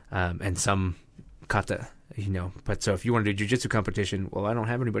some kata, But so if you want to do jiu-jitsu competition, well, I don't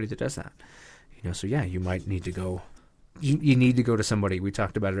have anybody that does that, So yeah, you might need to go. You need to go to somebody. We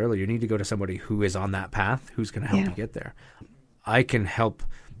talked about it earlier. You need to go to somebody who is on that path, who's going to help you get there. I can help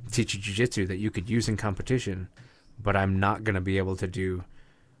teach you jiu-jitsu that you could use in competition, but I'm not going to be able to do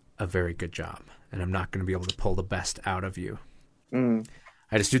a very good job, and I'm not going to be able to pull the best out of you.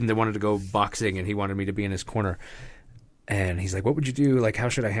 I had a student that wanted to go boxing, and he wanted me to be in his corner. And he's like, what would you do? Like, how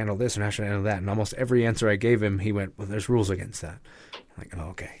should I handle this and how should I handle that? And almost every answer I gave him, he went, well, there's rules against that. I'm like, oh,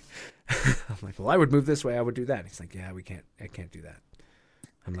 okay. I'm like, well, I would move this way. I would do that. He's like, yeah, I can't do that.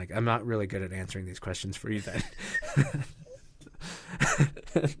 I'm like, I'm not really good at answering these questions for you then.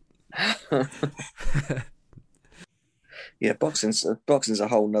 Yeah, boxing's a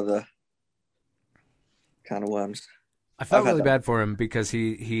whole nother kind of worms. I felt really bad for him because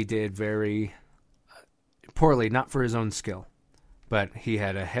he did very poorly, not for his own skill, but he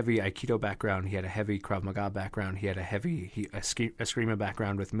had a heavy Aikido background. He had a heavy Krav Maga background. He had a heavy Eskrima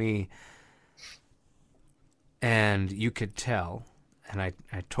background with me. And you could tell, and I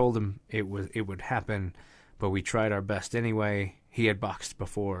told him it would happen, but we tried our best anyway. He had boxed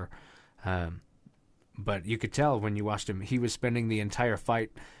before, but you could tell when you watched him, he was spending the entire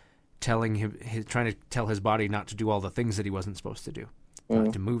fight trying to tell his body not to do all the things that he wasn't supposed to do.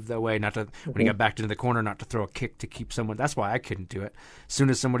 Not to move that way, not to, when he got backed into the corner, not to throw a kick to keep someone. That's why I couldn't do it. As soon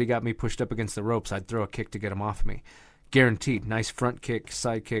as somebody got me pushed up against the ropes, I'd throw a kick to get them off me. Guaranteed. Nice front kick,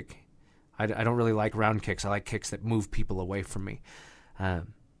 side kick. I don't really like round kicks. I like kicks that move people away from me.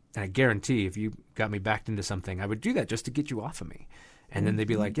 And I guarantee if you got me backed into something, I would do that just to get you off of me. And then they'd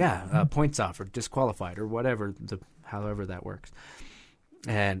be like, yeah, points off or disqualified or whatever, however that works.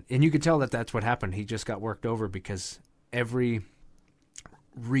 And you could tell that that's what happened. He just got worked over because every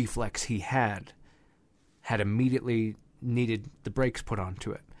reflex he had immediately needed the brakes put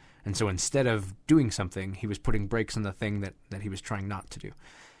onto it. And so instead of doing something, he was putting brakes on the thing that he was trying not to do.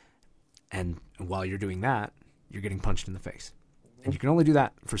 And while you're doing that, you're getting punched in the face. And you can only do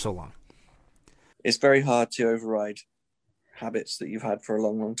that for so long. It's very hard to override habits that you've had for a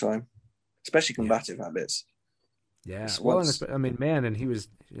long, long time, especially combative habits. Yeah. Well, I mean, man, and he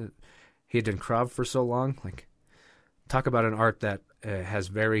had done Krav for so long. Like, talk about an art that has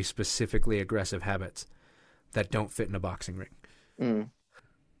very specifically aggressive habits that don't fit in a boxing ring. Mm.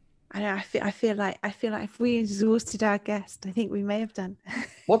 I feel like if we exhausted our guest, I think we may have done.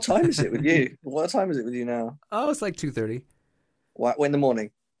 What time is it with you? What time is it with you now? Oh, it's like 2:30. What, in the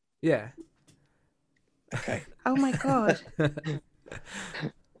morning? Yeah. Okay. Oh my God.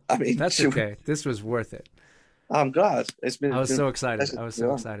 I mean, that's okay. This was worth it. I'm glad. I was so excited.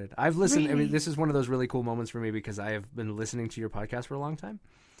 I've listened. Really? I mean, this is one of those really cool moments for me because I have been listening to your podcast for a long time.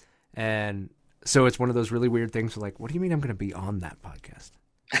 And so it's one of those really weird things like, what do you mean I'm going to be on that podcast?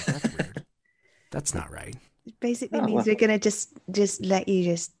 That's weird. That's not right. It basically means we're going to just let you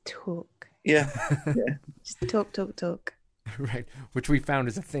just talk. Yeah. Just talk. Right. Which we found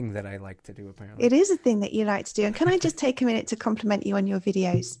is a thing that I like to do, apparently. It is a thing that you like to do. And can I just take a minute to compliment you on your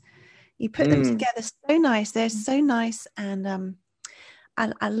videos? You put them together so nice. They're so nice. And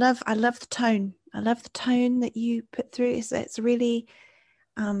I love the tone. I love the tone that you put through. It's really,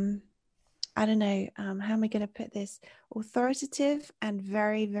 I don't know, how am I going to put this? Authoritative and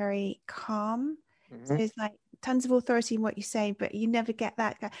very, very calm. Mm-hmm. So it's like tons of authority in what you say, but you never get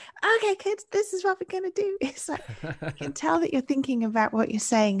that. Okay, kids, this is what we're going to do. It's like, you can tell that you're thinking about what you're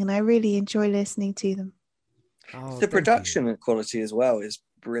saying, and I really enjoy listening to them. Oh, the production quality as well is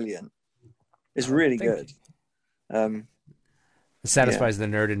brilliant. It's really good. It satisfies the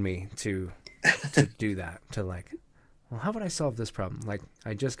nerd in me to do that. To like, well, how would I solve this problem? Like,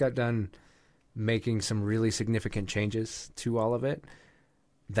 I just got done making some really significant changes to all of it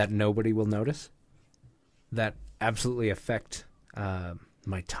that nobody will notice, that absolutely affect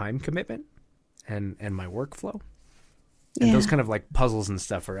my time commitment and my workflow. And those kind of like puzzles and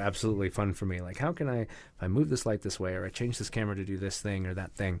stuff are absolutely fun for me. Like, how can if I move this light this way, or I change this camera to do this thing or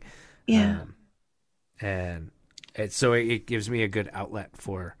that thing. Yeah. And so it gives me a good outlet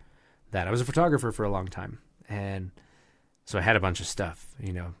for that. I was a photographer for a long time. And so I had a bunch of stuff,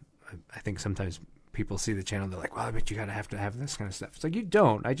 you know. I think sometimes people see the channel, they're like, well, I bet you have to have this kind of stuff. It's like, you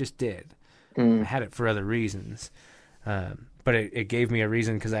don't. I just did. I had it for other reasons. But it gave me a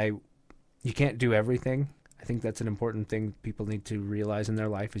reason because you can't do everything. I think that's an important thing people need to realize in their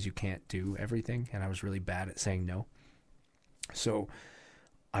life is you can't do everything. And I was really bad at saying no. So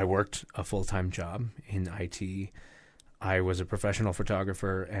I worked a full-time job in IT. I was a professional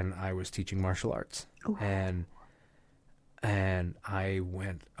photographer and I was teaching martial arts. Ooh. And I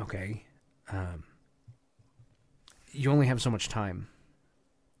went, okay, you only have so much time.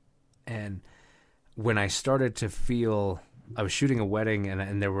 And when I started to feel, I was shooting a wedding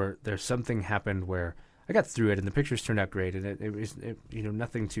and there's something happened where I got through it and the pictures turned out great and it was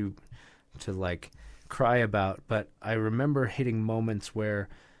nothing to like cry about, but I remember hitting moments where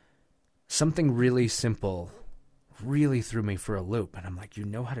something really simple really threw me for a loop and I'm like, you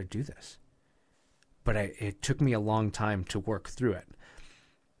know how to do this. But it took me a long time to work through it.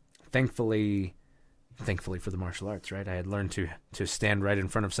 thankfully for the martial arts, right? I had learned to stand right in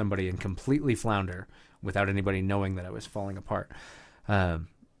front of somebody and completely flounder without anybody knowing that I was falling apart. But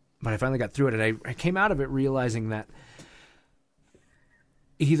I finally got through it, and I came out of it realizing that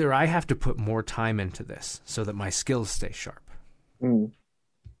either I have to put more time into this so that my skills stay sharp,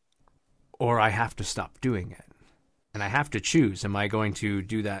 or I have to stop doing it. And I have to choose, am I going to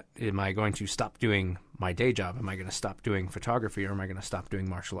do that? Am I going to stop doing my day job? Am I going to stop doing photography, or am I going to stop doing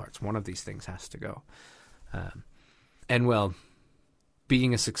martial arts? One of these things has to go. And well,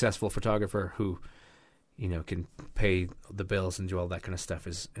 being a successful photographer who, can pay the bills and do all that kind of stuff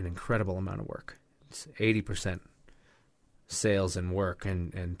is an incredible amount of work. It's 80% sales and work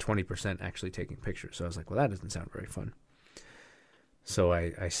and 20% actually taking pictures. So I was like, well, that doesn't sound very fun. So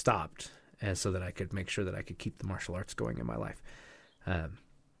I stopped, and so that I could make sure that I could keep the martial arts going in my life. And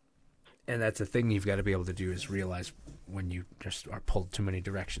that's a thing you've got to be able to do, is realize when you just are pulled too many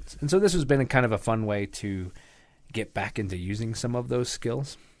directions. And so this has been a kind of a fun way to get back into using some of those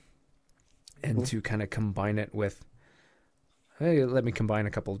skills and to kind of combine it with, hey, let me combine a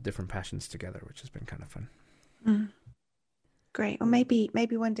couple of different passions together, which has been kind of fun. Great. Or maybe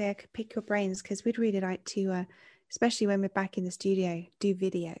one day I could pick your brains, because we'd really like to, especially when we're back in the studio, do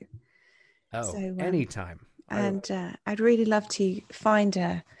video. Oh, so, anytime. And I'd really love to find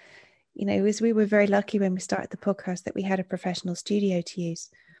as we were very lucky when we started the podcast that we had a professional studio to use.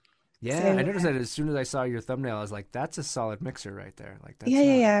 Yeah, so, I noticed that as soon as I saw your thumbnail, I was like, that's a solid mixer right there. Like, that's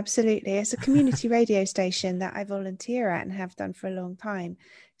yeah, absolutely. It's a community radio station that I volunteer at and have done for a long time.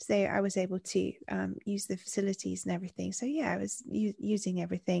 So I was able to use the facilities and everything. So yeah, I was using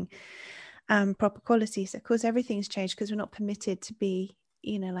everything, proper quality. So of course, everything's changed because we're not permitted to be,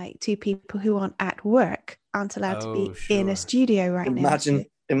 like two people who aren't at work aren't allowed to be in a studio right now.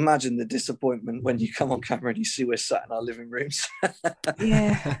 Imagine the disappointment when you come on camera and you see we're sat in our living rooms.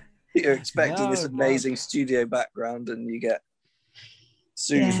 Yeah. You're expecting this amazing studio background, and you get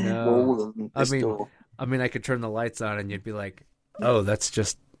Susan wall and this door. I mean, I could turn the lights on and you'd be like, oh, that's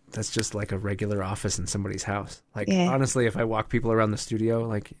just like a regular office in somebody's house. Like, honestly, if I walk people around the studio,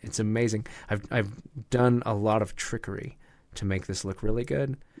 like, it's amazing. I've done a lot of trickery to make this look really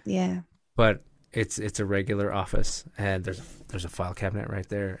good. Yeah. But it's a regular office, and there's a file cabinet right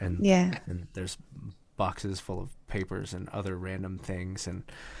there, and there's boxes full of papers and other random things, and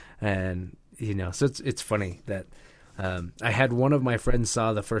so it's funny that I had one of my friends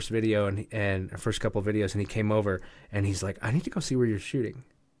saw the first video and first couple of videos, and he came over and he's like, I need to go see where you're shooting,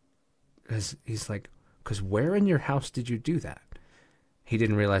 because he's like, because where in your house did you do that? He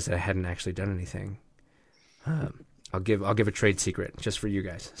didn't realize that I hadn't actually done anything. I'll give a trade secret just for you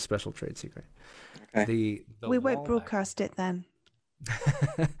guys, special trade secret. Okay. We won't broadcast it then.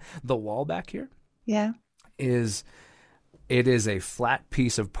 The wall back here, is a flat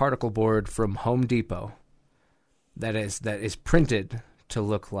piece of particle board from Home Depot that is printed to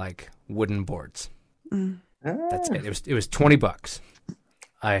look like wooden boards. That's it. It was $20.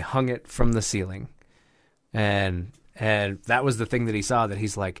 I hung it from the ceiling, and that was the thing that he saw, that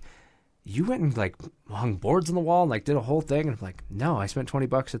he's like, you went and like hung boards on the wall and like did a whole thing, and I'm like, no, I spent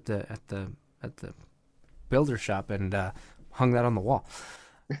 $20 at the builder shop and hung that on the wall.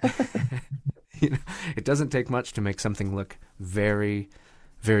 It doesn't take much to make something look very,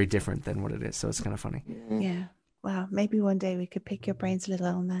 very different than what it is. So it's kind of funny. Yeah. Wow. Maybe one day we could pick your brains a little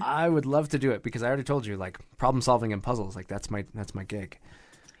on that. I would love to do it, because I already told you, like, problem solving and puzzles, like that's my gig.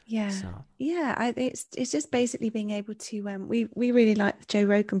 Yeah. So. Yeah. It's just basically being able to, we really like the Joe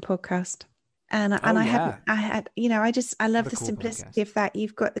Rogan podcast. I love the simplicity of that.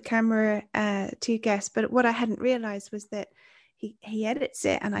 You've got the camera, two guests, but what I hadn't realized was that he edits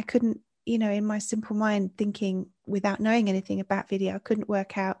it, and I couldn't, in my simple mind, thinking without knowing anything about video, I couldn't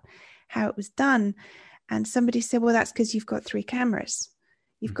work out how it was done. And somebody said, well, that's because you've got three cameras.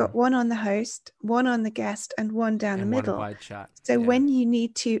 You've got one on the host, one on the guest, and one down the middle. One wide shot. So when you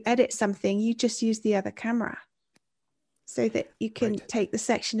need to edit something, you just use the other camera so that you can take the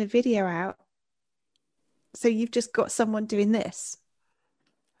section of video out. So you've just got someone doing this.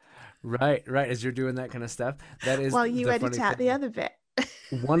 Right. As you're doing that kind of stuff. That is. Well, you edit out the other bit.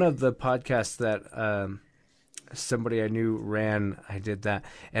 One of the podcasts that somebody I knew ran, I did that,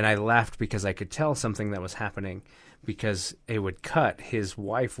 and I laughed because I could tell something that was happening, because it would cut. His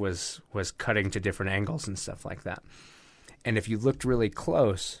wife was cutting to different angles and stuff like that. And if you looked really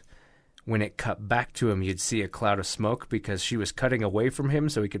close, when it cut back to him, you'd see a cloud of smoke, because she was cutting away from him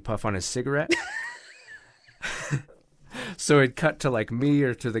so he could puff on his cigarette. So it cut to like me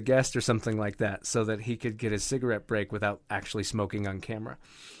or to the guest or something like that, so that he could get his cigarette break without actually smoking on camera.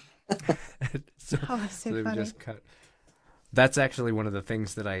 So they would just cut. that's actually one of the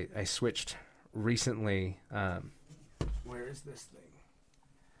things that I switched recently. Where is this thing?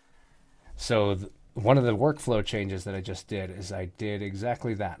 So one of the workflow changes that I just did is I did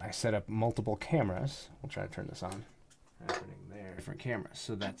exactly that. I set up multiple cameras. We'll try to turn this on. Happening there. Different cameras.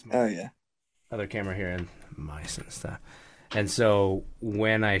 So that's my other camera here and mice and stuff. And so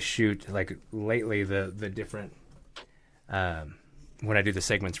when I shoot, like lately, the different, when I do the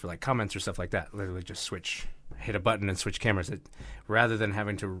segments for like comments or stuff like that, literally just hit a button and switch cameras. Rather than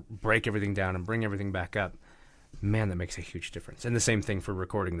having to break everything down and bring everything back up, man, that makes a huge difference. And the same thing for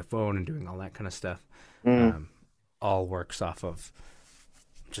recording the phone and doing all that kind of stuff. All works off of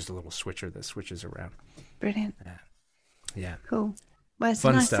just a little switcher that switches around. Brilliant. Yeah. Cool. Well, it's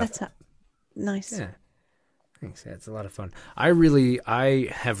Fun a nice stuff. setup. Nice. Yeah. Thanks. Yeah, it's a lot of fun. I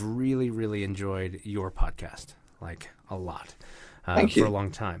have really enjoyed your podcast, like a lot, Thank you. for a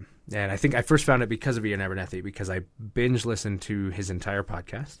long time. And I think I first found it because of Ian Abernethy, because I binge listened to his entire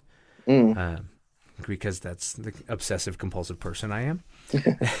podcast, because that's the obsessive compulsive person I am.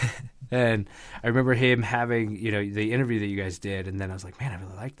 And I remember him having, the interview that you guys did, and then I was like, man, I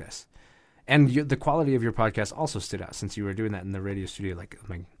really like this. And the quality of your podcast also stood out since you were doing that in the radio studio. Like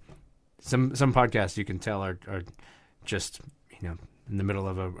some podcasts you can tell are just, in the middle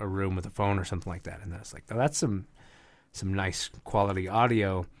of a room with a phone or something like that. And that's like, oh, that's some nice quality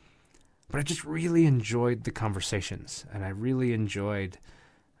audio. But I just really enjoyed the conversations, and I really enjoyed,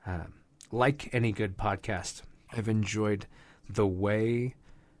 like any good podcast, I've enjoyed the way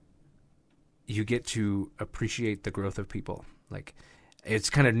you get to appreciate the growth of people. Like, it's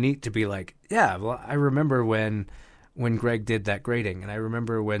kind of neat to be like, yeah, well, I remember when Greg did that grading, and I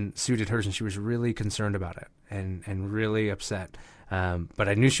remember when Sue did hers, and she was really concerned about it and really upset. But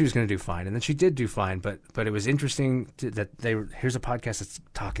I knew she was going to do fine, and then she did do fine. But it was interesting that here's a podcast that's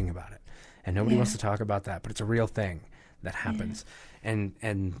talking about it, and nobody wants to talk about that, but it's a real thing that happens,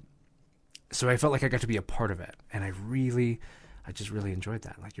 and so I felt like I got to be a part of it, and I just really enjoyed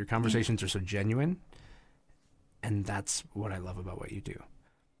that. Like, your conversations are so genuine, and that's what I love about what you do.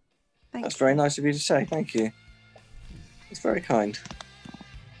 That's very nice of you to say. Thank you. It's very kind.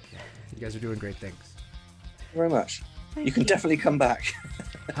 You guys are doing great things. Thank you very much. Thank You can definitely come back.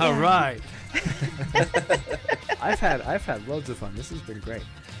 All right. I've had loads of fun. This has been great.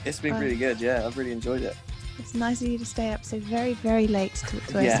 It's been really good. Yeah, I've really enjoyed it. It's nice of you to stay up so very, very late to talk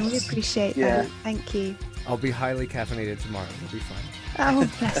to us, and we appreciate that. Thank you. I'll be highly caffeinated tomorrow. It'll be fine. Oh,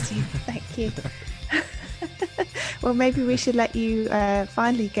 bless you. Thank you. Well, maybe we should let you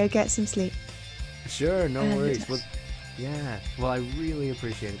finally go get some sleep. Sure, no worries. Well, I really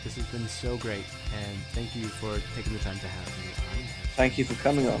appreciate it. This has been so great, and thank you for taking the time to have me on. Thank you for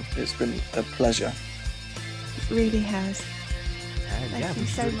coming on. It's been a pleasure. It really has. And Thank you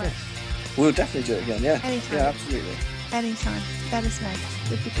so much. We'll definitely do it again. Yeah. Anytime. Yeah, absolutely. Anytime. Let us know.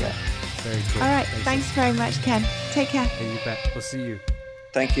 Would be good. Very cool. All right. Thanks very much, Ken. Take care. Hey, you bet. We'll see you.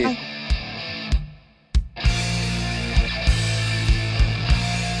 Thank you. Bye.